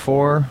level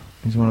 4...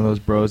 He's one of those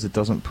bros that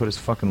doesn't put his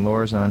fucking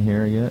lores on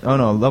here yet. Oh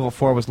no, level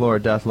 4 was Lore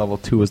of Death, level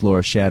 2 was Lore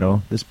of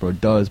Shadow. This bro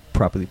does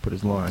properly put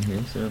his lore on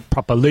here. So.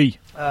 Properly.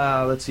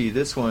 Let's see,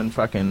 this one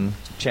fucking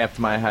chapped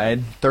my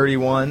hide.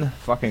 31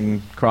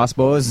 fucking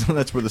crossbows.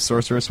 That's where the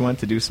Sorceress went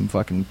to do some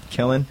fucking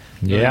killing.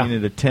 Yeah. Another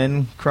unit of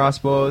 10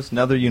 crossbows,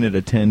 another unit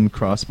of 10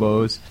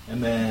 crossbows,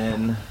 and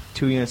then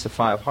 2 units of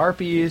 5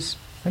 Harpies.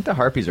 I think the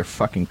Harpies are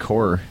fucking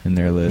core in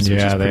their list, which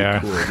is they pretty are.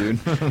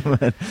 Cool,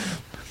 dude.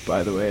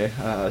 By the way,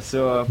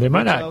 they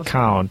might not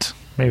count.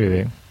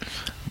 Maybe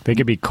they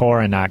could be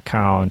core and not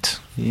count.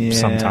 Yeah,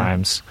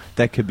 sometimes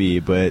that could be,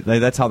 but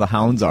that's how the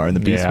hounds are in the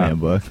Beastman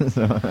book.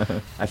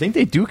 So, I think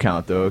they do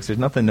count though, because there's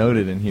nothing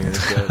noted in here.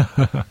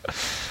 So,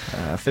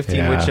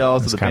 15 Witch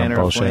Elves with a Banner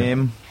of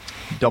Flame,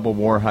 double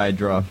War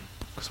Hydra.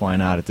 Because why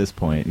not at this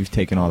point? You've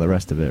taken all the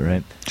rest of it,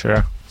 right?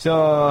 Sure.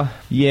 So,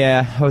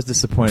 yeah, I was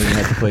disappointed I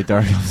had to play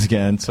Dark Elves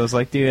again. So I was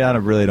like, dude, I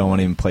really don't want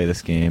to even play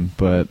this game,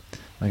 but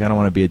I don't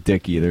want to be a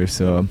dick either,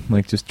 so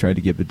just tried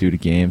to give the dude a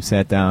game.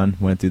 Sat down,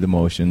 went through the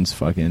motions,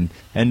 fucking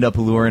end up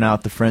luring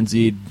out the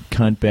frenzied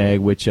cunt bag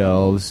Witch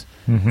Elves,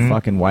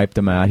 fucking wiped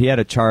them out. He had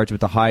a charge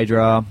with the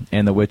Hydra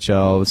and the Witch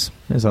Elves.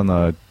 It was on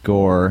the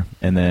Gore,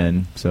 and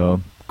then, so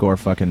Gore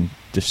fucking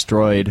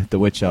destroyed the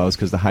Witch Elves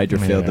because the Hydra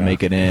failed to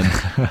make it in,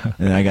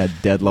 and I got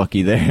dead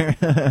lucky there.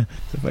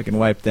 So fucking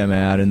wiped them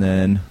out, and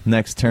then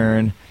next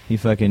turn, he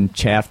fucking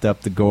chaffed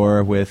up the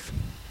Gore with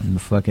the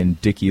fucking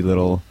dicky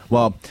little...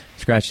 Well,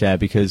 scratch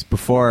that, because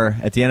before,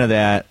 at the end of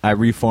that, I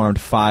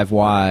reformed 5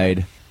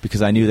 wide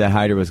because I knew that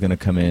Hydra was going to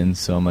come in,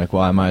 so I'm like,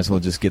 well, I might as well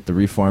just get the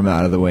reform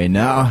out of the way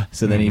now.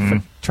 So then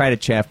he tried to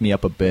chaff me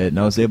up a bit, and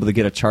I was able to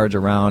get a charge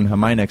around on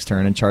my next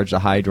turn and charge the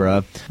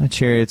Hydra. My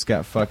Chariot's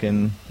got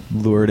fucking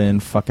lured in,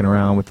 fucking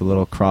around with the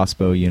little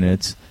crossbow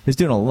units. He's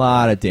doing a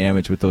lot of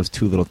damage with those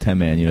 2 little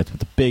 10-man units, but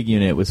the big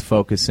unit was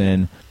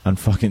focusing on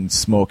fucking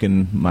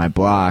smoking my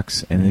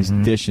blocks, and he's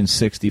dishing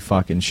 60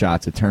 fucking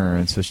shots a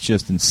turn, so it's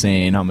just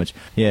insane how much.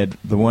 He had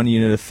the 1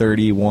 unit of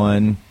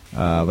 31...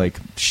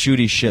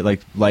 shooty shit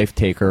like Life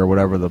Taker or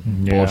whatever the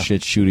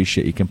bullshit shooty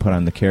shit you can put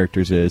on the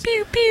characters is.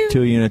 Pew, pew.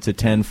 2 units of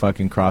 10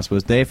 fucking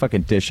crossbows. They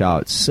fucking dish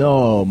out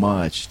so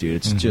much, dude.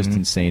 It's just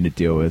insane to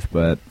deal with,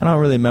 but I don't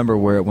really remember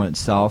where it went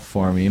south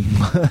for me.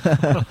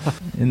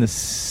 In the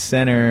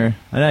center,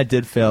 and I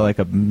did fail like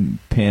a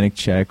panic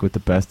check with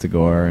the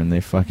Bestigor, and they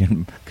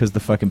fucking, because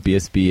the fucking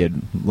BSB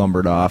had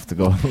lumbered off to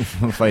go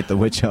fight the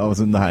Witch Elves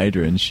and the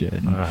Hydra and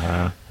shit.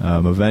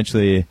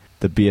 Eventually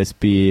the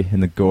BSB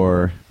and the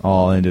Gore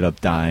all ended up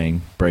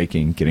dying,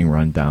 breaking, getting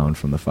run down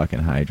from the fucking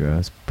Hydra. It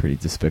was pretty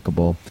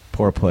despicable.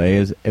 Poor play.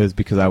 It was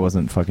because I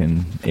wasn't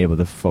fucking able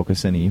to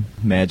focus any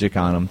magic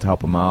on them to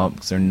help them out,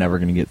 because they're never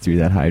going to get through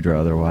that Hydra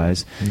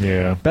otherwise.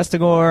 Yeah.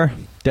 Bestigor,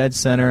 dead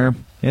center,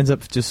 ends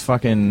up just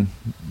fucking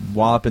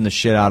walloping the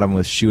shit out of him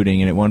with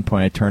shooting, and at one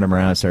point I turned him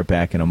around and started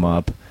backing him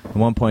up. At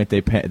one point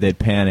they'd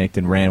panicked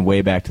and ran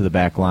way back to the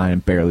back line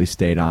and barely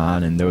stayed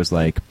on, and there was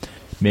like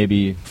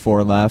maybe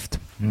 4 left.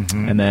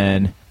 And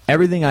then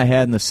everything I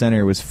had in the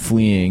center was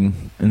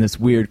fleeing in this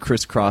weird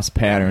crisscross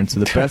pattern. So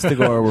the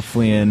Bestigor were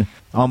fleeing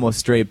almost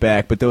straight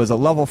back, but there was a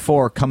level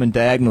 4 coming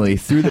diagonally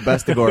through the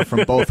Bestigor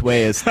from both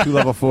ways. 2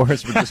 level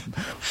 4s were just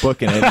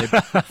booking it.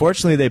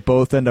 Fortunately, they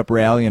both end up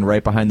rallying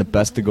right behind the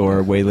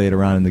Bestigor way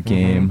later on in the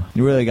game.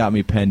 It really got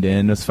me penned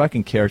in. Those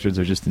fucking characters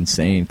are just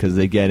insane because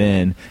they get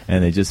in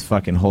and they just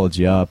fucking hold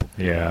you up.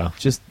 Yeah.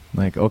 Just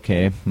like,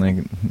 okay, like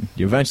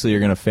eventually you're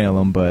gonna fail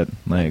him, but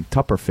like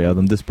Tupper failed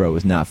him. This bro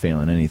was not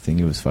failing anything.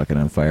 He was fucking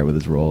on fire with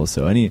his rolls.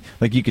 So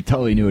you could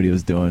tell he knew what he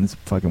was doing. It's a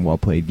fucking well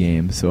played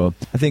game. So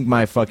I think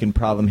my fucking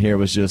problem here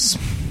was just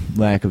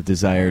lack of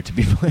desire to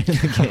be playing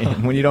the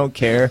game. When you don't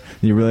care,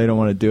 you really don't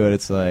want to do it.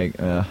 It's like,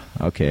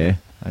 okay,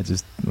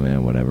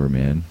 whatever,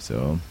 man.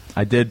 So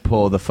I did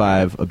pull the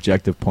 5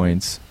 objective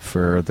points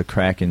for the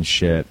Kraken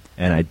shit,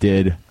 and I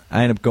ended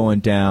up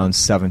going down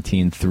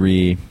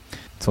 17-3.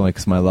 It's only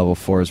because my level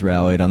 4s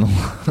rallied on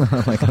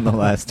the on the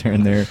last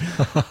turn there.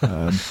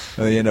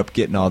 They end up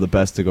getting all the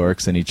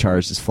Bestigorks, and he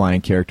charged his flying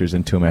characters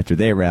into him after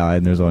they rallied,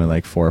 and there's only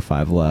like 4 or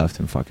 5 left,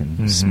 and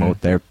fucking smote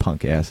their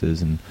punk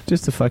asses, and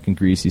just a fucking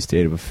greasy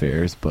state of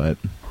affairs, but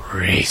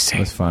it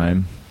was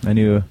fine. I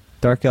knew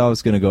Dark Elf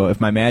was going to go,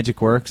 if my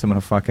magic works, I'm going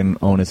to fucking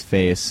own his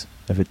face.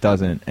 If it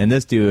doesn't, and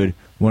this dude,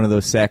 one of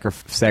those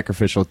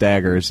sacrificial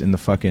daggers in the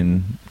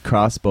fucking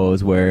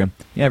crossbows where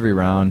every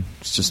round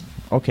it's just,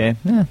 okay,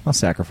 I'll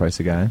sacrifice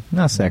a guy.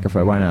 I'll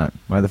sacrifice. Why not?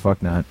 Why the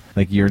fuck not?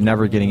 Like, you're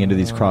never getting into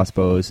these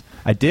crossbows.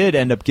 I did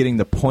end up getting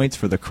the points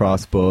for the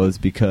crossbows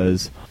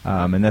because,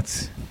 and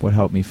that's what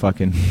helped me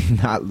fucking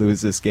not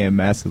lose this game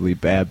massively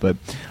bad, but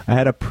I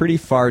had a pretty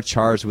far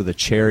charge with a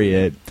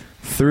chariot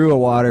threw a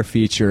water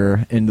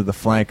feature into the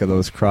flank of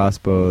those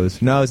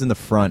crossbows. No, I was in the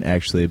front,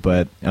 actually,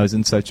 but I was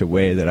in such a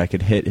way that I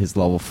could hit his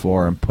level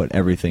 4 and put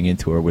everything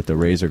into her with the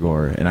Razor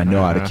Gore, and I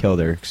know how to kill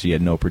her because she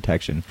had no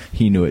protection.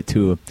 He knew it,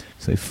 too.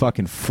 So he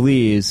fucking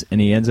flees, and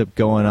he ends up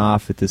going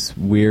off at this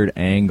weird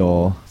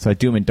angle. So I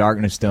Doom and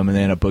Darkness him, and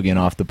they end up boogieing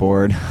off the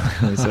board.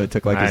 So it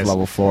took like his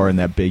level 4 and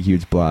that big,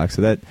 huge block.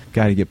 So that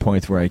got to get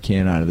points where I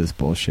can out of this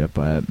bullshit,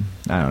 but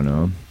I don't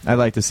know. I'd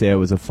like to say it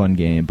was a fun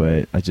game,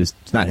 but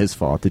it's not his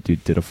fault. The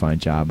dude did a fine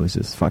job. I was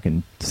just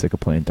fucking sick of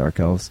playing Dark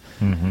Elves.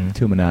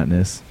 Too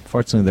monotonous.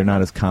 Fortunately, they're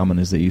not as common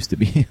as they used to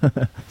be.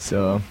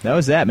 So that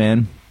was that,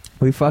 man.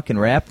 We fucking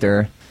wrapped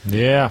her.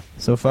 Yeah.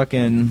 So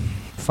fucking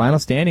final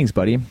standings,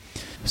 buddy.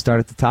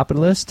 Start at the top of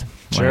the list.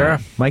 Sure.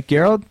 Mike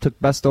Gerald took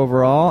best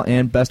overall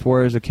and best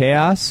Warriors of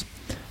Chaos.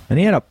 And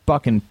he had a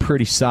fucking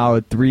pretty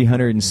solid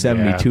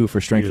 372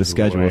 for strength of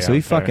schedule. So he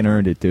fucking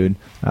earned it, dude.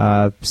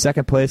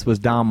 Second place was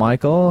Don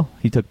Michael.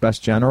 He took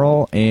best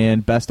general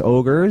and best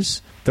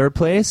ogres. Third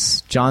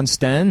place, John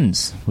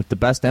Stens with the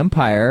best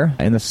empire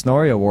and the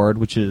Snorri Award,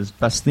 which is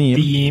best theme.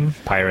 Theme.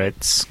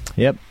 Pirates.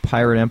 Yep,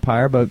 Pirate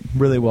Empire, but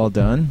really well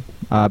done.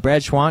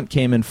 Brad Schwant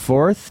came in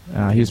fourth.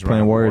 He was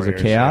playing Warriors of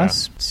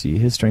Chaos. Let's see,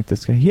 his strength of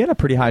schedule. He had a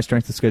pretty high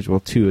strength of schedule,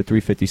 too, at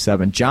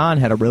 357. John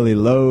had a really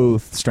low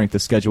strength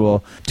of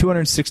schedule,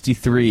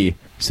 263.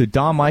 So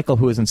Don Michael,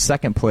 who was in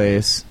second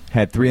place,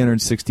 had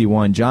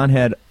 361. John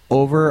had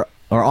over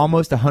or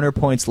almost 100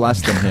 points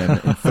less than him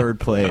in third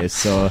place.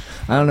 So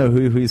I don't know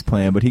who he's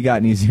playing, but he got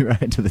an easy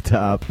ride to the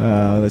top.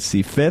 Let's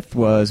see. Fifth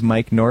was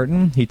Mike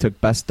Norton. He took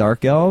best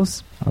Dark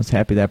Elves. I was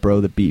happy that bro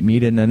that beat me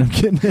didn't end up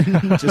getting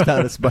it just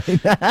out of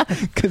spite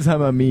because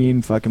I'm a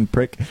mean fucking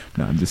prick.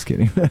 No, I'm just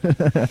kidding.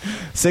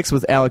 Sixth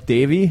was Alex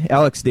Davey,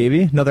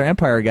 another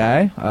Empire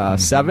guy.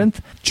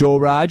 Seventh, Joe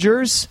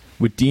Rogers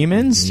with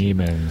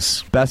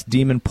Demons. Best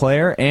Demon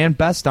player and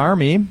best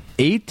army.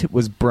 Eighth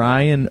was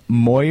Brian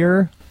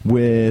Moyer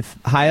with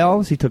High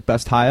Elves. He took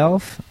best High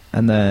Elf.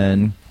 And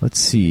then, let's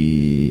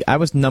see, I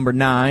was number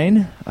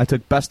 9. I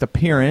took best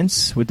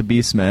appearance with the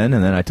Beastmen,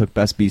 and then I took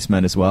best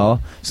Beastmen as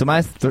well. So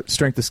my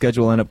strength of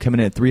schedule ended up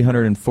coming in at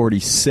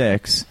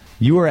 346.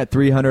 You were at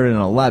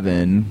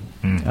 311.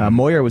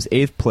 Moyer was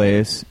 8th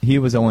place. He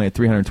was only at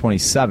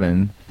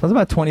 327. So I was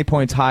about 20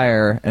 points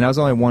higher, and I was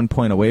only 1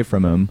 point away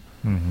from him.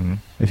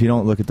 If you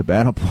don't look at the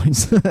battle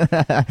points.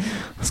 I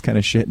was kind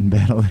of shit in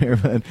battle there,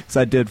 but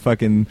so I did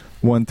fucking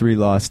 1-3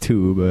 lost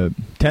 2. But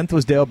 10th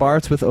was Dale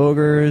Bartz with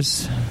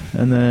Ogres,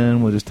 and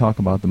then we'll just talk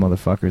about the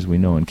motherfuckers we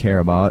know and care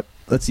about.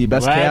 Let's see,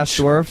 best Chaos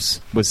Dwarfs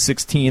was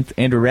 16th.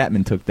 Andrew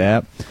Ratman took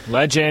that.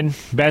 Legend,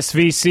 best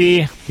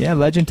VC. Yeah,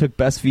 Legend took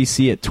best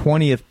VC at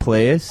 20th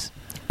place.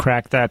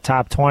 Cracked that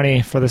top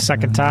 20 for the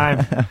second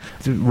time.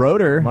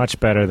 Rotor. Much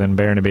better than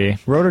Barnaby.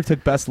 Rotor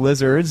took best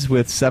Lizards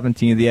with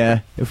 17th. Yeah,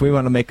 if we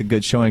want to make a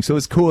good showing. So it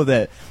was cool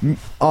that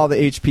all the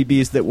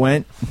HPBs that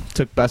went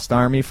took best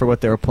army for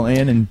what they were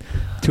playing, and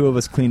 2 of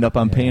us cleaned up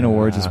on Pain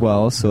Awards as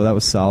well, so that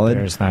was solid.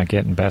 Bear's not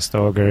getting best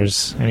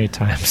Ogres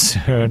anytime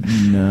soon.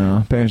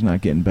 No, Bear's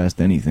not getting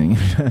best anything.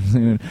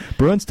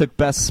 Bruins took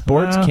best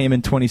Sports, came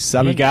in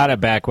 27th. He got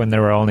it back when there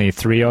were only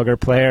 3 Ogre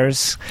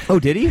players. Oh,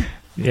 did he?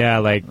 Yeah,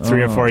 like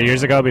 3 or 4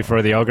 years ago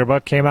before the Ogre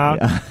book came out.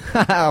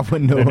 Yeah. The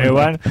new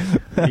one.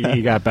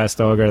 He got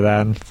best Ogre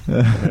then.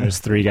 There's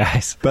 3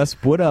 guys.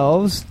 Best Wood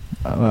Elves.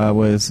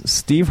 was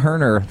Steve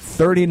Herner.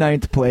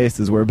 39th place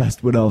is where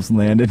Best Wood Elves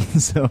landed.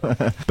 So,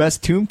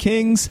 Best Tomb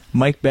Kings,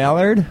 Mike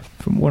Ballard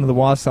from one of the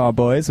Wausau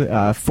boys.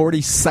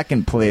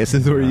 42nd place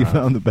is where you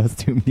found the Best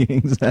Tomb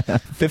Kings.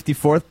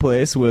 54th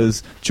place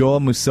was Joel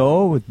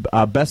Mousseau with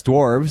Best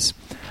Dwarves.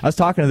 I was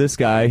talking to this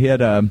guy. He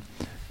had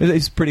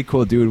he's a pretty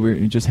cool dude. We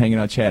were just hanging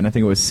out chatting. I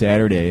think it was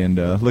Saturday, and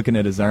looking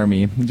at his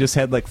army. He just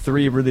had like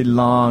 3 really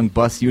long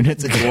bus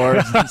units of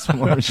dwarves and some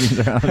war machines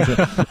around.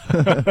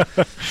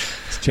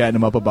 Just chatting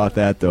him up about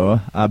that, though.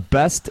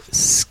 Best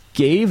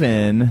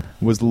Skaven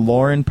was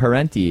Lauren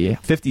Parenti,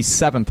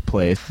 57th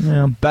place.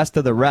 Yeah, best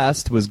of the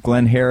rest was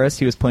Glenn Harris.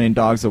 He was playing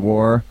Dogs of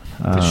War.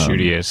 The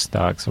shootiest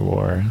Dogs of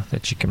War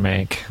that you can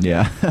make.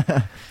 Yeah.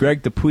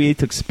 Greg Dupuis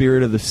took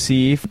Spirit of the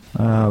Sea.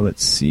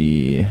 Let's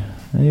see.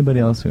 Anybody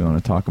else we want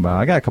to talk about?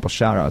 I got a couple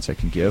shout-outs I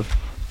can give.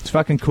 It's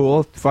fucking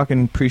cool.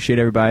 Fucking appreciate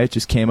everybody.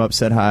 Just came up,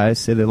 said hi,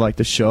 said they liked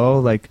the show.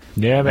 Like,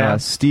 yeah, man.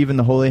 Steve and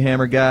the Holy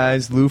Hammer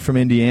guys, Lou from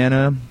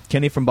Indiana,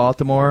 Kenny from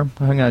Baltimore.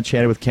 I hung out and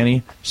chatted with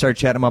Kenny. Started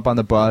chatting him up on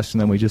the bus, and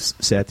then we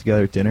just sat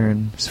together at dinner,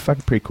 and it's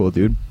fucking pretty cool,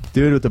 dude.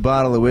 Dude with the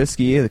bottle of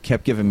whiskey that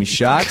kept giving me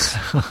shots.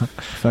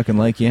 Fucking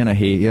like you and I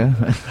hate you.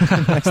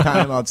 Next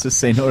time I'll just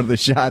say no to the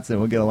shots and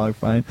we'll get along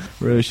fine.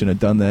 Really shouldn't have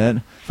done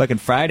that. Fucking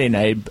Friday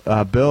night,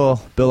 Bill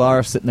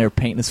R. sitting there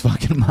painting his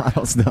fucking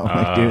models though.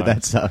 Like, dude,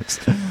 that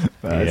sucks. I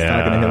was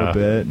talking to him a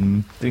bit,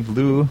 and I think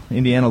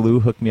Indiana Lou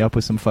hooked me up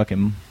with some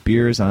fucking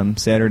beers on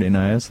Saturday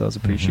night, so that was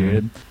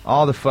appreciated.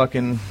 All the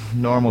fucking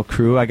normal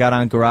crew. I got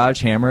on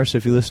Garage Hammer, so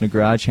if you listen to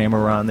Garage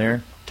Hammer, we're on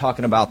there.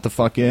 Talking about the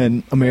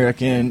fucking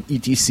American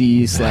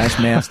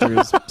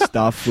ETC/Masters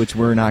stuff, which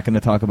we're not going to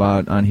talk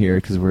about on here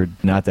because we're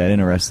not that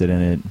interested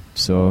in it.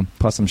 So,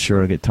 plus I'm sure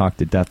it'll get talked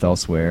to death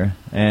elsewhere.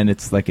 And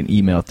it's like an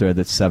email thread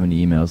that's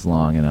 70 emails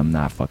long, and I'm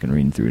not fucking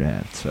reading through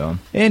that. So,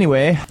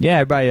 anyway, yeah,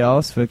 everybody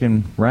else,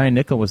 fucking Ryan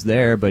Nickel was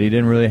there, but he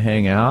didn't really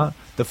hang out.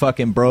 The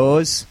fucking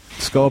bros,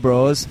 Skull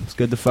Bros. It's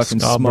good to fucking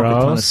smoke a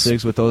ton of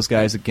cigs with those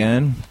guys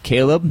again.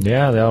 Caleb.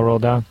 Yeah, they all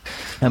rolled down.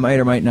 I might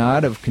or might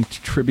not have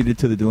contributed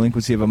to the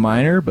delinquency of a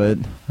minor, but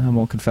I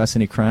won't confess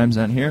any crimes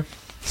on here.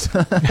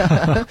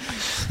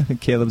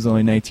 Caleb's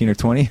only 19 or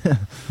 20.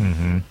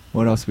 Mm-hmm.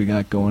 What else we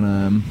got going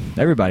on?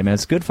 Everybody, man.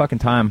 It's a good fucking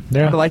time.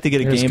 Yeah, I'd like to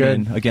get a game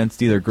in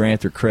against either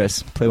Grant or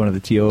Chris. Play one of the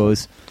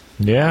TOs.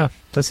 Yeah.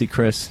 Let's see,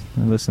 Chris.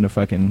 I listen to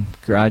fucking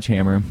Garage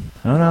Hammer.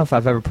 I don't know if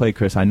I've ever played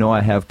Chris. I know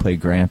I have played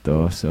Grant,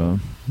 though, so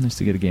nice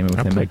to get a game with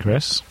him. I played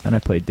Chris. And I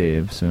played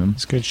Dave, so.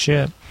 It's good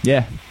shit.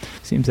 Yeah.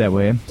 Seems that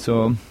way.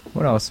 So,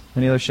 what else?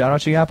 Any other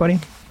shout-outs you got, buddy?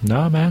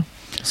 No, man.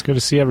 It's good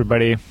to see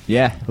everybody.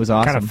 Yeah, it was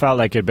awesome. Kind of felt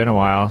like it'd been a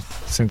while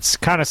since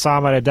kind of saw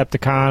him at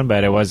Adepticon,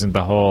 but it wasn't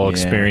the whole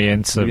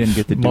experience of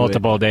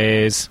multiple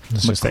days.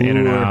 It's just the in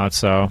and out.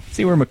 So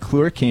see where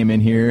McClure came in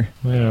here.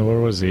 Yeah, where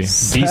was he?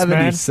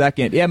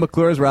 72nd. Yeah,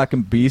 McClure's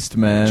rocking Beast,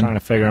 man. Trying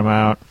to figure him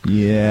out.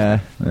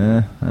 Yeah,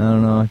 I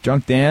don't know.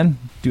 Drunk Dan,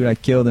 dude I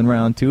killed in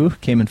round 2,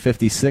 came in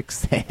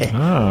 56th.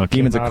 Oh,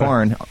 Demons of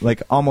Corn,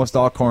 like almost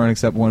all Corn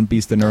except one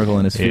Beast of Nurgle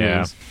in his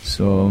fields. Yeah.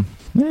 So,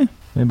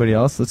 anybody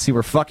else? Let's see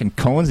where fucking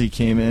Conesy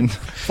came in.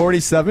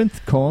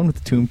 47th, Cone with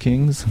the Tomb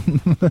Kings.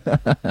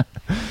 I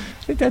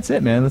think that's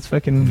it, man. Let's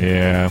fucking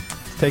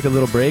take a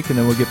little break, and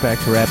then we'll get back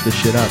to wrap this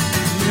shit up.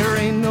 There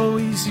ain't no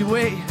easy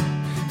way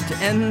to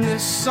end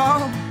this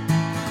song.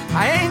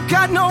 I ain't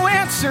got no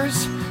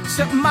answers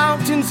except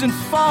mountains and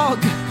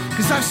fog.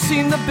 'Cause I've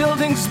seen the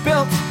buildings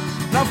built,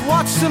 and I've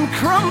watched them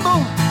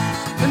crumble.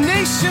 The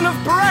nation of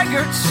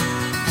braggarts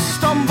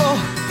stumble,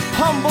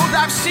 humbled.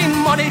 I've seen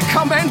money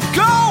come and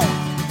go.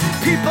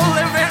 People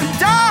live and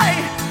die,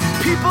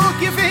 people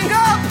giving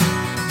up,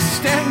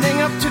 standing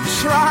up to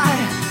try.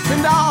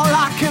 And all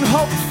I can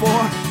hope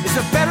for is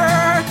a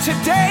better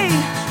today.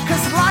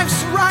 'Cause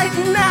life's right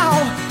now,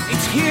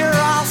 it's here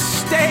I'll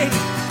stay.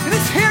 And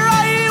it's here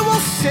I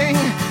will sing,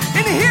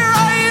 and here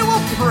I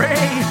will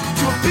pray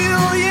to a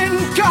billion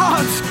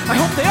gods. I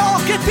hope they all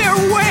get their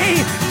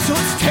way. So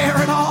let's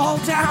tear it all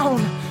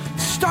down,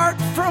 start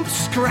from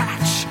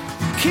scratch.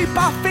 Keep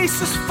our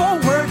faces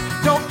forward,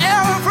 don't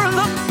ever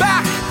look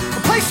back. A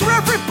place where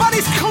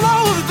everybody's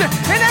clothed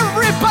and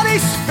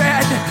everybody's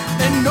fed,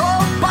 and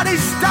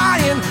nobody's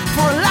dying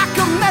for a lack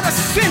of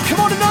medicine. Come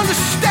on and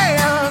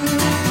understand.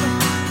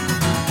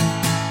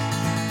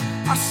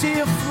 I see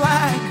a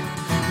flag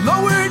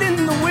lowered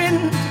in the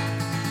wind.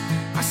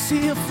 I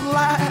see a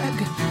flag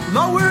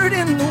lowered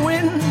in the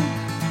wind.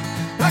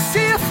 I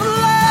see a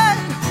flag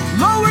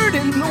lowered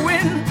in the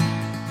wind.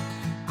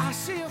 I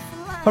see a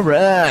flag.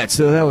 Alright,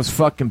 so that was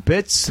fucking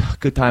Bits.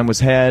 Good time was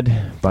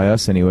had, by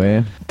us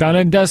anyway. Done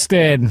and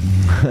dusted.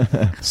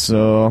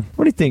 So,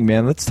 what do you think,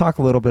 man? Let's talk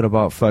a little bit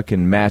about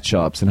fucking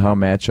matchups and how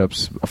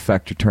matchups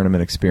affect your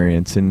tournament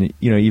experience. And,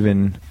 you know,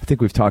 even, I think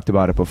we've talked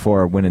about it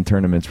before, winning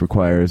tournaments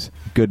requires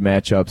good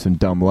matchups and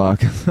dumb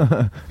luck.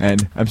 And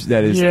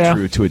that is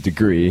true to a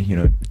degree, you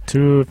know.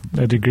 To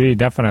a degree,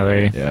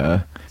 definitely.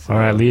 Yeah.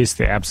 Or at least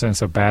the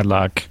absence of bad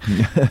luck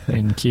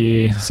in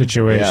key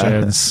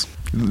situations.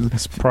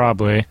 It's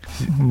probably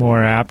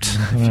more apt.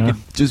 Yeah.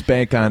 Just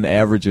bank on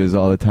averages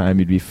all the time,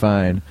 you'd be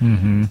fine.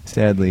 Mm-hmm.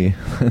 Sadly,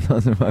 it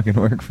doesn't fucking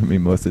work for me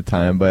most of the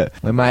time. But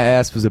like, my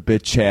ass was a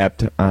bit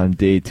chapped on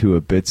day 2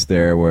 of bits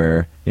there,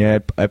 where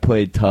I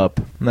played Tup,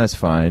 and that's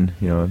fine.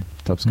 You know,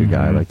 Tup's a good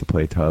guy. I like to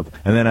play Tup.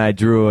 And then I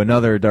drew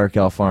another Dark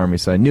Elf army,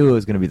 so I knew it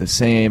was going to be the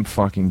same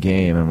fucking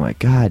game. I'm like,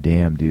 God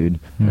damn, dude.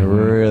 I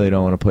really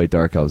don't want to play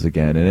Dark Elves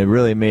again. And it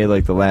really made,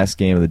 like, the last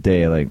game of the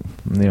day, like,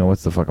 you know,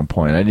 what's the fucking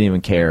point? I didn't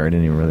even care. I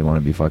didn't even really want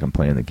to be fucking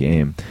playing the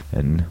game.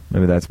 And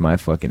maybe that's my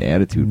fucking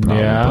attitude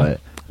problem. Yeah.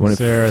 But when Is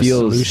there it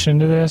feels... a solution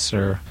to this,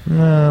 or?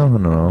 No, I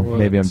don't know. What?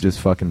 Maybe I'm just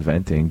fucking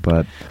venting.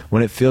 But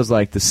when it feels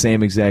like the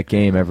same exact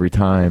game every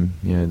time,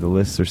 you know, the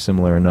lists are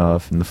similar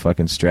enough and the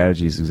fucking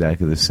strategy is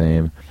exactly the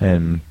same.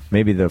 And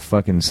maybe the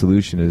fucking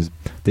solution is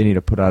they need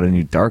to put out a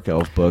new Dark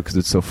Elf book because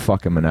it's so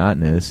fucking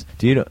monotonous.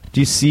 Do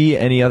you see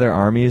any other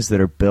armies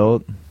that are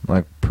built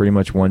like pretty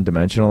much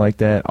one-dimensional like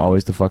that,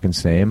 always the fucking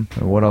same?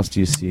 Or what else do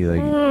you see?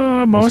 Like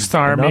Most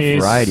armies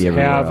variety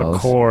everywhere have a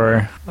else.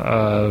 core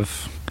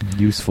of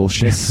useful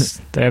shit.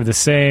 they have the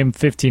same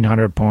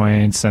 1,500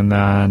 points, and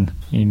then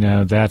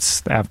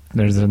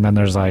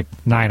there's like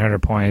 900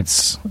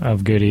 points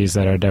of goodies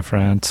that are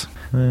different.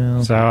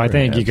 Well, So I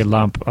think you perhaps. could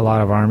lump a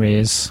lot of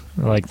armies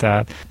like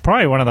that.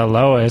 Probably one of the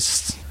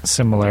lowest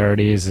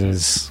similarities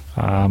is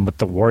with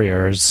the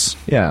warriors.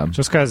 Yeah.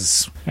 Just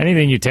because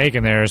anything you take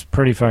in there is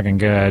pretty fucking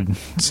good.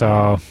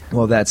 So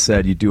Well, that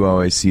said, you do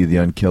always see the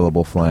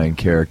unkillable flying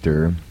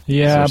character.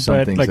 yeah, There's some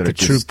but things like that the are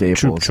just troop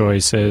staples.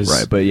 choices,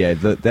 Right, but yeah,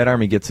 that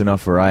army gets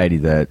enough variety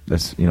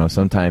that's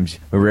sometimes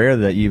rare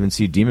that you even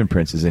see Demon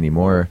Princes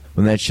anymore.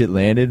 When that shit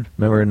landed,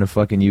 remember in the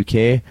fucking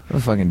UK, the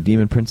fucking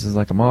Demon Prince is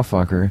like a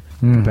motherfucker.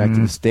 Get back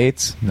to the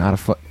States, not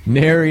a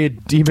nary a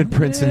Demon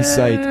Prince in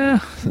sight. Yeah.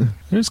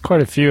 There's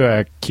quite a few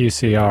at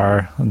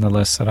QCR on the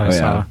list that I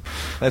saw.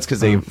 That's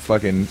because they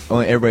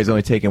everybody's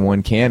only taking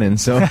one cannon,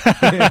 so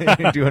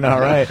you're doing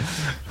all right.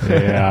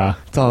 Yeah.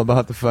 It's all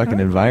about the fucking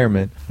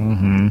environment.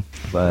 Mm-hmm.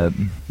 But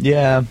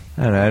yeah,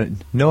 I don't know.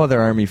 No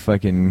other army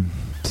fucking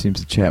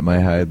seems to chat my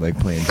hide like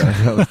playing Dark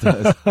Elves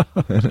does.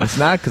 It's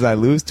not because I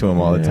lose to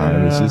them all the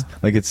time. It's Yeah. just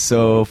like it's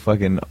so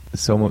fucking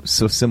so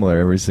similar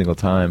every single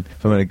time.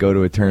 If I'm gonna go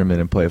to a tournament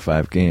and play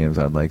 5 games,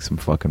 I'd like some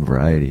fucking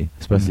variety,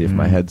 especially if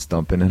my head's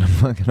thumping and I'm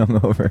fucking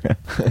hungover.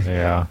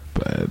 Yeah.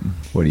 But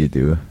what do you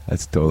do?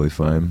 That's totally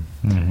fine.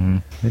 Mm-hmm.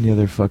 Any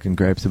other fucking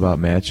gripes about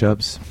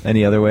matchups?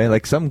 Any other way?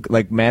 Like some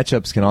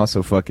matchups can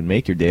also fucking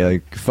make your day.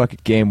 Like fucking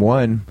game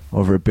 1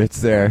 over at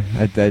Bits there.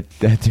 That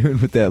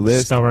dude with that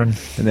list Stubborn.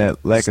 and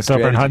that lack of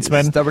Stubborn strategy.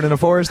 huntsman. Stubborn in the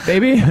forest,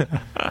 baby.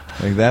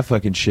 Like that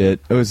fucking shit.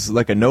 It was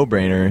like a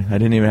no-brainer. I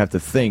didn't even have to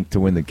think to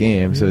win the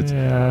game. So it's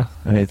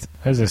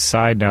As a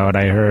side note,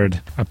 I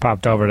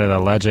popped over to the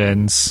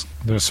Legends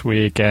this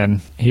week, and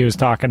he was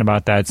talking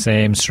about that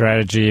same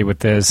strategy with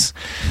this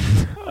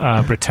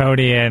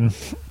Bretonnian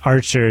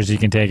archers. You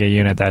can take a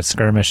unit that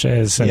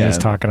skirmishes, and he's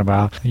talking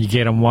about you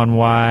get them one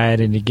wide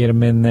and you get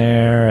them in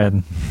there.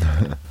 And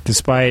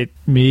despite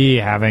me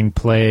having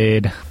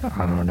played,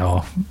 I don't know,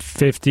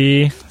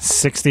 50,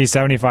 60,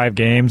 75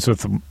 games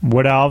with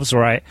Wood Elves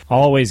where I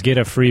always get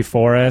a free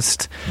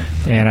forest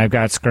and I've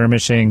got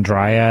skirmishing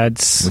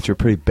dryads, which are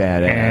pretty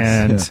badass.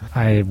 and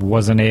I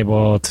wasn't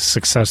able to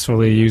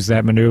successfully use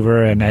that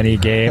maneuver in any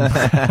game.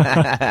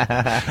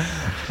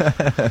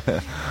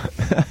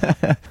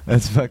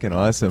 That's fucking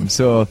awesome.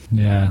 So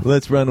Yeah.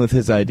 let's run with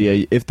his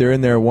idea. If they're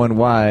in there one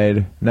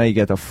wide, now you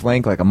got to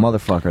flank like a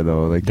motherfucker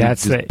though. Like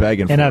That's just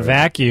begging in for a it.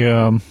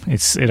 vacuum.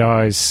 It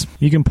always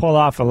you can pull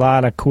off a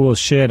lot of cool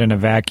shit in a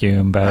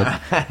vacuum, but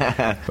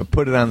But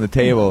put it on the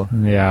table.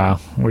 yeah,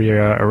 where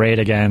you're arrayed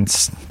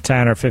against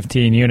 10 or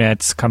 15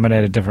 units coming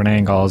at different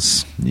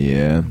angles,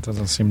 Yeah. it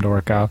doesn't seem to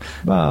work out.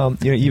 Well,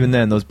 even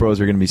then, those bros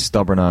are going to be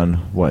stubborn on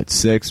what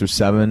 6 or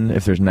 7.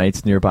 If there's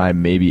knights nearby,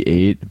 maybe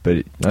 8.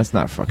 But that's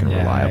not fucking Yeah,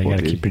 reliable. you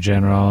gotta dude. keep your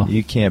general.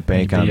 You can't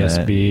bank on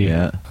that. DSB.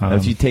 Yeah. Now,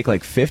 if you take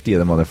like 50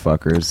 of the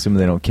motherfuckers, assuming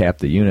they don't cap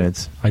the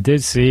units. I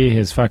did see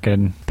his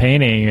fucking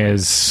painting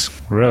is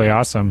really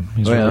awesome.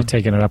 He's Oh, yeah? really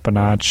taking it up a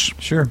notch.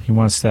 Sure. He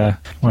wants to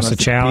to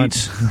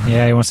challenge.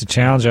 Yeah, he wants to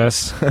challenge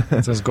us.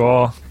 It's his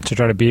goal to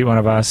try to beat one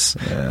of us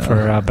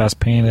for best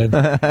painted.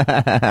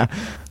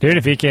 Dude,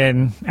 if he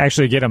can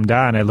actually get them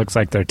done, it looks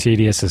like they're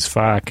tedious as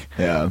fuck.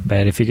 Yeah.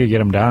 But if he could get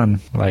them done,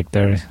 like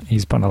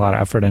he's putting a lot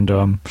of effort into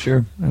them.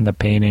 Sure. And the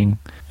painting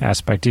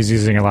aspect, he's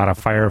using a lot of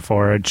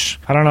Fireforge.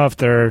 I don't know if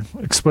they're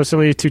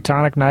explicitly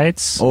Teutonic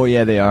Knights. Oh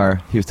yeah, they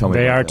are. He was telling me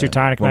They about are that.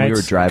 Teutonic when Knights we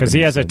were driving. because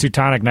he has a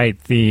Teutonic Knight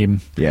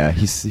theme. Yeah,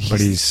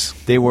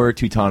 They were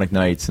Teutonic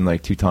Knights and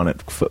like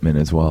Teutonic footmen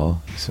as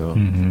well. So I'll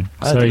have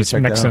So to he's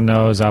check that mixing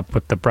those up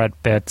with the Brett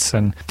bits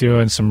and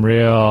doing some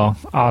real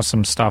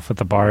awesome stuff with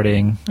the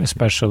barding,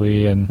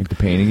 especially in like the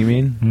painting, you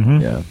mean?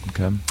 Mhm. Yeah.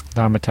 Okay.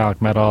 non-metallic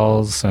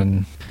metals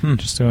and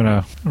just doing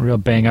a real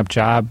bang-up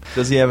job.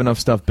 Does he have enough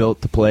stuff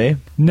built to play?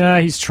 No,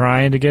 he's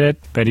trying to get it,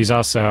 but he's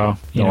also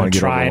Don't wanna get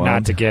trying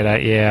overwhelmed. not to get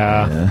it.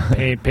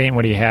 Yeah, paint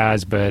what he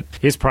has, but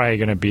he's probably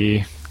going to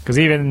be because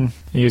even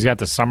he's got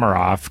the summer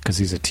off because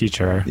he's a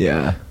teacher.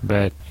 Yeah.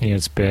 But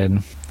it's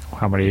been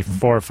how many,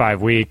 4 or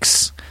 5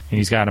 weeks, and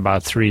he's gotten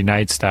about 3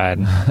 nights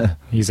done.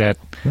 He's at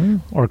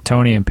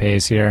Orktonian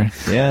pace here.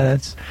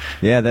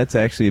 Yeah, that's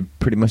actually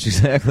pretty much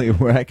exactly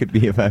where I could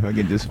be if I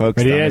could just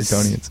focus on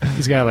Orktonians.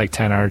 He's got like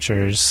 10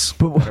 archers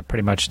that are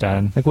pretty much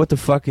done. Like, what the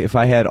fuck if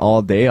I had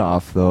all day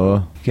off, though?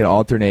 You could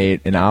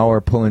alternate an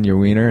hour pulling your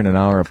wiener and an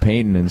hour of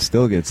painting and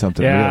still get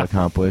something real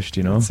accomplished,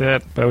 you know? That's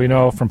it. But we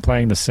know from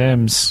playing The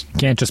Sims, you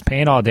can't just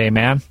paint all day,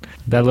 man.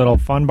 That little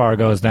fun bar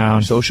goes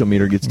down. Social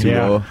meter gets too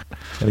low.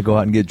 Gotta go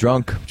out and get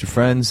drunk with your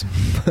friends.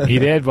 He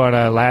did, but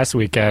last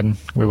weekend,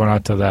 we went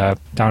out to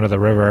down to the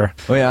river.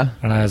 Oh, yeah?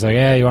 And I was like,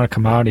 yeah, you want to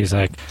come out? He's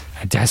like,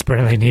 I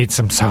desperately need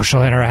some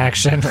social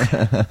interaction.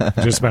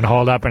 Just been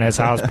holed up in his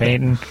house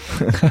painting.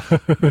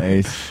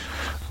 Nice.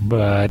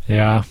 But,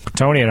 yeah,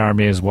 Orktonian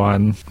army is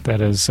one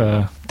that is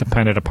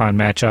dependent upon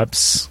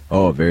matchups.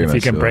 Oh, very much so.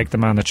 If you can break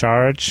them on the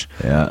charge,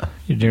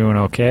 you're doing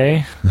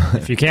okay.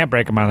 If you can't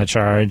break them on the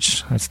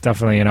charge, that's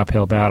definitely an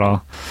uphill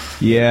battle.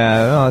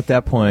 Yeah, well, at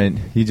that point,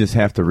 you just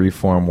have to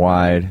reform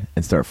wide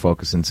and start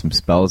focusing some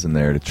spells in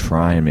there to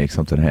try and make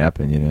something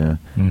happen, you know?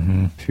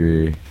 Mm-hmm.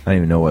 I don't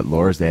even know what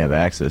lores they have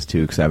access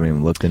to because I haven't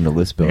even looked into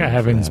list building. Yeah,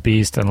 Heaven's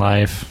Beast in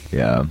life.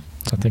 Yeah.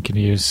 So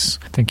he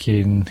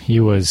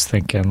was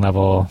thinking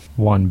level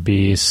 1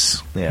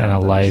 beasts and a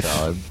life,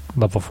 solid.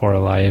 level 4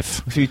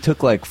 life. If you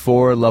took like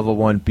 4 level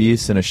 1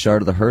 beasts and a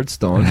shard of the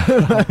Hearthstone,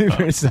 that'd be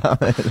pretty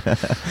solid.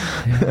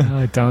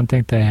 I don't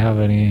think they have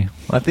any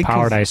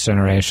power dice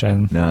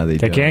generation. No, they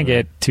don't. can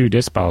get 2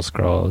 Dispel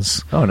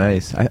Scrolls. Oh,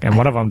 nice. And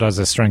one of them does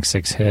a strength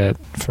 6 hit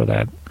for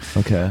that.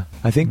 Okay.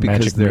 I think because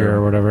Magic Mirror they're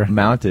or whatever.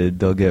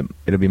 mounted, it'll be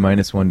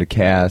 -1 to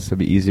cast. It'll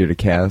be easier to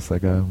cast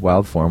like a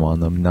wild form on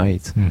them.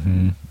 Knights.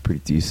 Mm-hmm.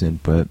 Pretty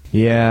decent, but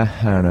yeah,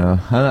 I don't know.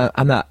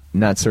 I'm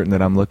not certain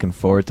that I'm looking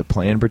forward to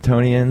playing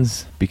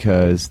Bretonnians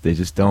because they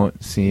just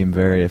don't seem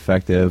very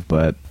effective,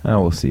 but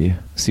we'll see.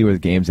 See where the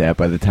game's at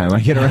by the time I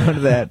get around to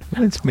that.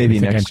 It's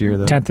maybe next year,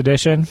 though. 10th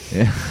edition?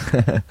 Yeah.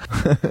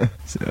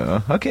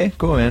 So, okay,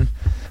 cool, man.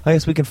 I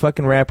guess we can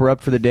fucking wrap her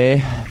up for the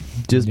day.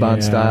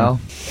 Jizzbond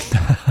style.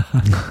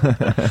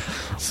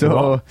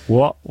 So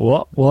what?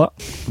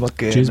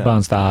 Fucking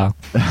Jizzbond style.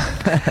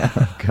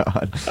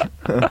 God.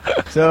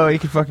 So you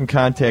can fucking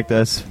contact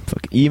us.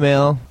 Fucking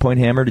email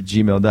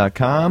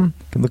pointhammer@gmail.com.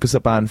 You can look us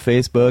up on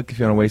Facebook if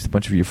you want to waste a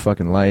bunch of your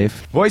fucking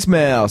life.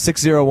 Voicemail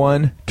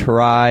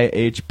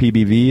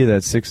 601-TRY-HPBV.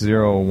 That's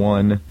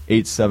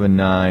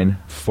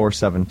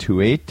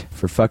 601-879-4728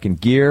 for fucking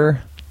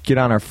gear. Get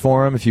on our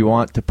forum if you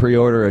want to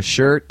pre-order a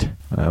shirt.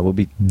 We'll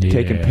be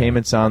taking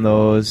payments on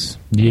those.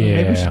 Yeah.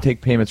 Maybe we should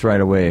take payments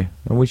right away.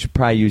 And we should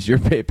probably use your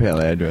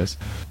PayPal address.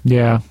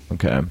 Yeah.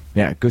 Okay.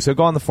 Yeah, so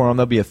go on the forum.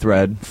 There'll be a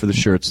thread for the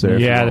shirts there.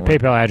 Yeah, the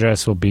PayPal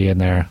address will be in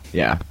there.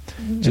 Yeah.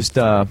 Just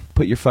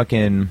put your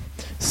fucking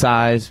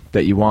size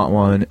that you want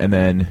one, and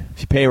then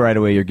if you pay right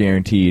away, you're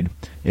guaranteed.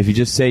 If you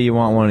just say you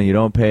want one and you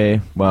don't pay,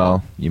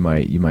 well, you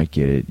might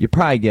get it. You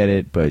probably get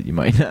it, but you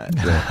might not.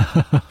 So,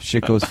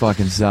 shit goes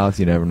fucking south,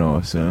 you never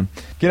know. So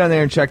get on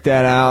there and check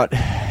that out.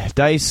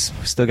 Dice,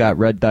 still got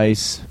red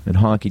dice and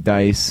honky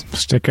dice.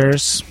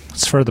 Stickers,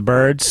 it's for the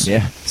birds.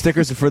 Yeah,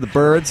 stickers are for the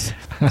birds,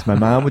 as my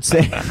mom would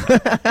say.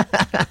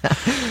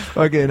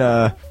 Fucking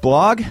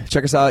blog,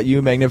 check us out at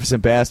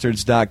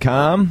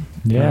youmagnificentbastards.com.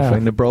 Yeah.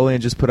 Fucking Nabrolian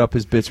just put up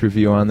his bits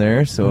review on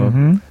there, so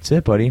that's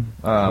it, buddy.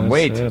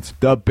 Wait, it.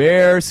 the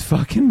Bears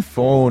fucking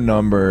phone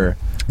number.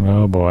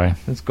 Oh, boy.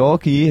 This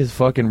Golke has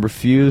fucking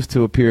refused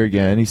to appear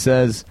again. He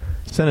sent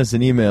us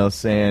an email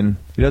saying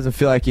he doesn't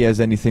feel like he has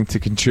anything to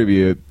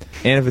contribute,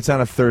 and if it's on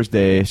a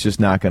Thursday, it's just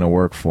not going to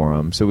work for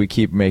him. So we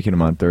keep making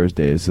him on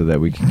Thursdays so that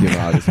we can give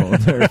out his whole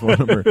entire phone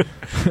number.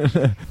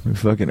 We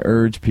fucking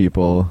urge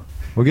people.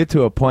 We'll get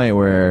to a point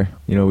where,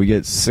 we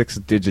get 6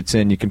 digits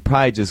in. You can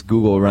probably just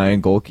Google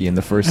Ryan Golke in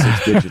the first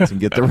 6 digits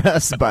and get the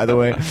rest, by the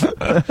way.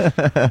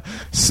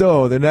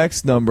 So the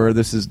next number,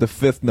 this is the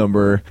 5th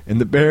number, and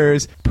the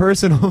Bears'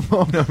 personal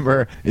phone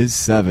number is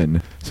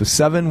 7. So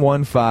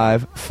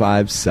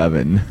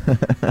 71557.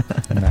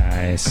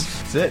 Nice.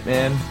 That's it,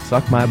 man.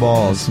 Suck my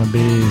balls. My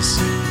bees.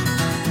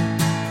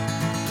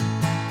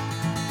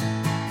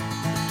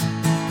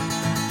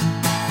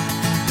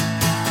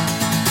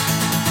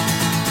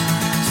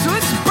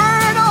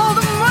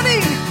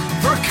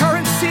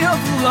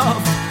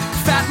 Love.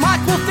 Fat Mike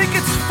will think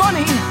it's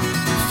funny.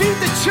 Feed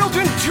the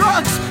children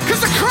drugs,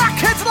 cause the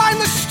crackheads line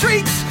the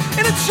streets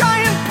in a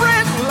giant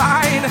bread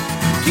line.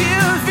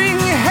 Giving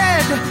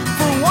head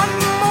for one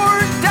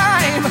more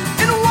dime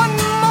and one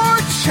more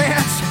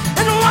chance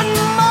and one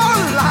more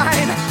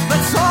line.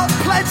 Let's all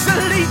pledge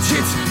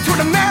allegiance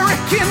to an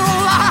American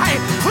lie.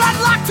 Well,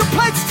 I'd like to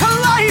pledge to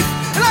life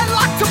and I'd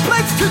like to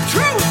pledge to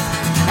truth.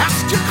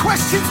 Ask your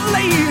questions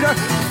later.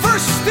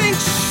 First thing,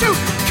 shoot.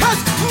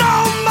 Cause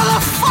no,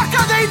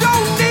 motherfucker, they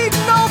don't need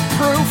no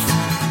proof.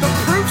 The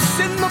proof's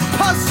in the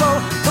puzzle.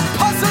 The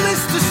puzzle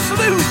is the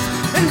sleuth.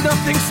 And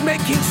nothing's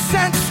making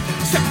sense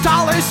except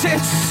dollars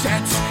and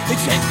cents.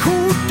 It's a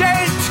coup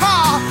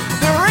d'etat.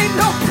 There ain't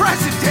no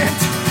president.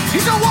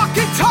 He's a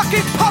walking,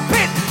 talking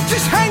puppet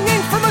just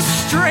hanging from a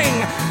string.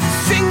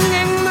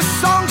 Singing the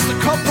songs the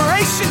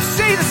corporations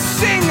say to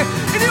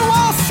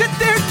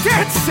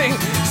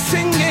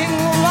singing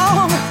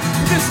along.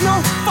 There's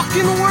no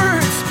fucking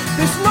words,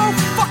 there's no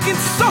fucking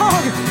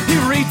song. He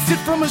reads it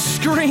from a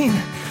screen,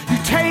 you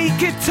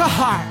take it to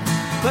heart.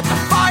 Let the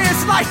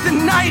fires light the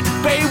night,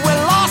 babe,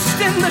 we're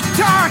lost in the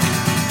dark.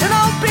 And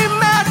I'll be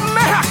Mad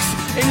Max,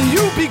 and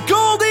you be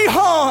Goldie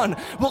Hawn.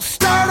 We'll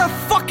start a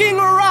fucking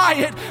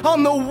riot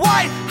on the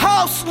White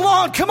House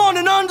lawn. Come on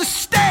and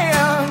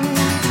understand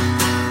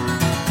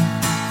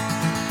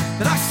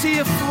that I see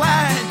a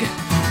flag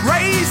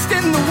raised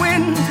in the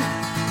wind.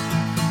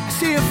 I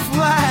see a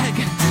flag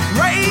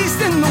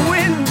raised in the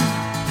wind.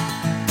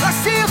 I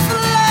see a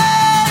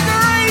flag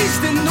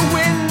raised in the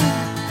wind.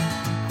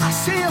 I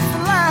see a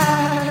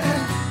flag.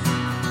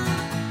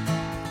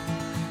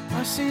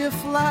 I see a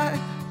flag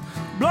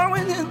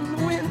blowing in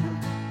the wind.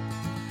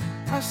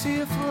 I see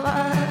a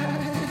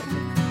flag.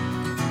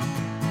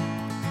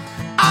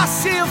 I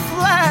see a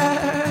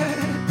flag.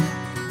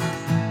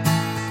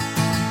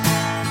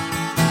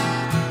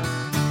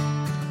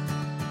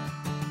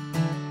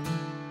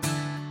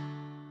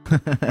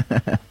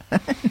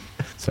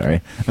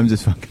 Sorry, I'm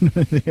just fucking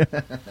with you.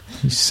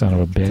 You son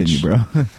of a bitch. Continue, bro.